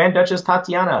Olga and Grand Duchess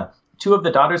Tatiana, two of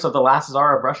the daughters of the last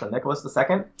Tsar of Russia, Nicholas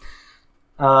II.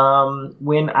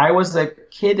 When I was a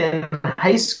kid in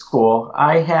high school,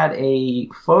 I had a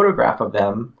photograph of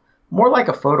them, more like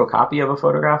a photocopy of a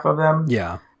photograph of them.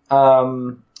 Yeah.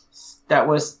 It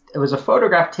was a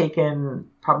photograph taken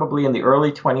probably in the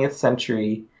early 20th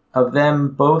century of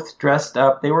them both dressed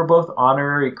up. They were both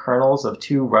honorary colonels of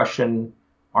two Russian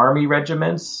army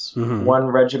regiments, one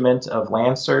regiment of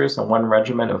Lancers and one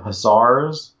regiment of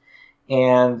Hussars.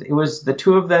 And it was the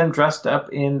two of them dressed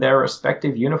up in their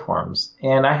respective uniforms.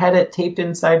 And I had it taped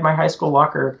inside my high school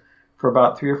locker for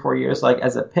about 3 or 4 years, like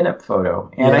as a pinup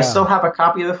photo. And I still have a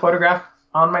copy of the photograph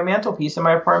on my mantelpiece in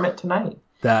my apartment tonight.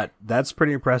 That's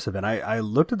pretty impressive. And I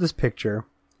looked at this picture,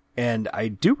 and I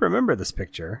do remember this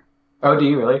picture. Oh, do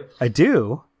you really? I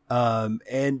do.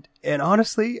 And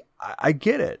honestly, I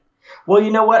get it. Well, you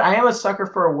know what? I am a sucker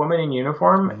for a woman in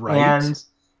uniform. Right. And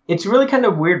it's really kind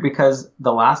of weird because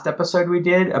the last episode we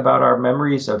did about our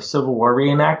memories of Civil War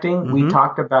reenacting, we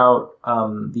talked about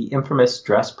the infamous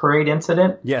dress parade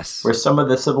incident. Yes. Where some of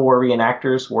the Civil War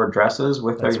reenactors wore dresses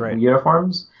with their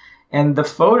uniforms. And the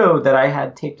photo that I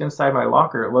had taped inside my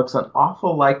locker looks an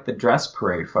awful like the dress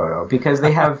parade photo because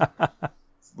they have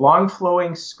long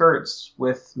flowing skirts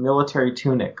with military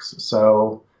tunics.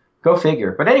 So go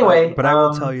figure. But anyway. But I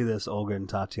will tell you this, Olga and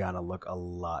Tatiana look a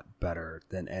lot better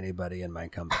than anybody in my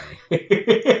company.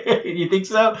 You think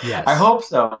so? Yes. I hope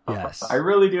so. Yes. I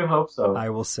really do hope so. I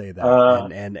will say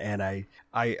that. And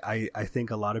I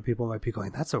think a lot of people might be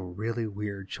going, that's a really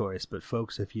weird choice. But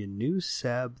folks, if you knew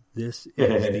Seb, this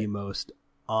is the most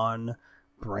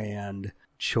on-brand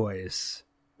choice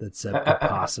that Seb could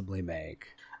possibly make.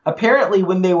 Apparently,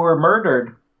 when they were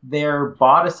murdered, their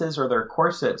bodices or their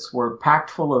corsets were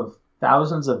packed full of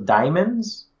thousands of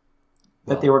diamonds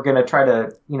that they were going to try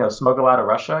to, smuggle out of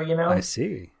Russia, I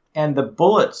see. And the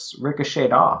bullets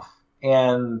ricocheted off.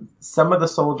 And some of the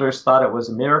soldiers thought it was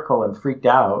a miracle and freaked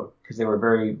out because they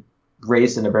were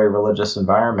raised in a very religious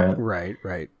environment. Right,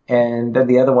 right. And then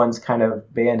the other ones kind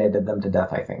of bayoneted them to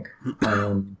death, I think.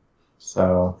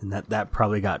 So. And that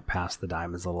probably got past the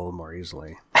diamonds a little more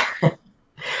easily.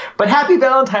 But happy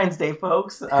Valentine's Day,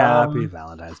 folks. Happy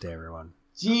Valentine's Day, everyone.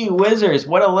 Gee whizzers,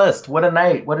 what a list, what a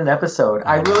night, what an episode.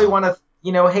 I really want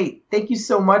to, hey, thank you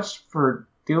so much for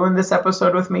doing this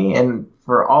episode with me and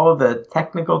for all of the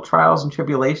technical trials and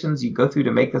tribulations you go through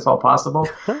to make this all possible.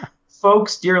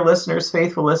 Folks, dear listeners,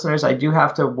 faithful listeners, I do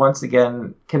have to once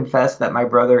again confess that my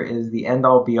brother is the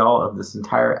end-all be-all of this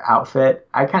entire outfit.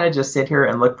 I kind of just sit here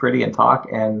and look pretty and talk,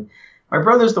 and My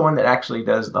brother's the one that actually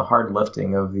does the hard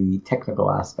lifting of the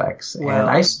technical aspects, and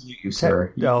I salute you,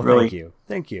 sir. Thank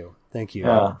you.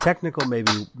 Yeah. Technical,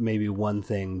 maybe one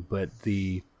thing, but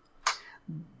the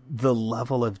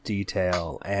level of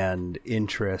detail and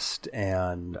interest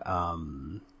and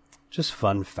just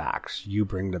fun facts you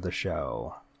bring to the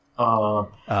show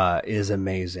is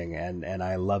amazing, and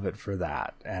I love it for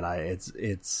that. And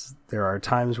it's there are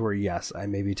times where yes, I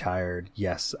may be tired,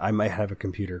 yes, I might have a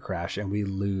computer crash, and we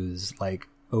lose like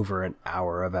over an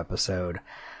hour of episode,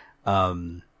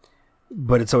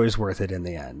 but it's always worth it in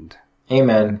the end.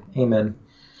 Amen.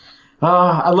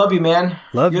 I love you, man.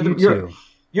 Love you too.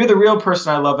 You're the real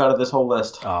person I love out of this whole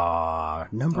list.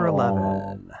 Number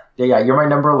 11. Yeah, you're my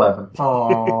number 11.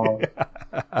 Oh.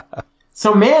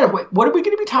 So, man, what are we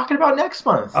going to be talking about next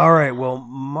month? All right. Well,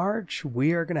 March,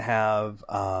 we are going to have,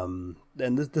 and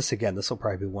this will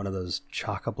probably be one of those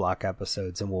chock-a-block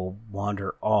episodes, and we'll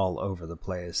wander all over the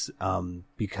place,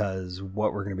 because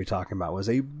what we're going to be talking about was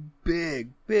a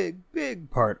big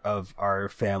part of our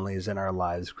families and our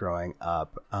lives growing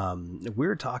up.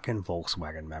 We're talking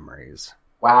Volkswagen memories.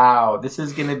 Wow, this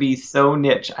is going to be so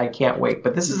niche. I can't wait.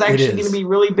 But this is actually going to be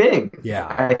really big. Yeah,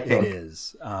 I think. It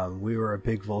is. We were a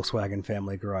big Volkswagen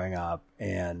family growing up,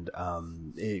 and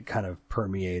it kind of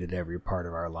permeated every part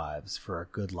of our lives for a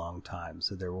good long time.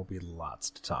 So there will be lots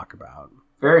to talk about.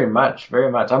 Very much.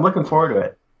 I'm looking forward to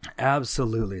it.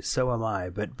 Absolutely. So am I.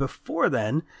 But before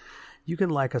then, you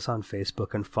can like us on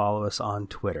Facebook and follow us on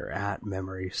Twitter at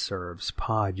Memory Serves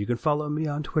Pod. You can follow me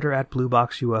on Twitter at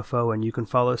BlueBoxUFO, and you can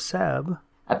follow Seb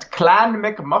at Clan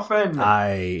McMuffin.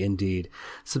 Aye, indeed.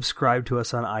 Subscribe to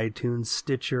us on iTunes,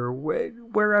 Stitcher,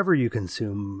 wherever you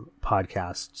consume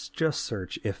podcasts. Just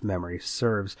search If Memory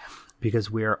Serves,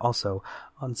 because we are also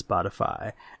on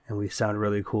Spotify, and we sound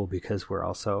really cool because we're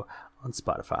also on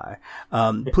Spotify.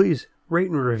 Please rate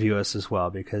and review us as well,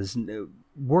 because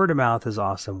word of mouth is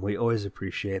awesome. We always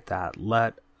appreciate that.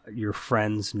 Let your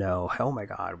friends know, oh my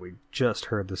God, we just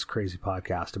heard this crazy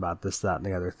podcast about this, that, and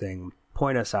the other thing.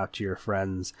 Point us out to your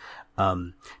friends.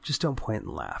 Just don't point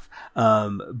and laugh.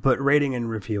 But rating and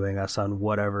reviewing us on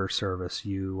whatever service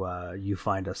you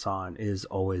find us on is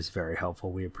always very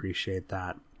helpful. We appreciate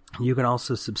that. You can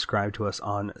also subscribe to us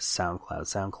on SoundCloud,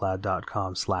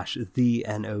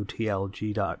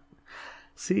 soundcloud.com/thenotlg.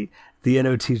 See? The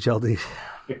NOTLG.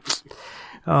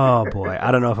 Oh boy.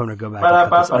 I don't know if I'm going to go back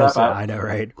and cut this. I know,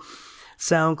 right?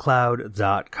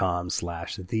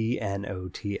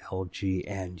 SoundCloud.com/thenotlg,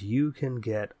 and you can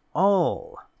get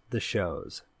all the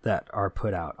shows that are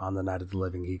put out on the Night of the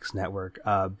Living Geeks Network.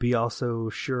 Be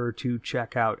also sure to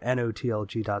check out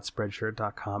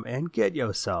notlg.spreadshirt.com and get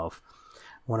yourself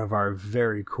one of our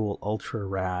very cool, ultra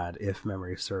rad If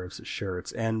Memory Serves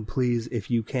shirts. And please,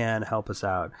 if you can, help us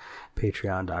out.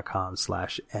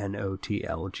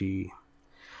 Patreon.com/notlg.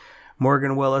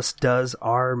 Morgan Willis does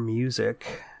our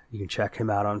music. You can check him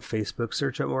out on Facebook.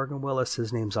 Search up Morgan Willis.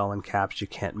 His name's all in caps. You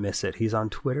can't miss it. He's on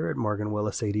Twitter at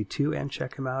MorganWillis82, and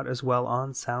check him out as well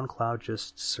on SoundCloud.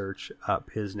 Just search up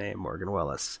his name, Morgan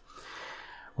Willis.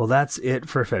 Well, that's it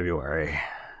for February.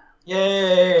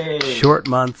 Yay! Short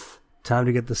month. Time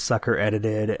to get the sucker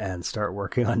edited and start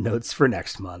working on notes for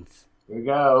next month. Here we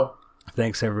go.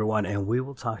 Thanks, everyone, and we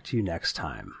will talk to you next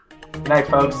time. Good night,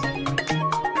 folks.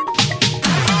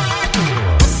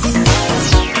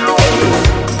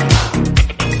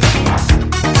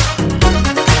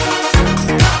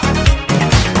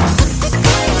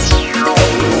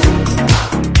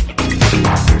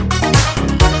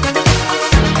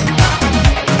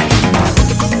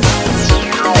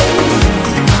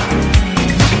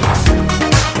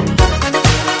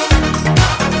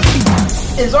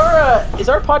 Is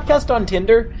our podcast on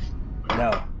Tinder?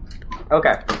 No.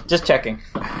 Okay, just checking.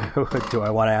 Do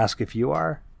I want to ask if you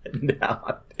are?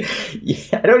 No. Yeah,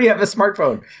 I don't even have a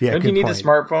smartphone. Yeah, don't you need a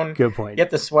smartphone? Good point. You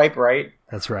have to swipe right.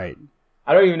 That's right.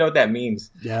 I don't even know what that means.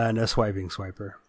 Yeah, no swiping, swiper.